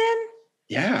tosses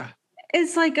in,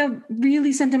 is like a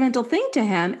really sentimental thing to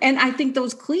him. And I think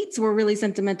those cleats were really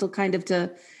sentimental kind of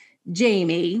to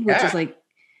Jamie, which is like,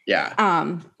 but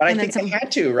I think they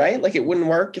had to, right? Like it wouldn't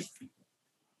work if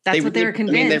that's what they were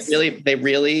convinced. I mean, they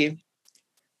really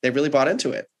bought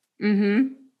into it.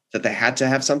 Mm-hmm. That they had to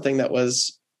have something that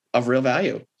was of real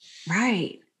value.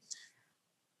 Right.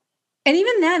 And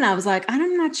even then I was like,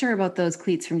 I'm not sure about those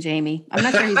cleats from Jamie. I'm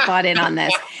not sure he's bought in on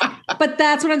this. But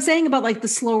that's what I'm saying about like the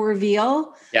slow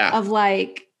reveal of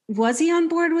like, was he on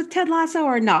board with Ted Lasso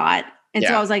or not? And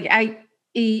so I was like,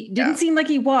 he didn't seem like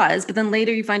he was, but then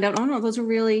later you find out, oh no, those were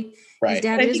really, his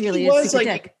dad is really a super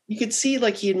dick. You could see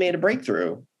like he had made a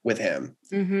breakthrough with him.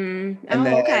 Mm-hmm. And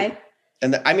okay.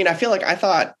 And I mean, I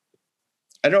thought,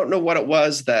 I don't know what it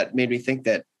was that made me think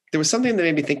that there was something that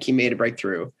made me think he made a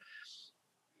breakthrough.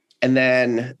 And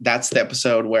then that's the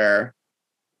episode where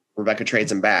Rebecca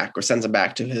trades him back or sends him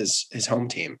back to his home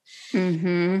team.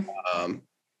 Mm-hmm.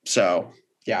 So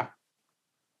yeah.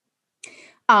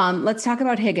 Let's talk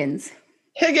about Higgins.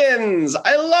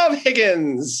 I love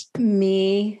Higgins.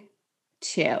 Me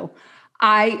too.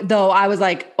 I was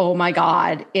like, oh my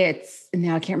God,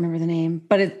 now I can't remember the name,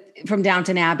 but it's from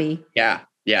Downton Abbey. Yeah.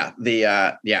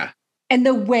 And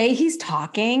the way he's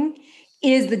talking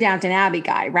is the Downton Abbey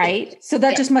guy, right? So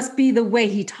that just must be the way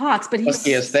he talks, but he's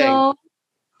such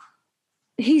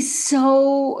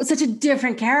a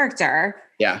different character.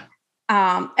 Yeah.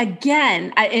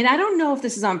 Again, and I don't know if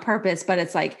this is on purpose, but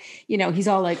it's like, he's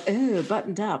all like, oh,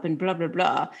 buttoned up and blah, blah,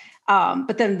 blah.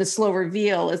 But then the slow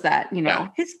reveal is that,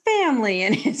 his family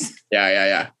and his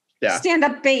Yeah.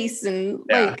 stand-up bass and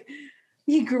like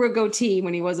he grew a goatee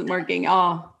when he wasn't working.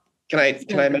 Oh, Can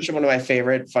I mention one of my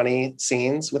favorite funny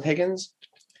scenes with Higgins?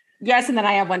 yes. And then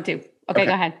I have one too. Okay.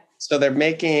 Go ahead. So they're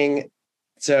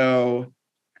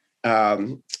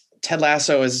Ted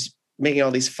Lasso is making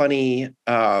all these funny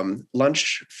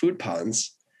lunch food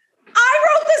puns. I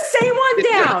wrote the same one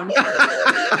down.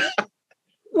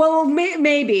 Well,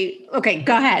 maybe. Okay,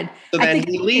 go ahead. So then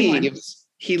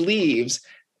he leaves,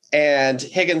 and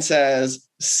Higgins says,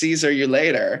 "Caesar, you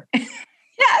later."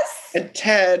 Yes. And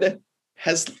Ted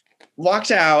has walked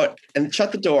out and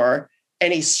shut the door,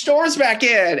 and he storms back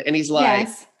in, and he's like,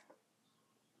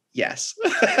 yes.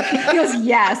 He goes,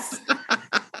 yes.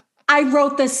 I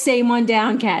wrote the same one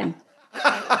down, Ken.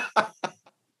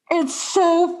 It's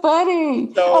so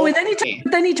funny. And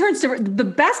then he turns to, the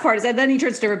best part is that then he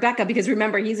turns to Rebecca, because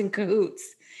remember, he's in cahoots.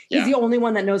 He's the only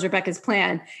one that knows Rebecca's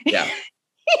plan. Yeah.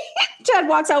 Chad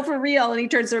walks out for real and he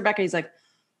turns to Rebecca. He's like,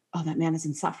 oh, that man is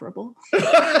insufferable.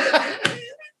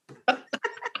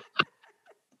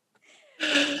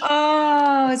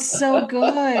 Oh, it's so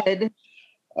good.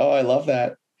 Oh, I love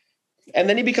that. And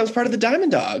then he becomes part of the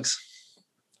Diamond Dogs.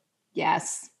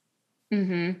 Yes.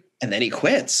 Mm-hmm. And then he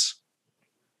quits.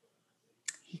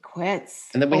 He quits.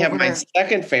 And then we have my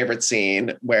second favorite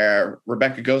scene where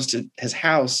Rebecca goes to his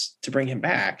house to bring him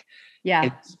back. Yeah.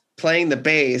 And playing the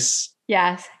bass.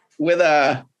 Yes. With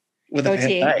a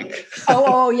Van Dyke.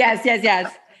 Oh, yes.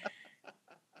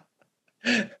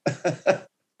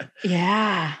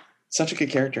 Yeah. Such a good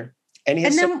character. And he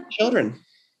has so many children.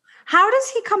 How does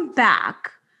he come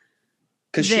back?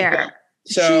 Because she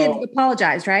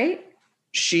apologized, right?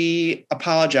 She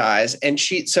apologized, and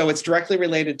so it's directly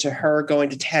related to her going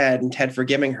to Ted and Ted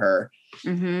forgiving her.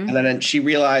 Mm-hmm. And then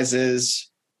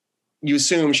you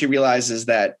assume she realizes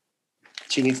that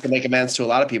she needs to make amends to a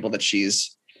lot of people that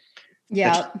she's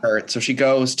hurt. So she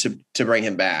goes to bring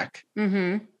him back.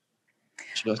 Mm-hmm.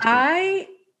 I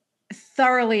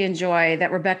thoroughly enjoy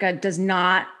that Rebecca does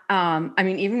not,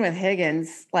 even with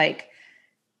Higgins, like,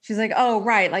 she's like, oh,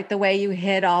 right. Like the way you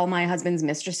hid all my husband's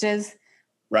mistresses.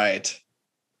 Right.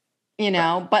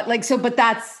 But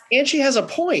that's. And she has a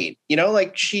point,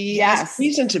 like she has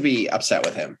reason to be upset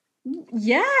with him.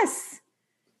 Yes.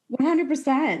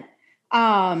 100%.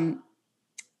 And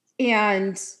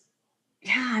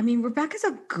yeah, Rebecca's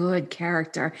a good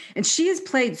character and she is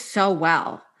played so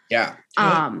well. Yeah.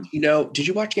 Did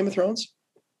you watch Game of Thrones?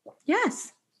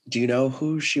 Yes. Do you know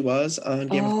who she was on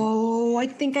Game of Thrones? Oh, I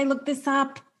think I looked this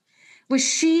up. Was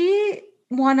she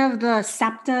one of the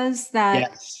septas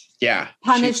that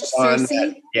punished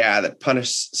Cersei? That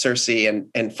punished Cersei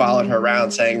and followed her around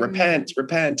saying, repent.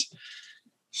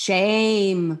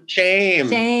 Shame.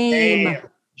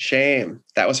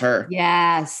 That was her.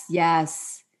 Yes.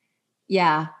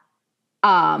 Yeah.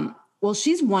 Well,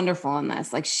 she's wonderful in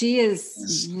this. Like she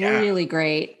is really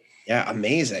great. Yeah.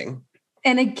 Amazing.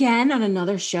 And again, on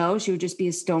another show, she would just be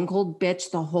a stone cold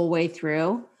bitch the whole way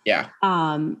through. Yeah.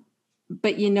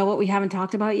 But you know what we haven't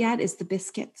talked about yet is the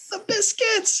biscuits.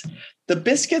 The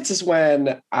biscuits is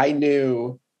when I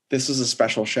knew this was a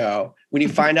special show. When you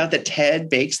find out that Ted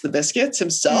bakes the biscuits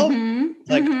himself,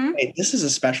 hey, this is a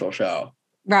special show.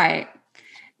 Right.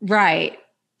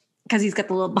 Because he's got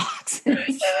the little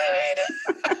boxes.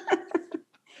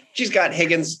 She's got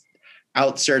Higgins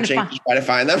out searching to try to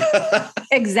find them.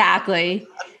 Exactly.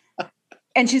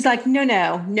 And she's like, no.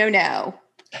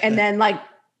 And then a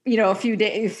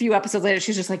few episodes later,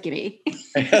 she's just like, give me.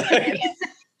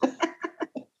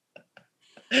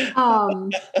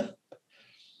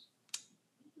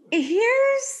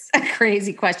 Here's a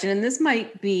crazy question. And this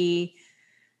might be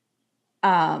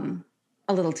a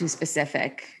little too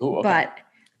specific, but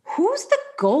who's the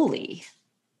goalie?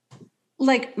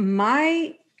 Like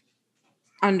my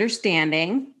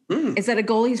understanding is that a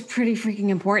goalie is pretty freaking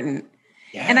important.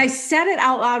 Yeah. And I said it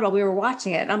out loud while we were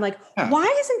watching it. I'm like,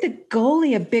 why isn't the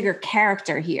goalie a bigger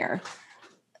character here?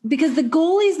 Because the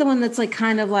goalie's the one that's like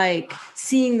kind of like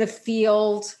seeing the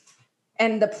field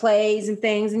and the plays and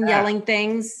things and yelling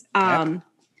things.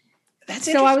 That's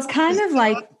so I was kind of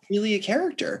like really a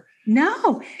character.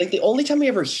 No. Like the only time we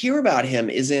ever hear about him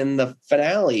is in the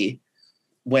finale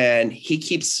when he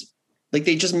keeps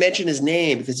they just mention his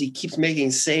name because he keeps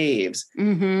making saves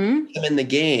him in the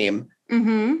game.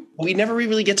 Mm-hmm. We never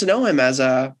really get to know him as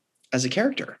a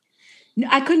character.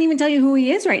 I couldn't even tell you who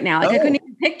he is right now. I couldn't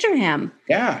even picture him.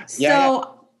 Yeah.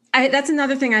 So that's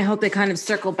another thing I hope they kind of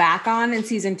circle back on in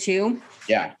season 2.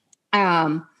 Yeah.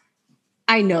 I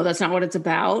I know that's not what it's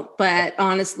about, but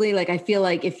honestly, like I feel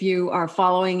like if you are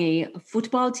following a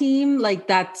football team, like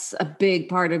that's a big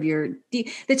part of your.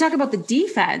 They talk about the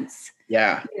defense.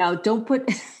 Yeah. Don't put.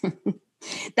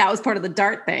 That was part of the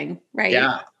dart thing, right?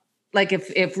 Yeah. Like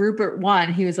if Rupert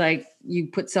won, he was like, you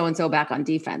put so and so back on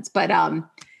defense, but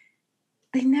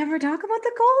they never talk about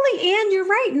the goalie. And you're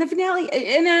right, in the finale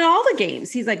and in all the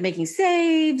games, he's like making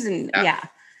saves and yeah.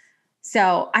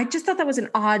 So I just thought that was an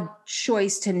odd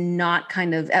choice to not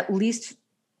kind of at least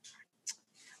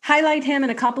highlight him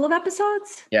in a couple of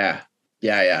episodes. Yeah.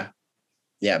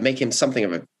 Make him something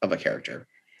of a character,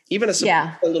 even a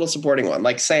little supporting one,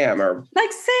 like Sam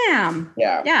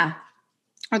Yeah.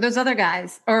 Or those other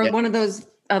guys, or one of those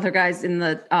other guys in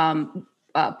the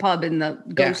pub in the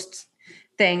ghost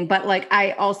thing. But like,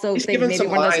 I also think maybe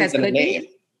one of those guys could be.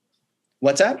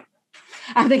 What's that?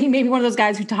 I'm thinking maybe one of those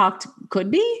guys who talked could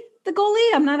be the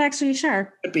goalie. I'm not actually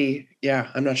sure. Could be. Yeah,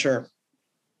 I'm not sure.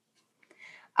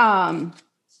 I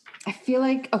feel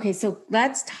like, okay, so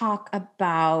let's talk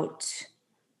about,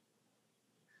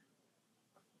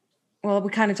 well, we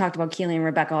kind of talked about Keely and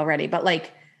Rebecca already, but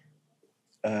like.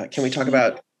 Can we talk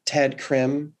about Ted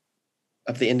Krim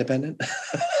of The Independent?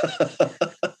 Of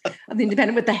The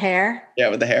Independent with the hair? Yeah,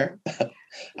 with the hair. I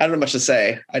don't know much to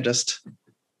say. He's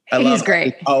love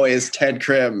great. Always Ted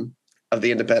Krim of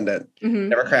The Independent. Mm-hmm.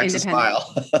 Never cracks a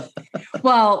smile.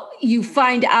 Well, you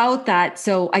find out that,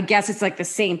 so I guess it's like the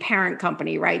same parent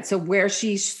company, right? So where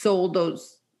she sold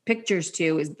those pictures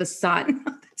to is the son.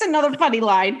 That's another funny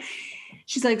line.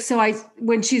 She's like,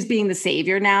 when she's being the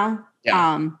savior now,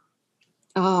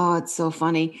 oh, it's so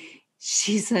funny.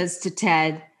 She says to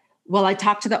Ted, well, I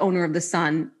talked to the owner of the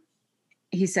Sun.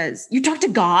 He says, you talked to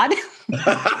God?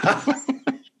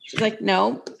 She's like,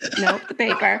 no, the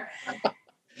paper.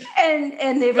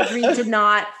 And they've agreed to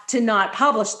not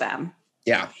publish them.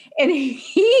 Yeah. And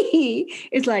he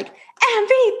is like,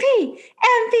 MVP.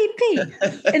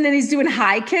 And then he's doing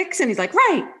high kicks and he's like,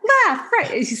 right, left,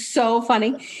 right. He's so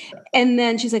funny. And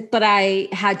then she's like, but I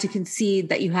had to concede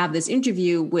that you have this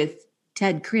interview with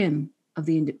Ted Krim of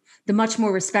the much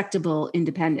more respectable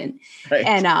Independent. Right.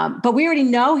 And, but we already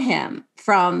know him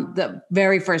from the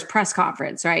very first press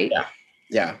conference, right?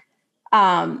 Yeah.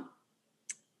 And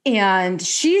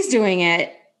she's doing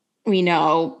it, we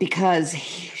know, because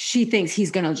she thinks he's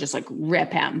going to just like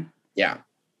rip him. Yeah.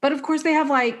 But of course they have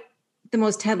like the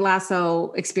most Ted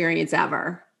Lasso experience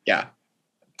ever. Yeah.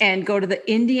 And go to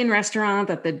the Indian restaurant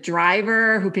that the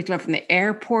driver who picked him up from the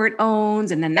airport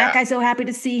owns. And then that guy's so happy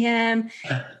to see him.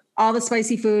 All the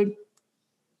spicy food.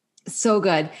 So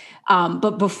good.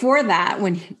 But before that,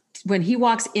 when he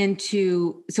walks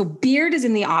into, so Beard is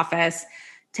in the office.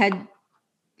 Ted,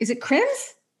 is it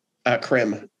Krim's?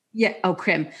 Krim. Yeah. Oh,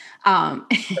 Krim.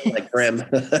 Like Krim.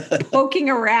 Poking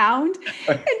around.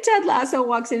 And Ted Lasso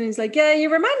walks in and he's like, yeah, you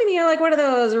reminded me of like one of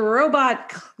those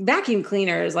robot vacuum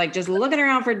cleaners, like just looking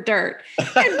around for dirt.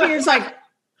 And Beard's like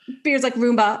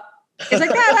Roomba. It's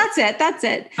like, that's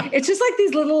it. It's just like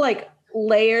these little like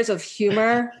layers of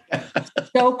humor.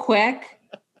 So quick.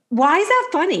 Why is that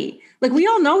funny? Like we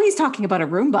all know he's talking about a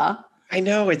Roomba. I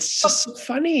know. It's just so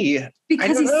funny.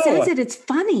 Because he says it's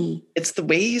funny. It's the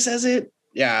way he says it.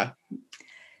 Yeah.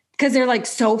 Because they're like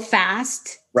so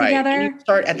fast together.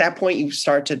 And at that point,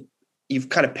 you've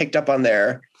kind of picked up on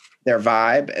their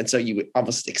vibe. And so you would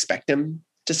almost expect him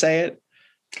to say it.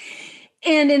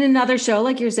 And in another show,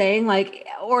 like you're saying, like,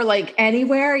 or like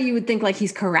anywhere, you would think like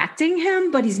he's correcting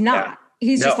him, but he's not. Yeah.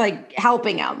 He's just like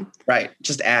helping him. Right.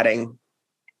 Just adding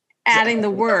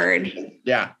the word.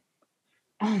 Yeah.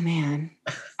 Oh man.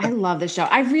 I love this show.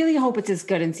 I really hope it's as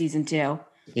good in season 2.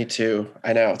 Me too.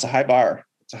 I know. It's a high bar.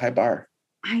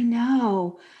 I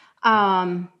know.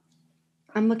 I'm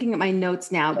looking at my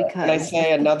notes now because. Can I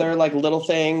say another like little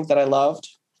thing that I loved?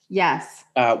 Yes.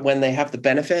 When they have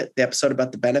the episode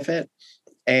about the benefit,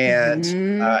 and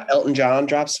Elton John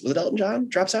drops. Was it Elton John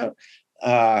drops out?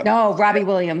 No, Robbie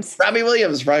Williams. Robbie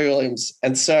Williams.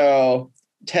 And so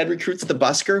Ted recruits the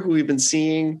busker who we've been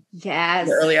seeing in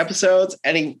the early episodes,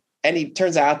 and he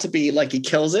turns out to be like he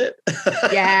kills it.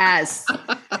 Yes.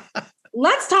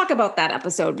 Let's talk about that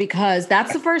episode because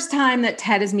that's the first time that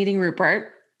Ted is meeting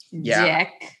Rupert. Yeah.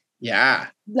 Dick. Yeah.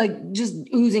 Like just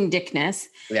oozing dickness.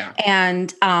 Yeah.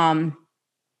 And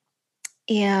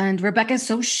Rebecca's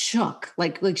so shook.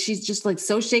 Like she's just like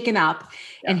so shaken up.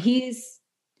 Yeah. And he's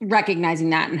recognizing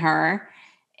that in her.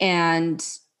 And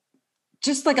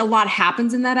just like a lot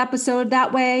happens in that episode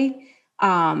that way.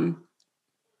 I'm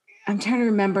trying to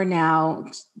remember now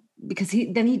because he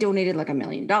donated like $1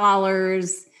 million.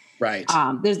 Right.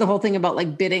 There's the whole thing about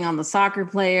like bidding on the soccer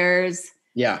players.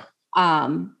 Yeah.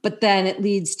 But then it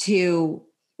leads to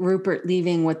Rupert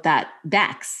leaving with that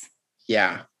Bex.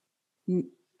 Yeah.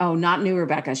 Oh, not new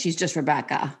Rebecca. She's just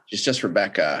Rebecca. She's just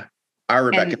Rebecca. Our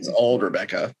Rebecca's old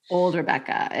Rebecca. Old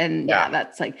Rebecca. And yeah,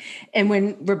 that's like, and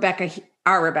when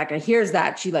our Rebecca hears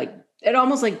that, she like, it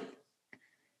almost like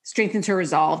strengthens her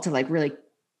resolve to like really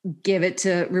give it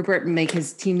to Rupert and make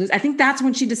his team lose. I think that's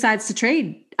when she decides to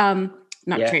trade,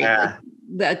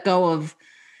 let go of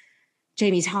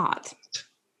Jamie's hot.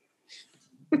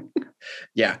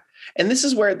 Yeah. And this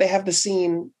is where they have the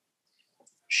scene.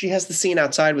 She has the scene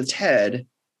outside with Ted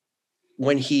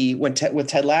with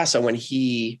Ted Lasso, when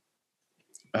he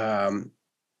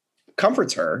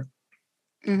comforts her,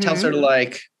 tells her to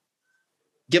like,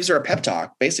 gives her a pep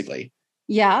talk, basically.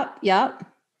 Yeah.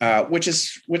 Which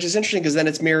is interesting because then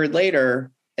it's mirrored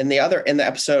later in the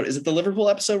episode. Is it the Liverpool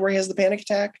episode where he has the panic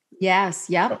attack? Yes.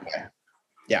 Yep. Okay.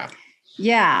 Yeah.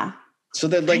 Yeah. So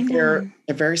they're like they're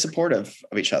very supportive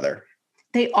of each other.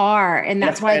 They are, and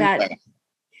that's why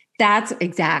that's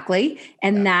exactly,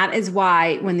 and that is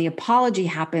why when the apology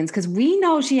happens, because we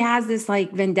know she has this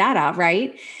like vendetta,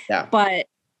 right? Yeah. But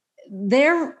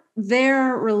their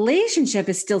relationship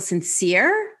is still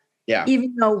sincere. Yeah.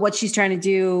 Even though what she's trying to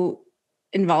do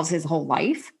involves his whole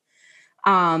life.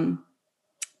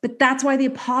 But that's why the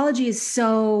apology is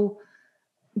so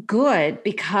good,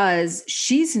 because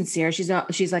she's sincere.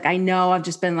 She's like, I know I've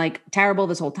just been like terrible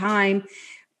this whole time.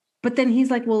 But then he's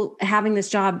like, well, having this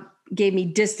job gave me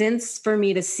distance for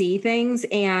me to see things,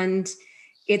 and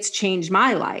it's changed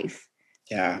my life.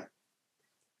 Yeah.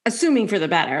 Assuming for the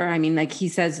better. I mean, like he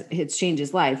says it's changed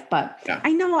his life, but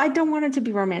I know I don't want it to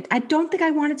be romantic. I don't think I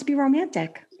want it to be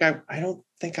romantic. I don't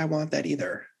think I want that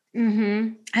either.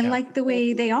 Mm-hmm. I like the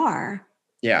way they are.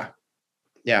 Yeah.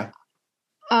 Yeah.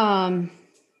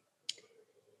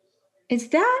 Is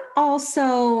that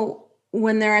also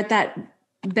when they're at that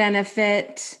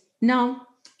benefit? No,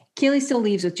 Keely still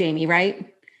leaves with Jamie,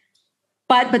 right?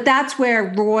 But that's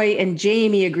where Roy and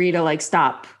Jamie agree to like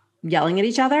stop yelling at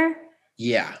each other.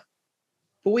 Yeah.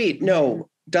 But wait, no,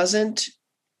 doesn't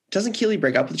Keely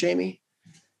break up with Jamie?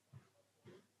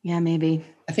 Yeah, maybe.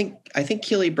 I think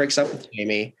Keely breaks up with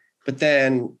Jamie, but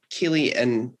then Keely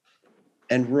and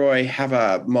Roy have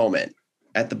a moment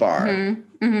at the bar.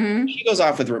 Mm-hmm. Mm-hmm. She goes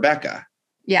off with Rebecca.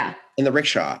 Yeah. In the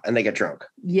rickshaw, and they get drunk.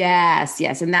 Yes.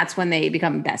 And that's when they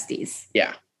become besties.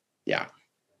 Yeah. Yeah,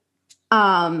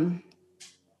 I'm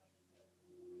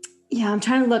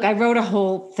trying to look. I wrote a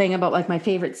whole thing about like my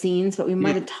favorite scenes, but we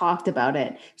might have talked about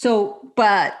it. So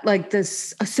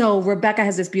Rebecca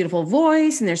has this beautiful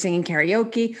voice and they're singing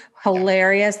karaoke.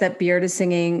 Hilarious that Beard is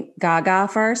singing Gaga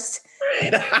first.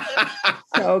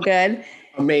 So good.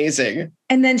 Amazing.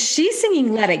 And then she's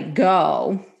singing Let It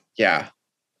Go. Yeah.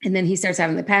 And then he starts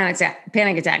having the panic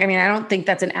attack. I mean, I don't think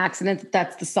that's an accident that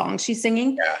that's the song she's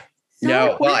singing. Yeah. So,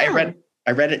 no. Well, I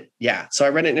read it. Yeah. So I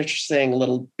read an interesting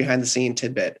little behind the scene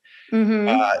tidbit.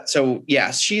 Mm-hmm. So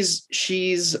yes,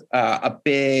 she's a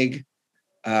big,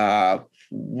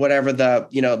 whatever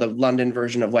the London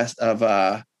version of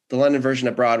the London version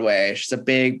of Broadway. She's a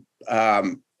big,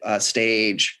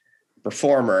 stage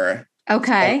performer.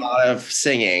 Okay. A lot of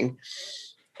singing,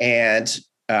 and,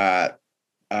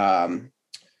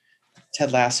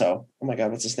 Ted Lasso. Oh my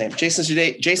God, what's his name? Jason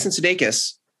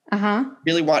Sudeikis.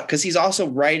 Really because he's also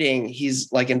writing. He's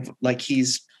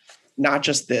he's not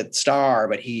just the star,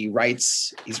 but he's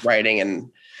writing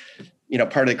and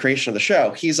part of the creation of the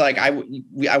show. He's like,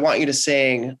 I want you to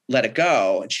sing Let It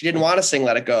Go, and she didn't want to sing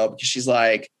Let It Go because she's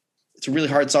like, it's a really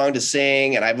hard song to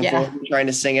sing, and I've been trying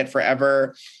to sing it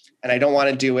forever, and I don't want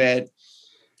to do it.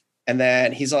 And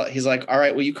then he's like, all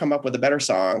right, will you come up with a better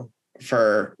song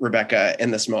for Rebecca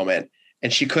in this moment?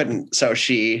 And she couldn't. So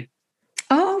she.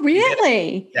 Oh,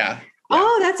 really? Yeah.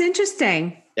 Oh, that's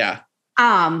interesting. Yeah.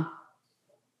 I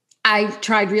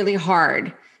tried really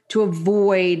hard to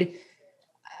avoid,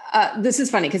 this is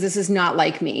funny because this is not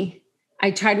like me. I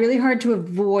tried really hard to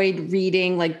avoid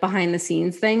reading like behind the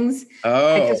scenes things.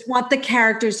 Oh. I just want the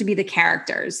characters to be the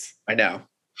characters. I know.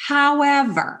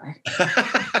 However,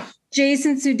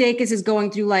 Jason Sudeikis is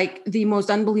going through like the most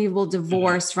unbelievable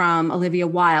divorce from Olivia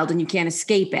Wilde, and you can't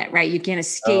escape it, right? You can't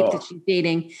escape that she's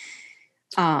dating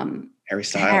Harry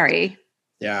Styles. Harry.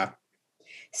 Yeah.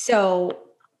 So,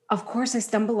 of course, I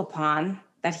stumble upon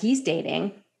that he's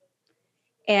dating.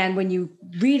 And when you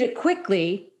read it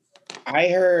quickly, I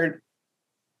heard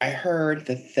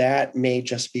that may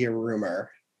just be a rumor.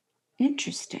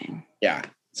 Interesting. Yeah.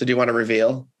 So do you want to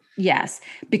reveal? Yes,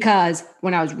 because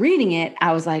when I was reading it,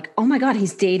 I was like, oh my God,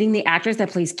 he's dating the actress that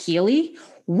plays Keely?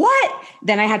 What?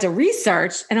 Then I had to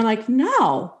research and I'm like,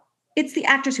 no, it's the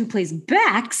actress who plays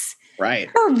Bex. Right.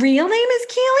 Her real name is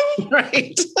Keely?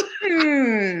 Right.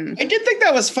 Hmm. I did think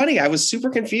that was funny. I was super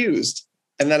confused.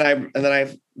 And then I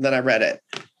read it.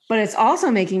 But it's also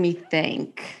making me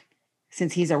think,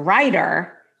 since he's a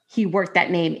writer, he worked that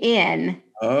name in.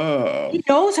 Oh. He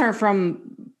knows her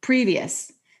from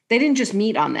previous. They didn't just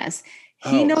meet on this.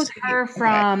 He knows her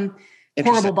from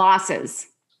Horrible Bosses.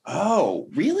 Oh,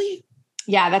 really?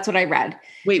 Yeah, that's what I read.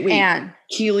 Wait. And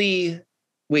Keely,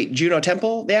 Juno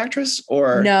Temple, the actress?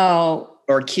 Or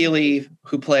Keely,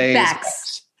 who plays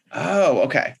Bex. Oh,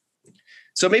 okay.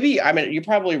 So maybe, you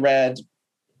probably read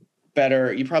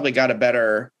better. You probably got a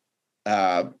better,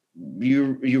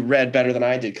 you read better than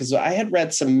I did, because I had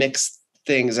read some mixed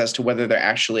things as to whether they're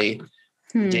actually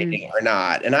dating or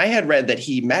not. And I had read that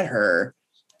he met her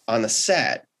on the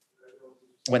set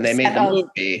when they made the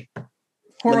movie.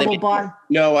 Horrible Boss.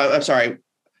 No, I'm sorry.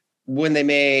 When they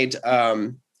made,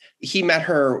 he met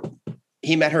her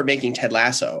making Ted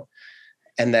Lasso,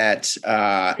 and that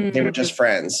they were just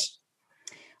friends.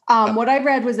 What I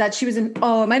read was that she was in,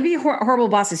 it might be Horrible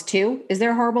Bosses 2. Is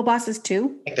there Horrible Bosses 2?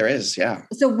 I think there is, yeah.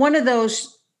 So one of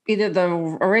those, either the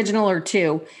original or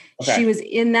 2, she was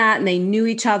in that and they knew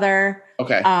each other.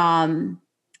 Okay. And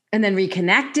then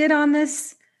reconnected on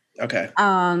this. Okay.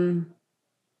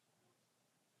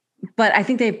 But I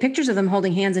think they have pictures of them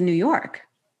holding hands in New York.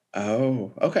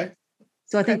 Oh, okay.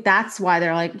 So I think that's why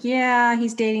they're like, yeah,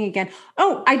 he's dating again.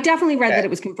 Oh, I definitely read that it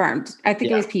was confirmed. I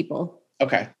think it was People.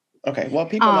 Okay. Well,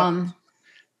 People.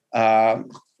 Now,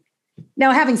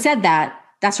 having said that,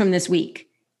 that's from this week.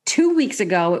 2 weeks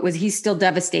ago, it was He's Still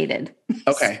Devastated.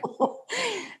 Okay. So,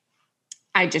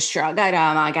 I just shrugged.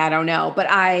 I don't know. But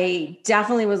I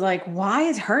definitely was like, why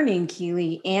is her name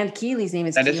Keely and Keely's name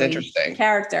is Keely? That is interesting.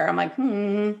 Character. I'm like,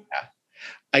 Yeah.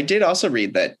 I did also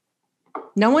read that.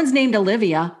 No one's named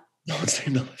Olivia. No one's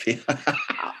named Olivia.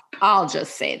 I'll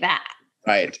just say that.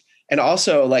 Right. And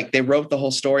also, like, they wrote the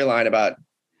whole storyline about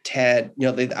Ted,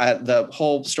 the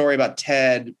whole story about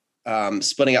Ted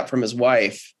splitting up from his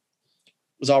wife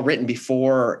was all written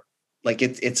before, like,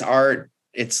 it's art.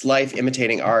 It's life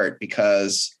imitating art,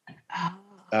 because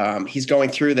he's going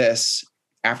through this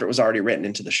after it was already written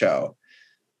into the show.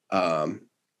 Because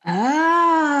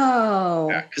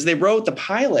they wrote the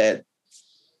pilot.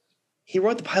 He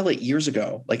wrote the pilot years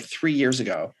ago, like 3 years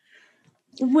ago.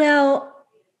 Well,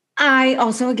 I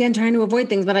also, again, trying to avoid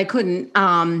things, but I couldn't.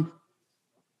 I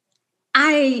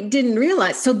didn't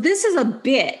realize. So this is a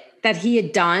bit that he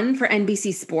had done for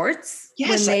NBC Sports.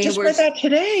 Yes, I just read that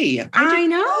today. I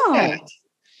know.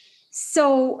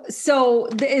 So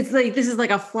it's like, this is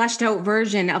like a fleshed out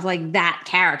version of like that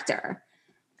character,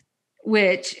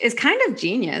 which is kind of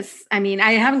genius. I mean,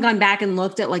 I haven't gone back and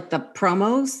looked at like the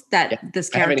promos that this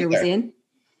character was in.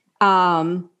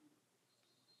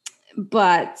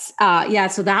 But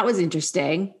so that was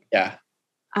interesting. Yeah.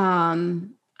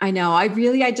 I know.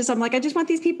 I just want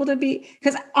these people to be,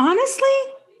 because honestly,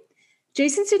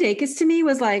 Jason Sudeikis to me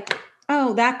was like,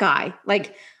 oh, that guy.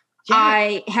 Like, yeah.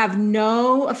 I have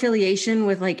no affiliation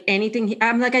with like anything.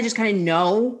 I'm like, I just kind of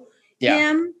know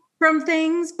him from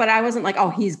things, but I wasn't like,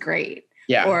 oh, he's great.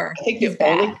 Yeah. Or I think the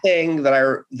only thing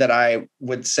that I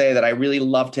would say that I really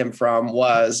loved him from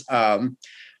was the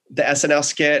SNL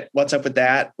skit, What's Up With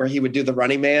That, where he would do the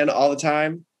Running Man all the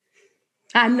time.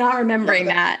 I'm not remembering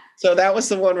that. So that was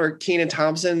the one where Kenan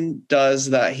Thompson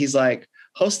does he's like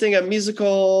hosting a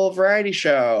musical variety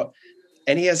show,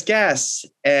 and he has guests,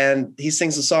 and he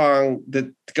sings a song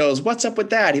that goes, "What's up with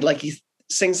that?" He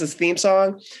sings this theme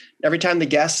song. Every time the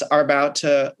guests are about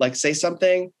to like say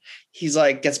something, he's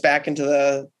like gets back into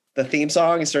the theme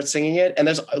song and starts singing it. And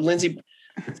there's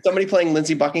somebody playing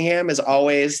Lindsey Buckingham is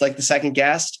always like the second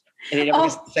guest, and he never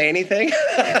gets to say anything.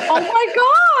 Oh my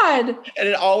God. And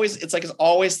it's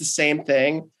always the same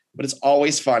thing, but it's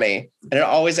always funny. And it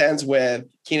always ends with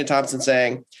Kenan Thompson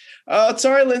saying, "Oh,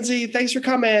 sorry, Lindsay, thanks for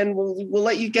coming. We'll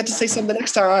let you get to say something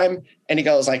next time." And he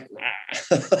goes like,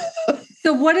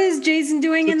 So what is Jason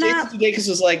doing in that? Jason Sudeikis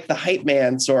was like the hype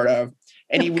man, sort of.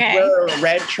 And he would wear a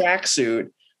red tracksuit,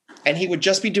 and he would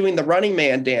just be doing the Running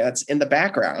Man dance in the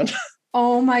background.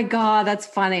 Oh my God, that's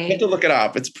funny. You have to look it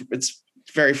up. It's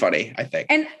very funny, I think.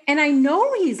 And I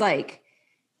know he's like,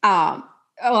 I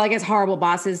guess Horrible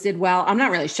Bosses did well. I'm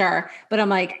not really sure, but I'm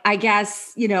like, I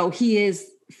guess, he is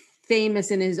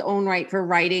famous in his own right for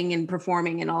writing and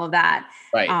performing and all of that.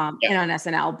 Right. And on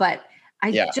SNL, but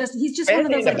he's just one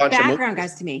of those like background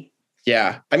guys to me.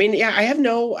 Yeah. I mean, I had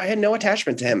no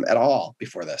attachment to him at all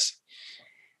before this.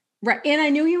 Right. And I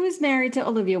knew he was married to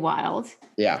Olivia Wilde.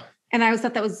 Yeah. And I always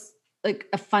thought that was like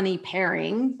a funny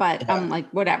pairing, but I'm like,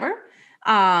 whatever.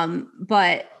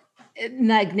 But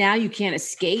like now you can't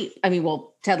escape. I mean,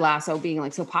 well, Ted Lasso being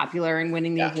like so popular and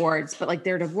winning the awards, but like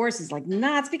their divorce is like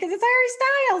nuts because it's Harry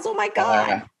Styles. Oh my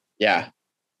God. Yeah.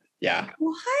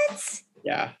 What?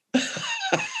 Yeah.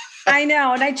 I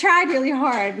know. And I tried really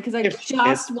hard because I just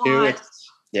want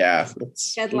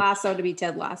Ted Lasso to be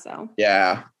Ted Lasso.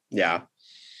 Yeah. Yeah.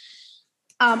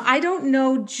 I don't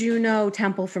know Juno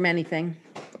Temple from anything,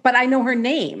 but I know her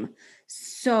name.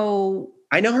 So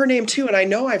I know her name too. And I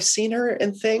know I've seen her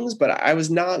in things, but I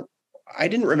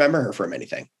didn't remember her from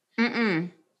anything.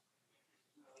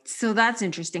 So that's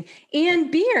interesting.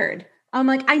 And Beard. I'm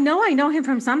like, I know him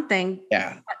from something.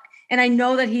 Yeah. And I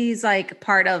know that he's like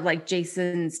part of like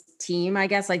Jason's team, I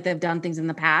guess. Like they've done things in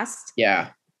the past.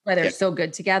 Yeah. Where they're so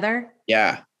good together.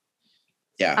 Yeah.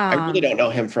 Yeah. I really don't know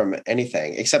him from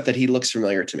anything except that he looks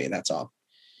familiar to me. That's all.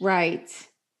 Right.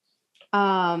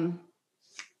 I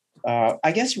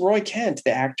guess Roy Kent,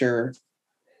 the actor,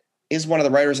 is one of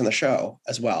the writers on the show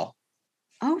as well.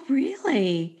 Oh,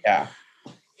 really? Yeah.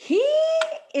 He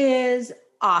is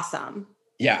awesome.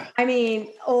 Yeah. I mean,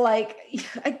 like,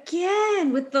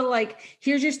 again, with the like,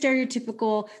 here's your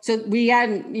stereotypical. So we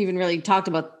hadn't even really talked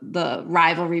about the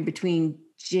rivalry between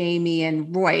Jamie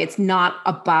and Roy. It's not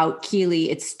about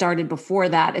Keeley. It started before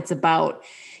that. It's about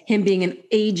him being an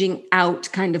aging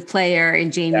out kind of player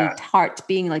and Jamie Hart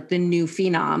being like the new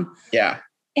phenom. Yeah.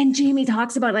 And Jamie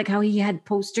talks about like how he had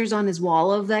posters on his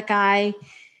wall of that guy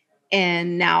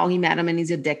and now he met him and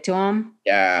he's a dick to him.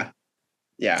 Yeah.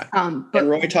 Yeah. But and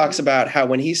Roy talks about how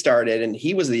when he started and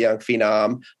he was the young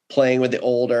phenom playing with the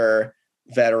older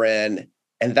veteran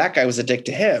and that guy was a dick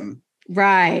to him.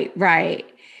 Right.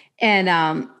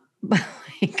 And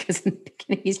because in the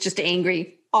beginning he's just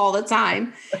angry all the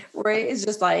time. Roy is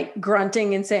just like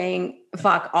grunting and saying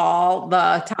fuck all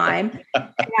the time.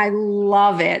 And I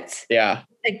love it. Yeah.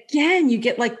 Again, you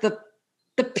get like the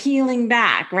peeling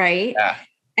back, right? Yeah.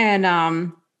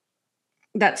 And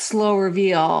that slow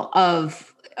reveal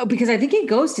of because I think he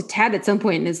goes to Ted at some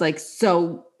point and is like,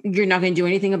 so you're not going to do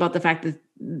anything about the fact that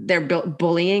they're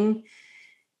bullying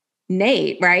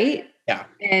Nate, right? Yeah.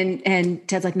 And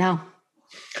Ted's like, no,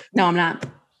 I'm not.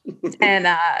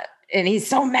 And he's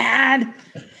so mad.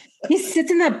 He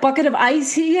sits in that bucket of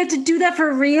ice. He had to do that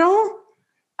for real.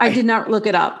 I did not look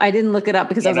it up. I didn't look it up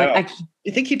because I was like,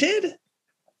 you think you did?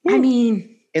 I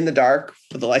mean, in the dark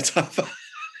with the lights off.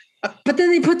 But then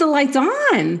they put the lights on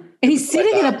and he's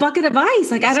sitting in a bucket of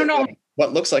ice. Like, I don't know.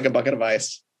 What looks like a bucket of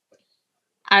ice.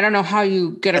 I don't know how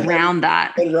you get around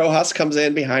that. And Rojas comes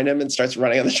in behind him and starts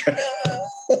running on the track.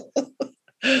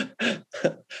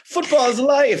 Football is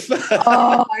life.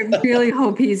 Oh, I really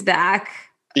hope he's back.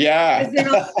 Yeah. Has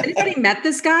anybody met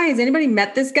this guy? And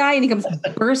he comes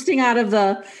bursting out of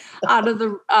the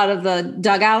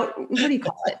dugout. What do you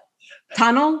call it?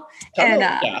 Tunnel?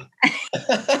 And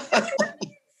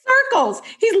circles.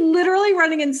 He's literally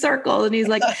running in circles. And he's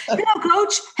like,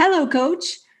 hello,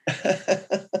 coach.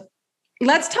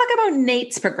 Let's talk about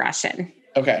Nate's progression.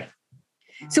 Okay.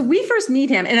 So we first meet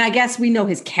him, and I guess we know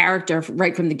his character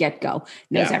right from the get-go.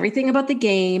 Knows everything about the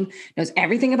game, knows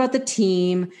everything about the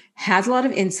team, has a lot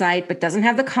of insight, but doesn't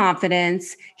have the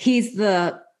confidence. He's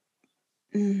the...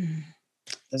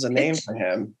 There's a name for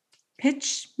him.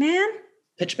 Pitch man?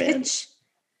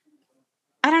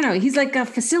 I don't know. He's like a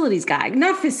facilities guy.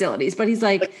 Not facilities, but he's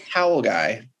like towel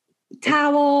guy.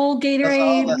 Towel,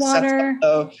 Gatorade, water.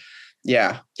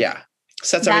 Yeah.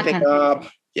 Sets everything up.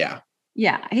 Yeah.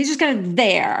 Yeah. He's just kind of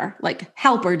there, like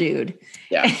helper dude.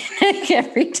 Yeah.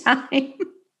 Every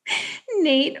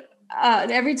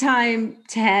time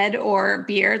Ted or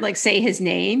Beard like say his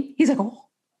name, he's like, oh,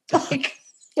 like,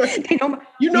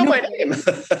 you know my name.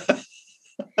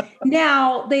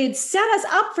 Now they'd set us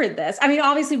up for this. I mean,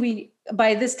 obviously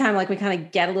by this time, like we kind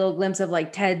of get a little glimpse of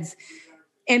like Ted's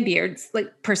and Beard's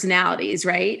like personalities,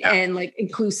 right? Yeah. And like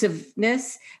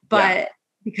inclusiveness, but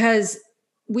because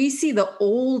we see the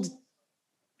old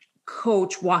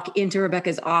coach walk into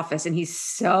Rebecca's office and he's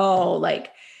so like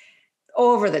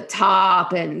over the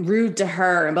top and rude to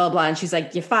her and blah, blah. And she's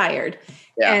like, you're fired.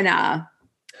 Yeah.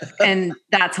 And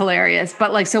that's hilarious.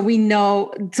 But like, so we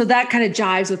know, so that kind of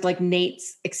jives with like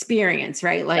Nate's experience,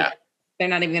 right? Like they're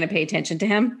not even going to pay attention to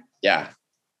him. Yeah.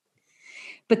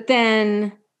 But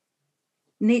then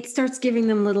Nate starts giving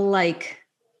them little like,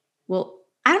 well,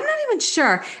 I'm not even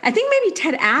sure. I think maybe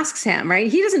Ted asks him,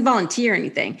 right? He doesn't volunteer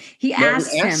anything. He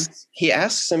asks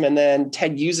him. And then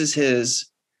Ted uses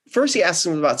he asks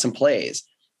him about some plays.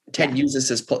 Ted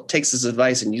takes his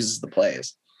advice and uses the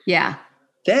plays. Yeah.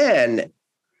 Then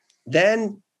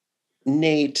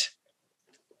Nate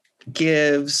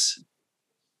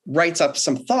writes up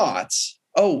some thoughts.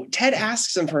 Oh, Ted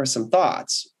asks him for some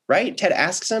thoughts, right? Ted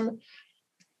asks him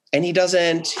and he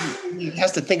doesn't, he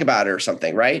has to think about it or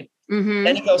something, right? Mm-hmm.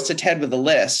 Then he goes to Ted with a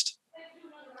list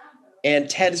and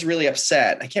Ted is really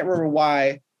upset. I can't remember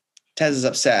why Ted is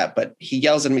upset, but he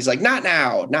yells at him. He's like, not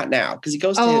now. Because he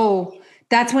goes to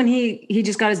that's when he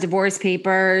just got his divorce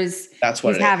papers. That's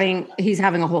what he's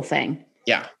having a whole thing.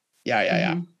 Yeah.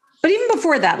 But even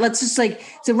before that, let's just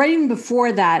right even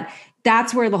before that,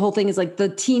 that's where the whole thing is like the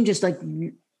team just like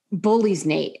bullies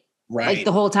Nate like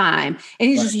the whole time. And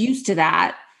he's just used to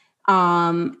that.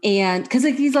 And cause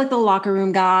like, he's like the locker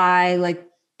room guy, like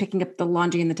picking up the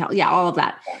laundry and the towel. Yeah. All of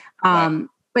that.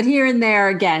 But here and there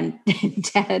again,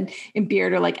 Ted and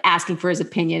Beard are like asking for his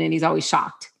opinion and he's always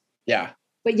shocked. Yeah.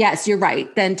 But yes, you're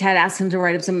right. Then Ted asks him to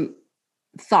write up some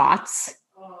thoughts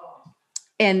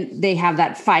and they have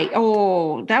that fight.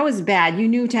 Oh, that was bad. You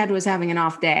knew Ted was having an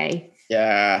off day.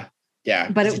 Yeah.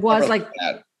 But it was like,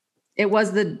 it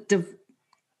was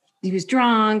he was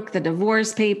drunk, the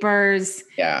divorce papers.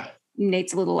 Yeah.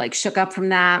 Nate's a little like shook up from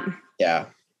that. Yeah.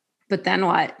 But then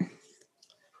what?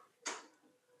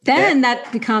 Then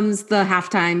that becomes the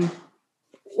halftime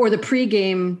or the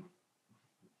pregame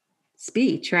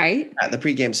speech, right? The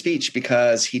pregame speech,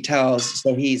 because he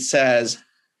says,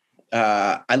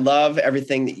 I love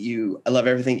everything.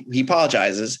 He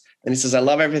apologizes and he says, I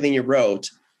love everything you wrote,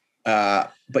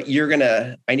 but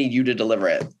I need you to deliver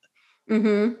it.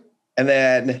 Mm-hmm. And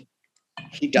then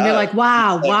he does. And you're like,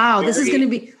 wow, this is going to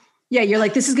be, you're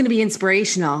like, this is going to be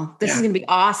inspirational. This is going to be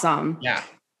awesome. Yeah.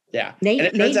 Yeah.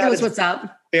 Nate knows what's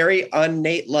up. Very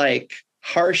un-Nate-like,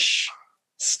 harsh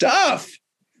stuff.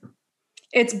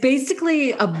 It's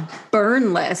basically a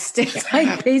burn list. It's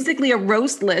like basically a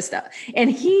roast list. And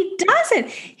he doesn't.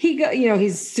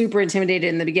 He's super intimidated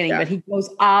in the beginning, but he goes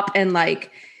up and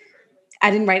like,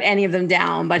 I didn't write any of them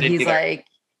down, but he's like,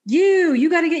 you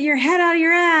got to get your head out of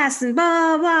your ass and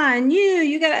blah, blah. And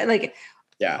you got to like,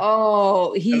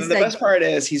 he's the best part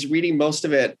is he's reading most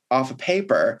of it off of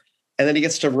paper. And then he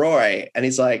gets to Roy and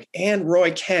he's like, and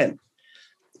Roy Kent.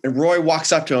 And Roy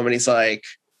walks up to him and he's like,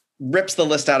 rips the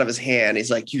list out of his hand. He's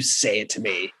like, you say it to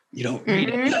me. You don't read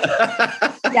it.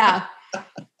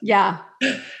 Yeah.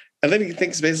 And then he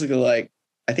thinks basically like,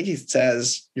 I think he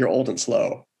says, you're old and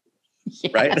slow.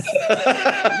 Yes. Right?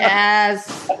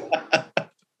 Yes.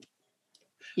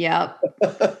 Yep.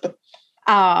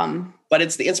 But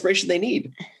it's the inspiration they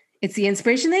need.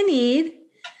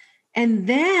 And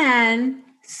then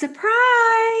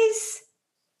surprise,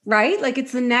 right? Like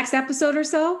it's the next episode or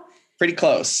so. Pretty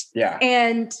close. Yeah.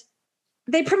 And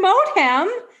they promote him.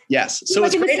 Yes. So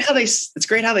it's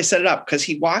great how they set it up, because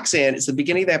he walks in, it's the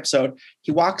beginning of the episode.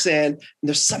 He walks in and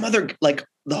there's some other, like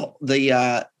the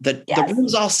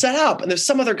room's all set up and there's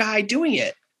some other guy doing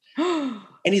it. And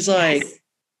he's like,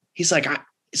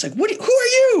 what, who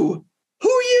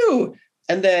are you?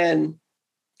 And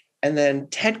then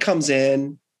Ted comes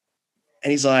in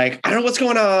and he's like, I don't know what's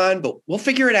going on, but we'll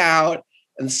figure it out.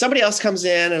 And somebody else comes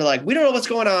in and they're like, we don't know what's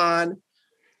going on.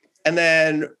 And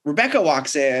then Rebecca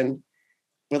walks in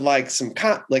with like some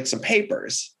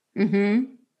papers. Mm-hmm.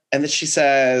 And then she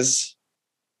says,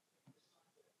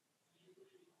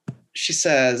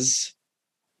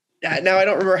 now I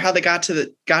don't remember how they got to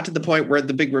the point where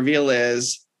the big reveal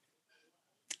is.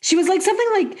 She was like something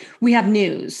like, we have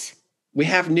news.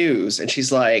 And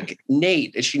she's like,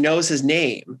 Nate, and she knows his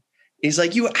name. He's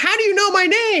like, how do you know my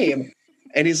name?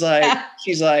 And she's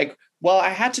like, well, I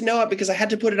had to know it because I had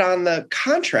to put it on the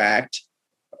contract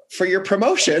for your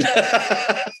promotion.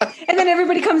 And then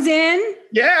everybody comes in.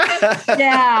 Yeah.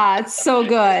 Yeah. It's so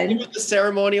good. The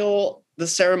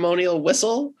ceremonial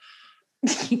whistle.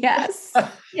 Yes.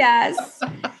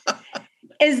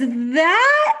 Is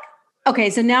that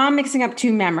okay? So now I'm mixing up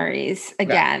two memories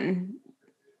again.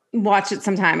 Watched it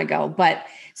some time ago, but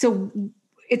so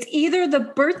it's either the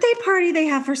birthday party they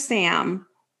have for Sam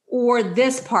or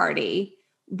this party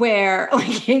where like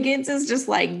Higgins is just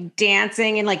like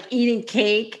dancing and like eating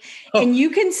cake. And you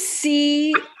can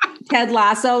see Ted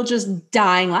Lasso just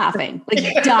dying laughing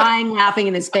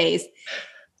in his face.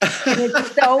 And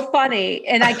it's so funny.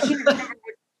 And I can't remember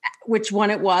which one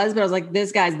it was, but I was like,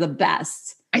 this guy's the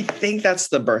best. I think that's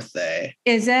the birthday.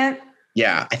 Is it?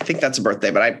 Yeah, I think that's a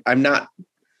birthday, but I'm not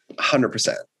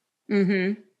 100%.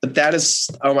 Mm-hmm. But that is,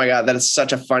 oh my God, that is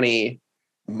such a funny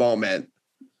moment.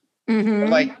 Mm-hmm.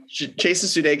 Like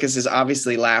Jason Sudeikis is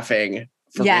obviously laughing.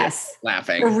 For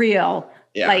real.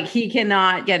 Yeah. Like he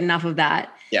cannot get enough of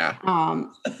that. Yeah.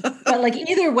 But like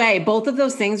either way, both of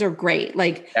those things are great.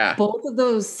 Like both of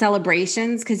those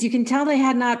celebrations, because you can tell they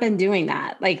had not been doing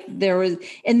that. Like there was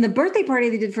in the birthday party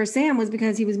they did for Sam was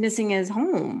because he was missing his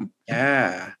home.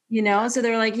 Yeah. You know, so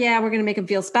they're like, yeah, we're going to make them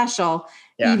feel special,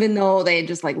 Yeah. even though they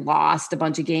just like lost a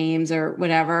bunch of games or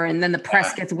whatever. And then the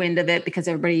press gets wind of it because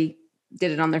everybody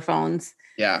did it on their phones.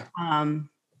 Yeah.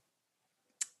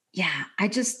 Yeah, I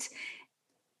just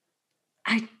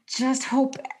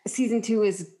hope season 2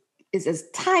 is as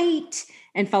tight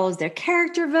and follows their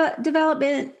character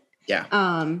development. Yeah.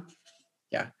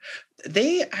 Yeah.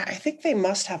 I think they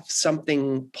must have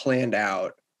something planned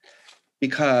out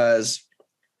because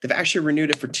they've actually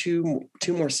renewed it for two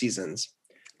more seasons.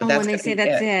 But and they say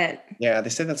that's it. Yeah, they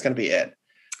say that's going to be it.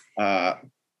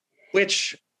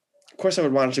 Which, of course, I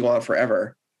would want it to go on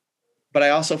forever. But I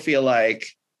also feel like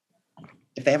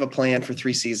if they have a plan for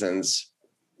 3 seasons,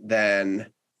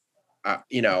 then, I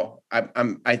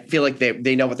feel like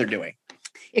they know what they're doing.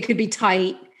 It could be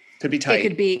tight. Could be tight. It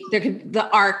could be, the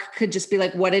arc could just be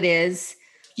like what it is.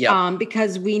 Yeah.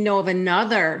 Because we know of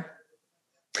another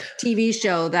TV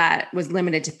show that was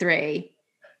limited to 3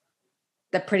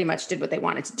 that pretty much did what they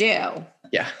wanted to do.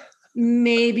 Yeah.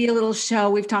 Maybe a little show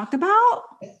we've talked about.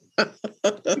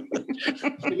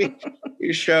 Maybe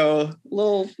you show a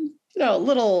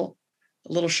little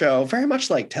show, very much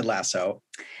like Ted Lasso.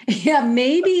 Yeah,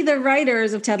 maybe the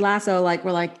writers of Ted Lasso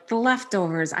were like The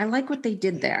Leftovers. I like what they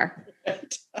did there.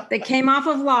 They came off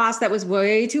of Lost that was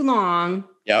way too long.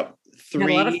 Yep.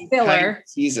 3 a lot of filler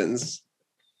seasons.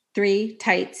 3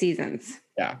 tight seasons.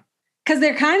 Yeah. Because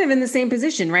they're kind of in the same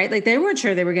position, right? Like they weren't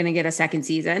sure they were going to get a second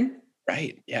season.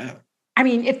 Right. Yeah. I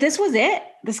mean, if this was it,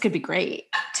 this could be great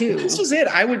too. If this was it,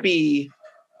 I would be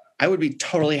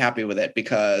totally happy with it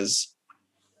because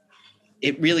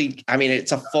it really,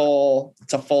 it's a full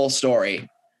story.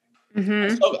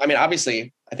 Mm-hmm. So,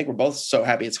 obviously, I think we're both so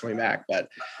happy it's coming back, but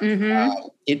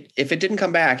if it didn't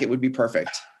come back, it would be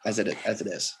perfect as it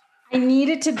is. I need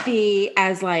it to be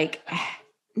as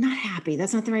not happy.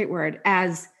 That's not the right word.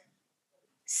 As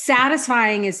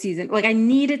satisfying as season. I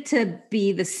need it to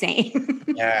be the same.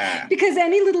 Yeah. Because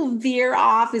any little veer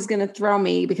off is going to throw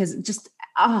me because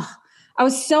I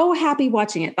was so happy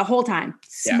watching it the whole time.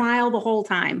 Smile the whole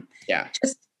time. Yeah.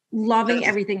 Just loving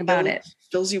everything about it.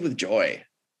 Fills you with joy.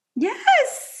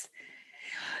 Yes.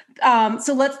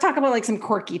 So let's talk about some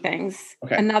quirky things.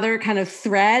 Okay. Another kind of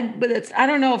thread, but I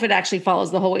don't know if it actually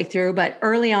follows the whole way through, but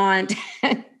early on,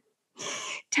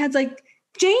 Ted's like,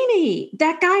 Janie,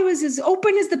 that guy was as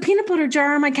open as the peanut butter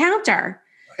jar on my counter.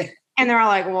 And they're all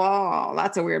like, whoa,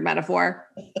 that's a weird metaphor.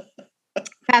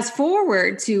 Fast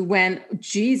forward to when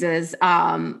Jesus,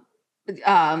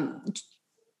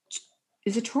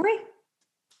 is it Troy?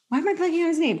 Why am I blanking on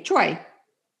his name?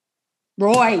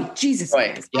 Roy. Jesus.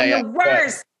 Roy. Yeah. The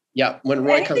worst. Yeah. When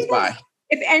Roy comes by.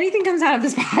 If anything comes out of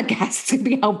this podcast, it's going to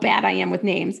be how bad I am with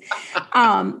names.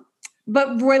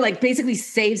 But Roy basically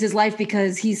saves his life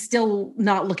because he's still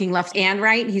not looking left and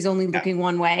right. He's only looking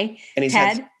one way. And he's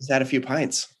had a few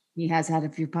pints. He has had a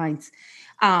few pints.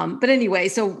 But anyway,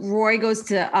 so Roy goes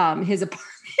to his apartment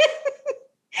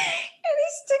and he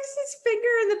sticks his finger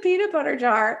in the peanut butter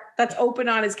jar that's open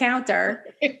on his counter.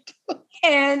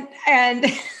 and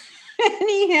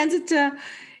he hands it to,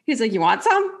 he's like, you want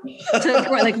some? To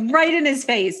Roy, right in his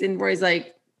face. And Roy's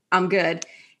like, I'm good.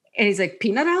 And he's like,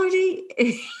 peanut allergy?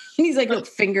 And he's like, look,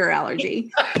 finger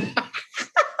allergy. And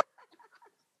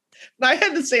I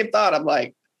had the same thought. I'm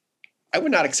like, I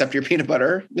would not accept your peanut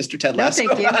butter, Mr. Ted Lasso.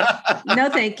 No, thank you. No,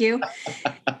 thank you.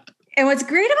 And what's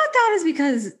great about that is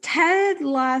because Ted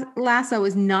Lasso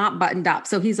is not buttoned up.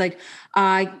 So he's like,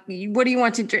 what do you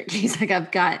want to drink? He's like, I've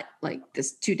got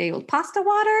this 2-day-old pasta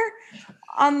water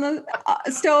on the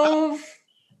stove.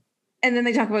 And then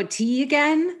they talk about tea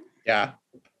again. Yeah.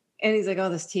 And he's like, oh,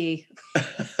 this tea.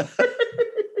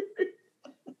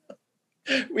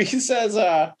 He says,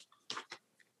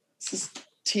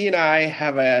 T and I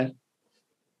have a,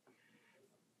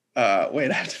 wait,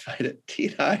 I have to find it. T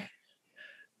and I,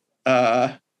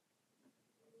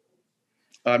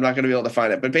 I'm not going to be able to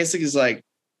find it, but basically it's like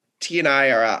T and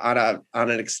I are on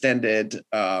an extended,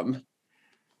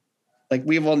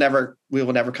 we will never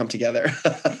come together.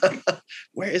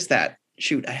 Where is that?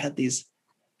 Shoot. I had these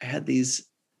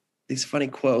funny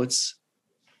quotes.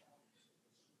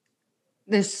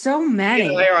 There's so many. T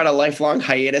and I are on a lifelong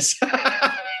hiatus.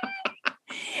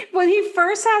 When he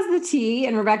first has the tea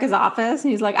in Rebecca's office,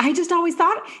 and he's like, I just always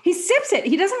thought, he sips it.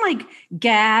 He doesn't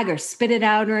gag or spit it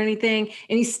out or anything.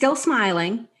 And he's still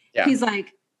smiling. Yeah. He's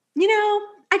like,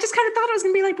 I just kind of thought it was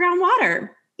going to be like brown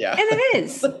water. Yeah. And it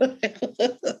is.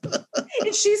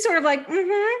 And she's sort of like,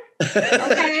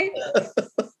 okay.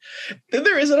 Then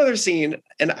there is another scene,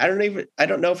 and I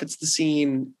don't know if it's the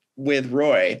scene with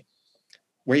Roy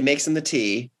where he makes him the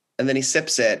tea and then he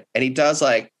sips it and he does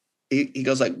he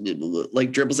goes like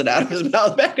dribbles it out of his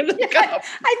mouth back into the cup.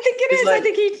 I think it He's is. like- I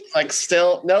think he. Like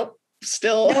still, nope,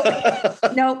 still.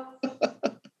 Nope.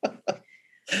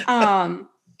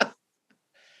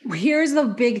 Here's the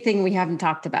big thing we haven't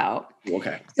talked about.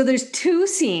 Okay. So there's 2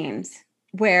 scenes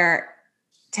where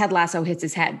Ted Lasso hits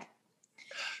his head.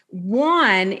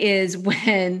 One is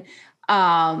when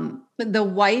the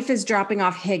wife is dropping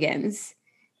off Higgins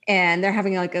and they're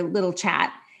having like a little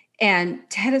chat, and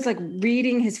Ted is like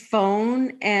reading his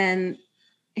phone, and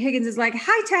Higgins is like,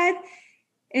 "Hi, Ted."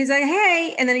 And he's like,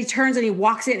 "Hey." And then he turns and he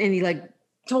walks in and he like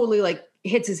totally like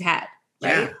hits his head.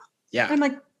 Right? Yeah. Yeah. I'm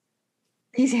like,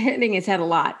 he's hitting his head a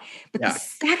lot. But Yeah. the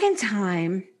second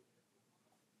time,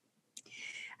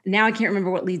 now I can't remember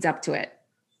what leads up to it.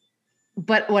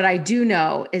 But what I do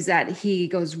know is that he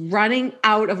goes running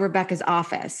out of Rebecca's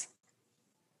office.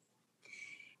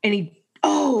 And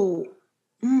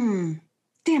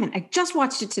damn it, I just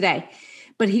watched it today.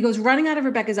 But he goes running out of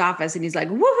Rebecca's office and he's like,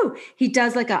 woohoo. He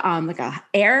does like a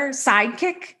air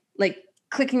sidekick, like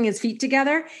clicking his feet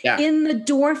together in the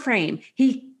door frame.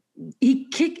 He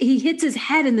hits his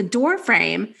head in the door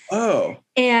frame. Oh.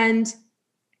 And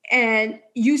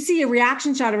you see a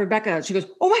reaction shot of Rebecca. She goes,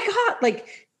 "Oh my God."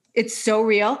 Like, it's so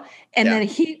real. And then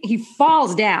he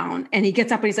falls down and he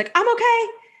gets up and he's like, "I'm okay."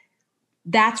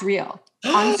 That's real.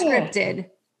 Unscripted.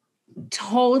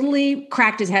 Totally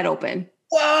cracked his head open.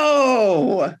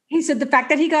 Whoa. He said the fact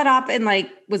that he got up and like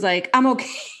was like, "I'm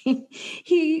okay."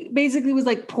 He basically was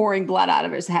like pouring blood out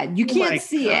of his head. You can't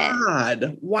see it.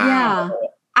 God. Wow. Yeah.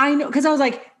 I know. Cause I was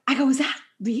like, "Is that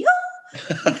real?"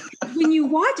 When you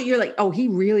watch it, you're like, "Oh, he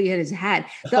really hit his head."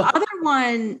 The other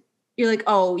one, you're like,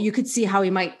 "Oh, you could see how he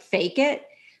might fake it."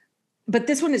 But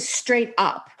this one is straight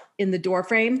up in the door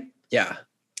frame. Yeah.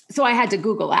 So I had to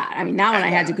Google that. I mean, that one I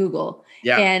had to Google.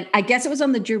 Yeah. And I guess it was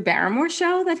on the Drew Barrymore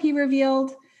show that he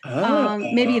revealed.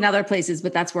 Maybe in other places,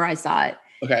 but that's where I saw it.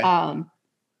 Okay.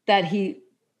 That he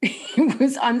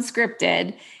was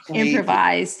unscripted,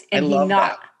 improvised, and I love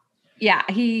that. Yeah,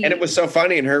 And it was so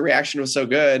funny, and her reaction was so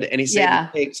good. And he said,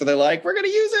 so they're like, "We're going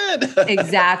to use it."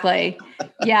 Exactly.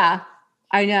 Yeah,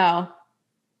 I know.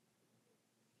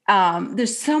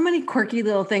 There's so many quirky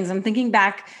little things. I'm thinking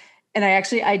back, and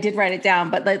I did write it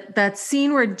down, but that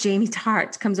scene where Jamie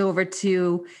Tart comes over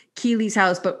to Keely's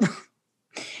house, but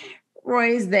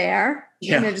Roy's there.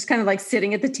 Yeah. And they're just kind of like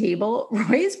sitting at the table.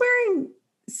 Roy's wearing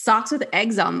socks with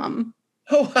eggs on them.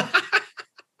 Oh.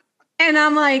 And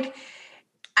I'm like,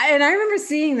 and I remember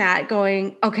seeing that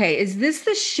going, okay, is this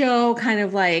the show kind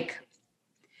of like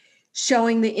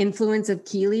showing the influence of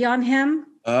Keely on him?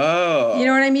 Oh. You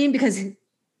know what I mean? Because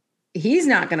he's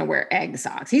not going to wear egg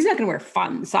socks. He's not going to wear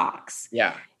fun socks.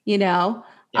 Yeah. You know?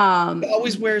 Yeah. He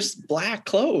always wears black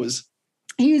clothes.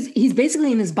 He's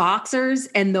basically in his boxers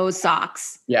and those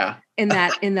socks. Yeah. In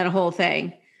that whole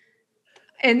thing.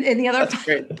 And the other That's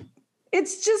great.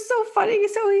 It's just so funny.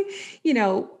 So he,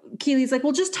 Keely's like,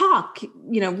 "Well, just talk."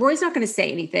 Roy's not going to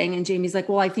say anything. And Jamie's like,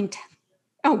 "Well, I think,"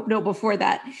 oh no, before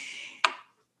that,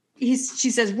 she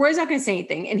says, "Roy's not going to say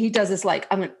anything." And he does this, like,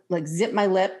 "I'm going to like zip my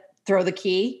lip, throw the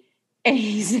key." And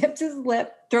he zips his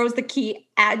lip, throws the key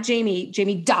at Jamie.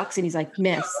 Jamie ducks and he's like,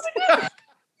 "Missed."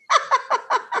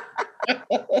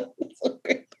 So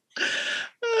great.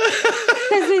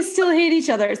 Because they still hate each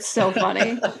other. It's so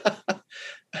funny.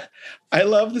 I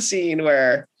love the scene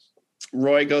where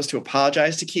Roy goes to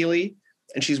apologize to Keely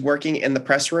and she's working in the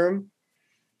press room.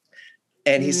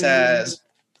 And he says,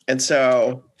 and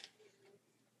so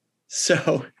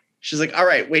she's like, "All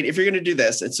right, wait, if you're going to do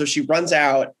this." And so she runs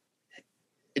out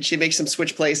and she makes them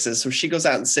switch places. So she goes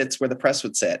out and sits where the press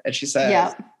would sit. And she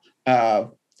says,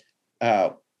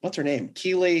 what's her name?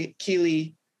 Keely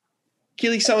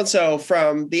so-and-so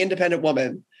from The Independent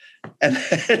Woman. And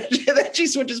then she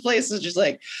switches places. She's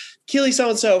like, "Keely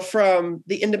so-and-so from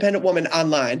The Independent Woman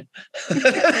online."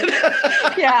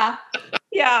 Yeah.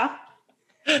 Yeah.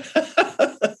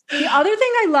 The other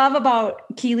thing I love about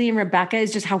Keely and Rebecca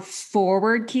is just how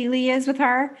forward Keely is with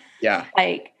her. Yeah.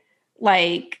 Like,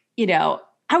 "I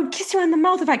would kiss you on the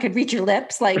mouth if I could reach your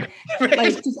lips." Like, Right.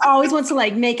 like she always wants to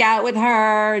like make out with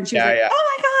her. And she was like, Yeah.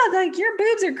 "Oh my God, like your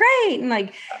boobs are great." And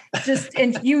like,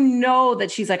 and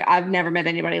that she's like, "I've never met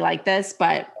anybody like this,"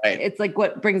 but it's like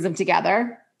what brings them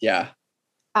together. Yeah.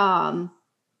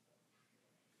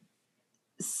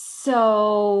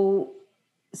 So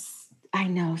I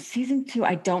know season 2,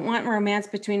 I don't want romance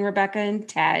between Rebecca and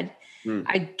Ted.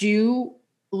 I do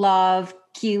love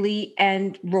Keely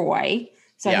and Roy.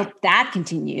 So I hope that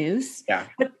continues. Yeah.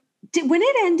 But when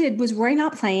it ended, was Roy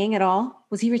not playing at all?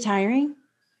 Was he retiring?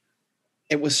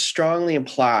 It was strongly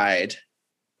implied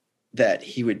that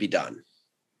he would be done.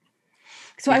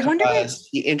 So I wonder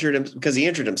he injured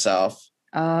himself.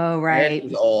 Oh, right.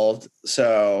 He's old,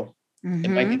 so it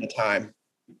might be the time.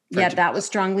 Yeah, that was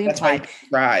strongly implied.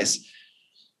 Rise.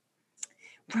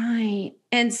 Right.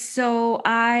 And so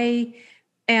I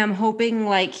am hoping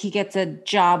like he gets a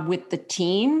job with the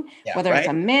team, whether it's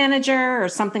a manager or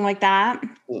something like that.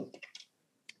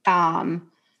 To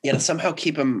somehow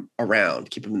keep him around,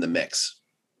 keep him in the mix.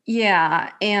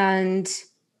 Yeah. And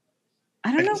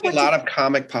I don't know. A lot of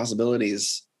comic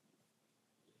possibilities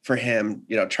for him,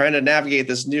 trying to navigate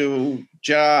this new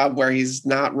job where he's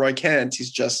not Roy Kent.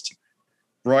 He's just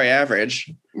Roy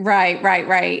Average.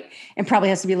 Right. And probably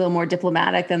has to be a little more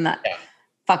diplomatic than the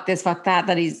fuck this, fuck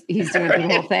that he's doing through the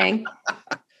whole thing.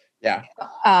 Yeah.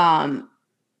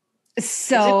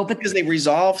 Because they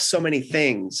resolve so many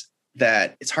things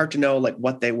that it's hard to know like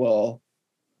what they will,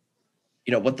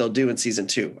 what they'll do in season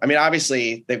 2. I mean,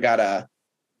 obviously they've got to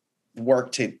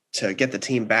work to get the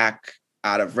team back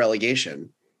out of relegation.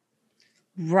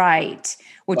 Right.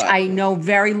 Which I know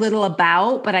very little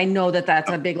about, but I know that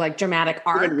that's a big, like dramatic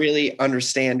arc. I don't really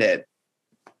understand it.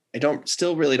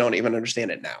 Still really don't even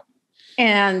understand it now.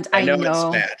 And I know it's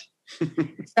bad.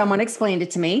 Someone explained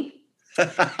it to me.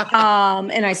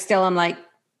 And I still am like,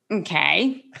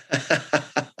 okay.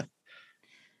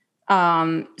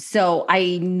 So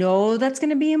I know that's going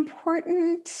to be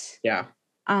important. Yeah.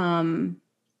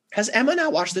 Has Emma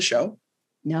not watched the show?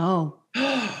 No.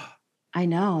 I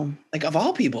know. Like of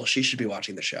all people, she should be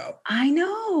watching the show. I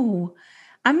know.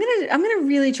 I'm gonna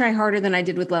really try harder than I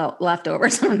did with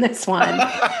Leftovers on this one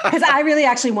because I really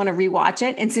actually want to rewatch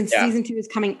it. And since season 2 is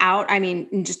coming out, I mean,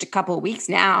 in just a couple of weeks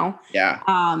now. Yeah.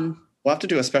 We'll have to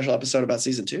do a special episode about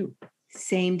season 2.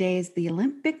 Same day as the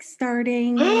Olympics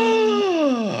starting.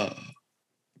 And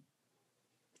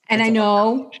I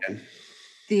know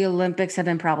the Olympics have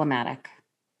been problematic.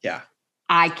 Yeah.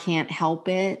 I can't help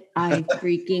it. I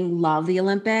freaking love the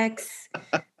Olympics.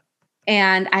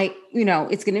 And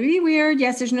it's going to be weird.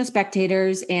 Yes, there's no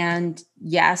spectators. And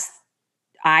yes,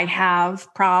 I have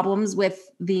problems with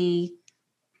the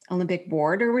Olympic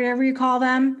board or whatever you call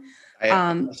them.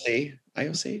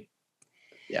 IOC.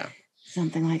 Yeah.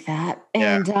 Something like that.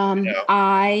 And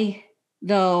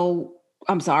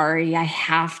I'm sorry, I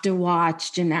have to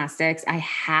watch gymnastics. I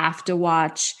have to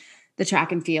watch the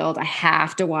track and field. I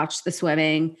have to watch the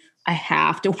swimming. I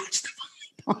have to watch the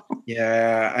volleyball.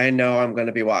 Yeah, I know I'm going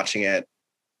to be watching it.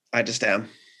 I just am.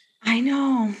 I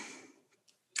know.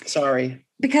 Sorry.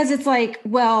 Because it's like,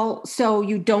 well, so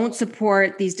you don't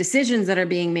support these decisions that are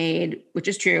being made, which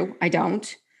is true. I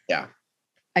don't. Yeah.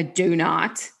 I do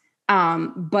not.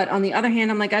 But on the other hand,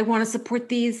 I'm like, I want to support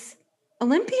these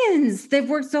Olympians. They've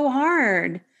worked so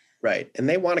hard. Right. And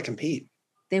they want to compete.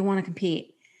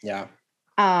 Yeah.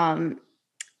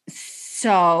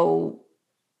 So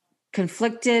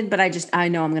conflicted, but I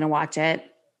know I'm going to watch it.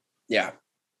 Yeah.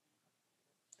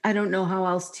 I don't know how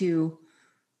else to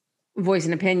voice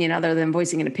an opinion other than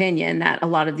voicing an opinion that a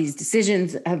lot of these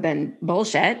decisions have been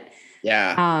bullshit.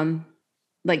 Yeah.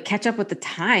 Like catch up with the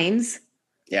times.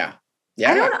 Yeah.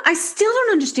 Yeah. I still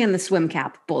don't understand the swim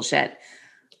cap bullshit.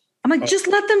 I'm like, just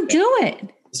let them do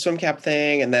it. The swim cap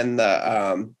thing. And then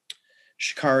the,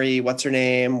 Shikari, what's her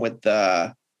name with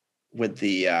the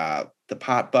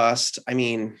pot bust. I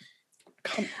mean,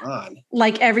 come on.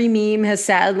 Like every meme has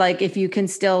said, like, if you can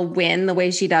still win the way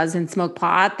she does and smoke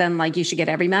pot, then like you should get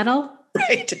every medal.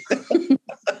 Right. Right.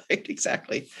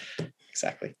 Exactly.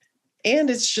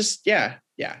 And it's just, yeah.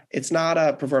 It's not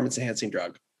a performance enhancing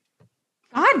drug.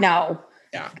 God, no.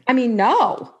 Yeah. I mean,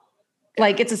 no.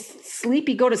 Like it's a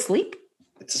sleepy go to sleep.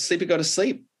 It's a sleepy go to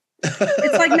sleep.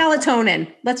 It's like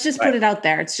melatonin. Let's just put it out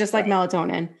there. It's just like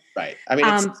melatonin. Right. I mean,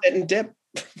 it's sit and dip.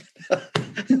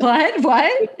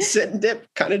 What? Sit and dip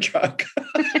kind of drug.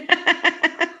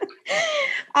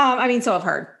 I mean, so I've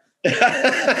heard.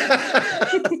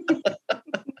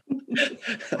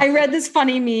 I read this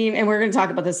funny meme, and we're going to talk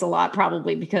about this a lot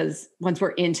probably because once we're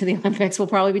into the Olympics, we'll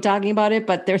probably be talking about it.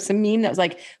 But there's some meme that was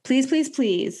like,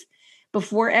 please,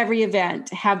 before every event,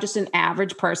 have just an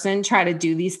average person try to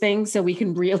do these things so we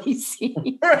can really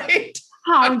see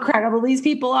how incredible these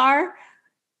people are.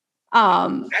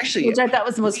 Actually, which I thought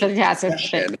was the most fantastic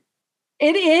thing.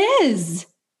 It is.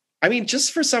 I mean,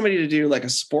 just for somebody to do like a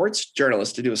sports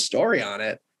journalist to do a story on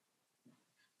it,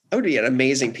 that would be an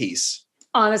amazing piece.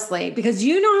 Honestly, because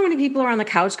you know how many people are on the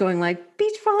couch going like,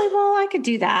 beach volleyball, I could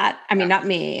do that. I mean, not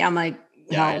me. I'm like,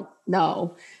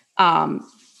 no.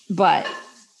 But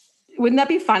wouldn't that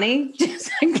be funny? Just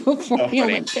like before the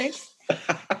Olympics.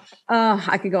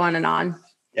 I could go on and on.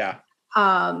 Yeah.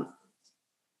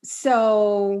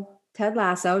 So Ted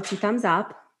Lasso, 2 thumbs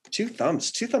up. 2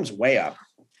 thumbs way up.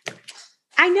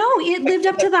 I know it lived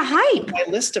up to the hype. My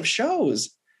list of shows.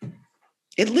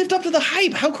 It lived up to the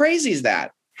hype. How crazy is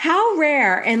that? How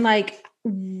rare. And like,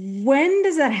 when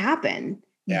does that happen?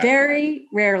 Yeah. Very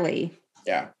rarely.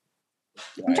 Yeah.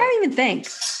 I'm trying to even think.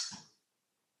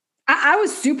 I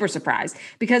was super surprised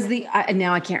because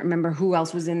now I can't remember who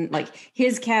else was in like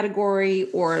his category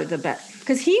or the best,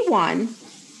 because he won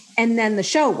and then the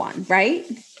show won, right?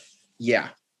 Yeah.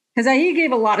 Because he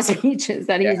gave a lot of speeches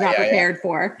that he's not prepared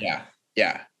for. Yeah.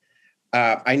 Yeah.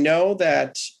 I know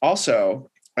that also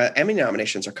Emmy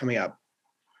nominations are coming up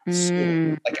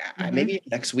soon, like maybe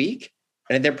next week.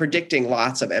 And they're predicting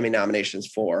lots of Emmy nominations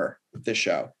for this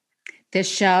show. This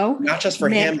show? Not just for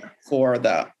him, for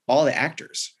all the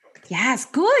actors. Yes,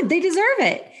 good. They deserve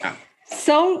it. Yeah.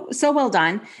 So well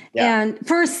done. Yeah. And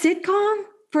for a sitcom,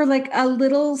 for like a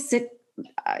little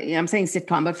I'm saying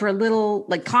sitcom, but for a little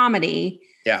like comedy,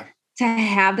 yeah, to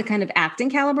have the kind of acting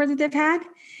caliber that they've had.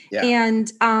 Yeah.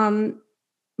 And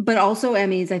but also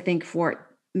Emmys, I think,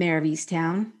 for Mayor of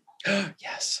Easttown.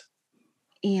 Yes.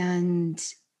 And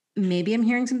maybe I'm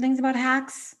hearing some things about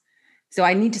Hacks. So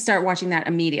I need to start watching that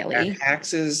immediately. Yeah,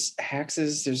 Hacks is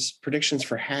there's predictions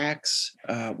for Hacks.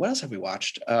 What else have we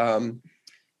watched?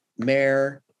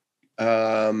 Mayor.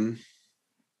 Mayor's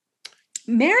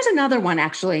another one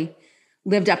actually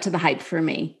lived up to the hype for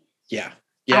me. Yeah.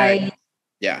 I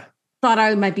Yeah. thought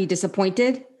I might be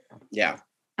disappointed. Yeah.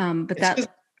 But it's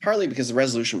partly because the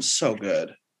resolution was so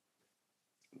good.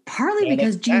 Partly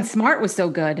because Jean Smart was so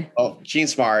good. Oh, Jean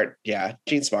Smart. Yeah,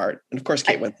 Jean Smart. And of course,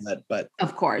 Kate Winslet, but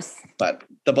of course. But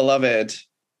the beloved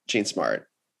Jean Smart.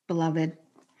 Beloved.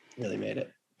 Really made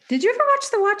it. Did you ever watch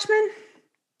The Watchmen?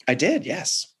 I did,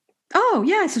 yes. Oh,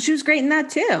 yeah. So she was great in that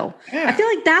too. Yeah. I feel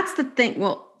like that's the thing.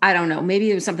 Well, I don't know.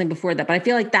 Maybe it was something before that, but I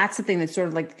feel like that's the thing that sort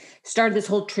of like started this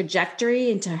whole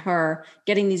trajectory into her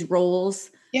getting these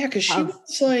roles. Yeah, because she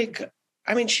was like,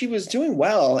 I mean, she was doing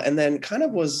well and then kind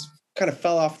of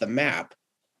fell off the map.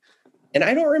 And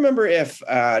I don't remember if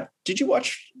did you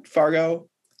watch Fargo?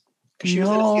 Because she was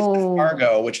in a season of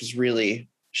Fargo, which was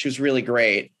she was really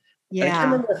great. Yeah. And I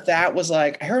can't remember if that was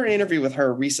like, I heard an interview with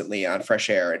her recently on Fresh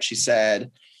Air, and she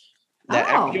said that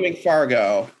after doing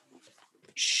Fargo,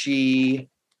 she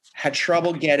had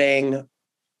trouble getting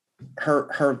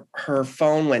her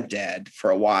phone went dead for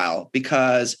a while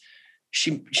because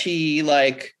she's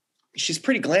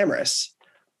pretty glamorous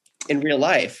in real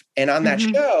life. And on that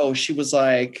show, she was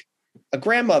like a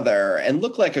grandmother and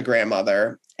looked like a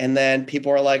grandmother. And then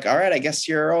people were like, all right, I guess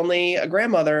you're only a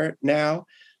grandmother now.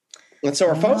 And so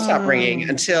her phone stopped ringing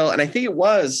until, and I think it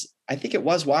was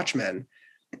Watchmen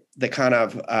that kind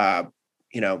of,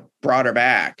 brought her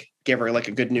back, gave her like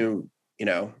a good new,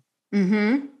 a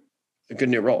good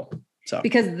new role. So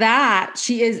because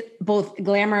she is both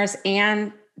glamorous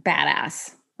and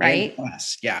badass, right?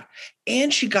 Yes, yeah.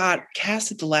 And she got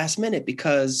cast at the last minute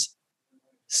because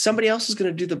somebody else was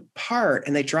going to do the part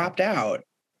and they dropped out.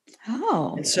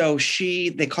 Oh. And so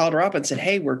they called her up and said,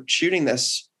 hey, we're shooting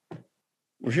this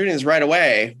right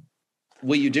away.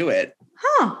 Will you do it?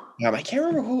 Huh. I can't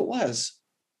remember who it was.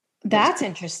 That's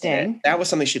interesting. That was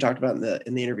something she talked about in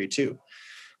the interview too.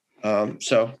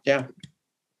 So yeah.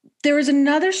 There was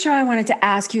another show I wanted to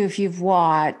ask you if you've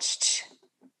watched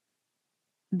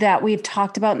that we've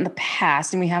talked about in the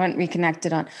past and we haven't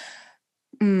reconnected on.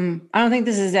 I don't think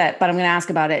this is it, but I'm going to ask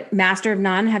about it. Master of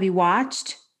None. Have you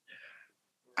watched?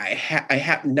 I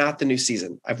have not the new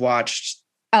season. I've watched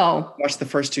the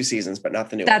first 2 seasons, but not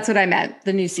the new. That's what I meant.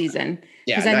 The new season.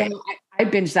 Yeah. Because I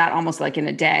binged that almost like in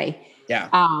a day. Yeah.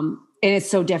 And it's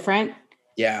so different.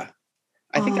 Yeah.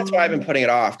 I think that's why I've been putting it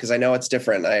off, because I know it's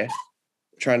different. I'm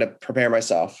trying to prepare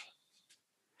myself.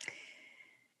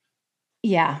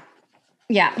 Yeah.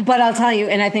 Yeah. But I'll tell you,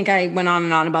 and I think I went on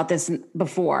and on about this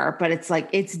before, but it's like,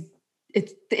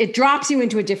 it drops you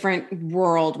into a different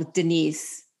world with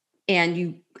Denise, and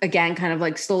you again kind of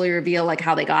like slowly reveal like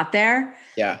how they got there.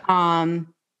 Yeah.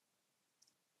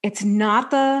 It's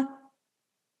not the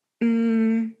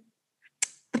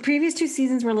previous 2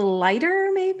 seasons were a little lighter,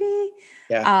 maybe.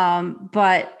 Yeah.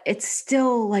 But it's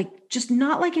still like just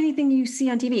not like anything you see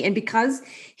on TV. And because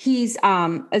he's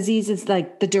Aziz is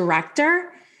like the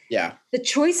director. Yeah. The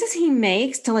choices he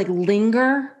makes to like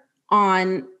linger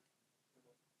on,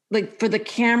 like for the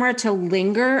camera to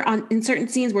linger on in certain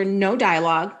scenes where no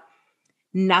dialogue,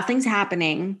 nothing's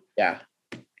happening. Yeah.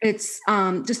 It's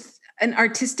just an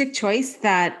artistic choice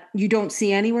that you don't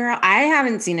see anywhere. I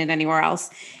haven't seen it anywhere else.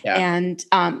 Yeah. And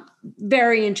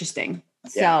very interesting.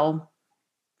 So,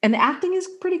 and the acting is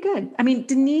pretty good. I mean,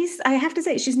 Denise, I have to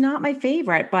say, she's not my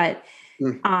favorite, but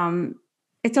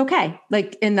it's okay.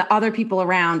 Like, and the other people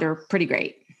around are pretty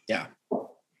great. Yeah.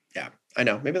 Yeah. I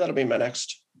know. Maybe that'll be my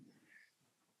next.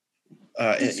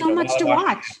 There's so much to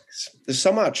watch. There's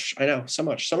so much. I know. So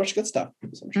much good stuff.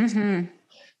 So much good stuff.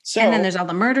 So, and then there's all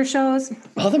the murder shows.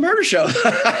 All the murder shows.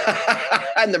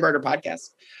 And the murder podcast.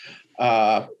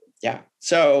 Yeah.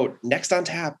 So next on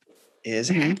tap is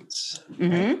Hacks.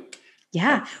 Right?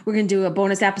 Yeah. We're going to do a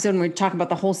bonus episode and we're talking about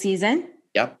the whole season.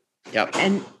 Yep.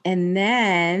 And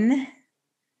then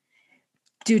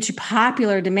due to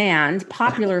popular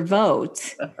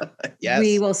vote, yes,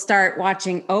 we will start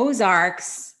watching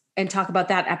Ozarks and talk about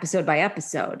that episode by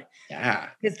episode. Yeah.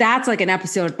 Because that's like an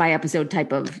episode by episode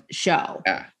type of show.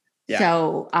 Yeah.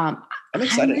 So I'm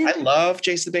excited. I love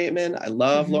Jason Bateman. I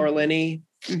love Laura Linney.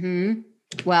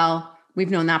 Well, we've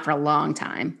known that for a long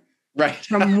time. Right.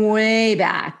 From way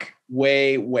back.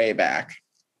 Way back.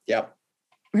 Yep.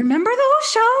 Remember those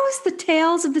shows? The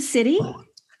Tales of the City?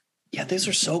 Yeah, those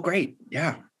are so great.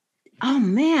 Yeah. Oh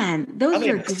man, those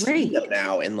are great.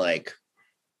 Now in like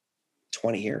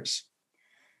 20 years.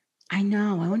 I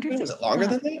know. I wonder if was it longer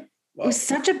than that? Whoa. It was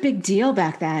such a big deal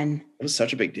back then. It was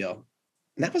such a big deal.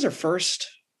 And that was her first.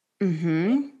 I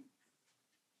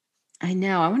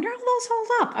know. I wonder how those hold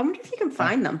up. I wonder if you can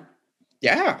find them.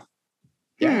 Yeah.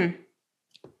 Yeah.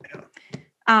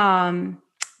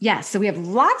 So we have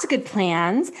lots of good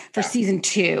plans for season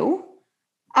 2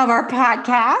 of our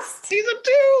podcast. Season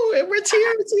 2. And we're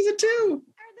here in season 2.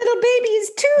 Our little baby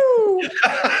is 2.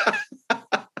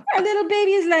 Our little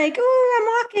baby is like, "Ooh, I'm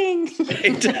walking.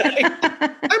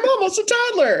 I'm almost a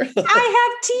toddler. I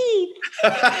have teeth."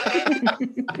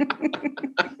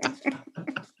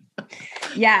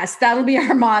 Yes, that'll be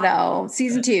our motto.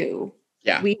 Season 2.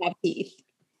 Yeah. We have teeth.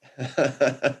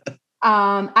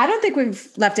 I don't think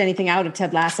we've left anything out of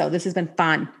Ted Lasso. This has been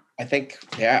fun. I think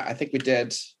we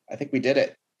did. I think we did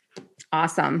it.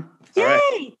 Awesome. All Yay.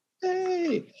 Right.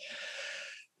 Yay.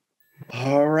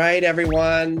 All right,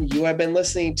 everyone. You have been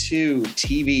listening to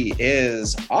TV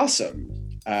is Awesome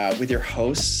with your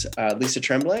hosts, Lisa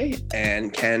Tremblay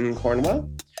and Ken Cornwell.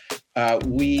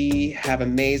 We have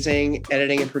amazing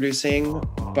editing and producing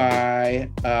by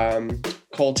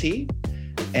Cole T.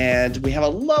 And we have a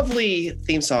lovely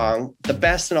theme song, The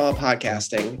Best in All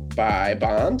Podcasting by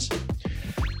Bond.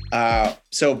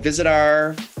 So visit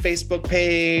our Facebook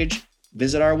page,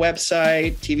 visit our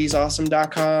website,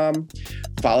 tvsawesome.com.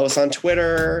 Follow us on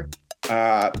Twitter.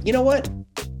 You know what?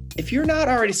 If you're not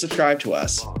already subscribed to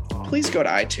us, please go to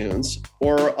iTunes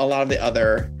or a lot of the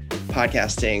other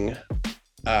podcasting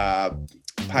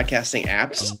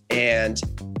apps and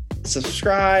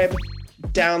subscribe,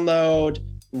 download,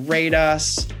 rate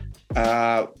us.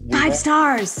 5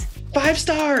 stars. 5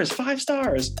 stars. 5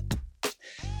 stars.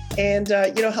 And,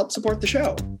 help support the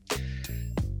show.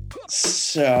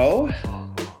 So,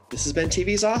 this has been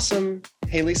TV's Awesome.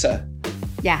 Hey, Lisa.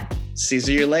 Yeah. See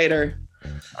you later.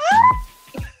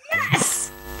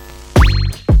 Yes.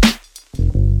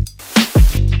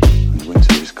 And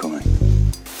winter is coming.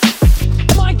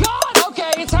 Oh my God!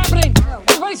 Okay, it's happening.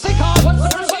 Everybody stay calm. What's the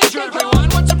procedure, everyone?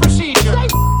 What's the procedure? Stay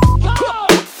calm.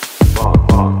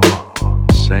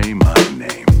 Say my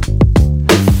name.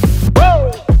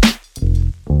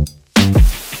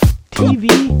 TV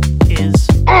is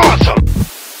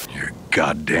You're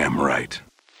goddamn right.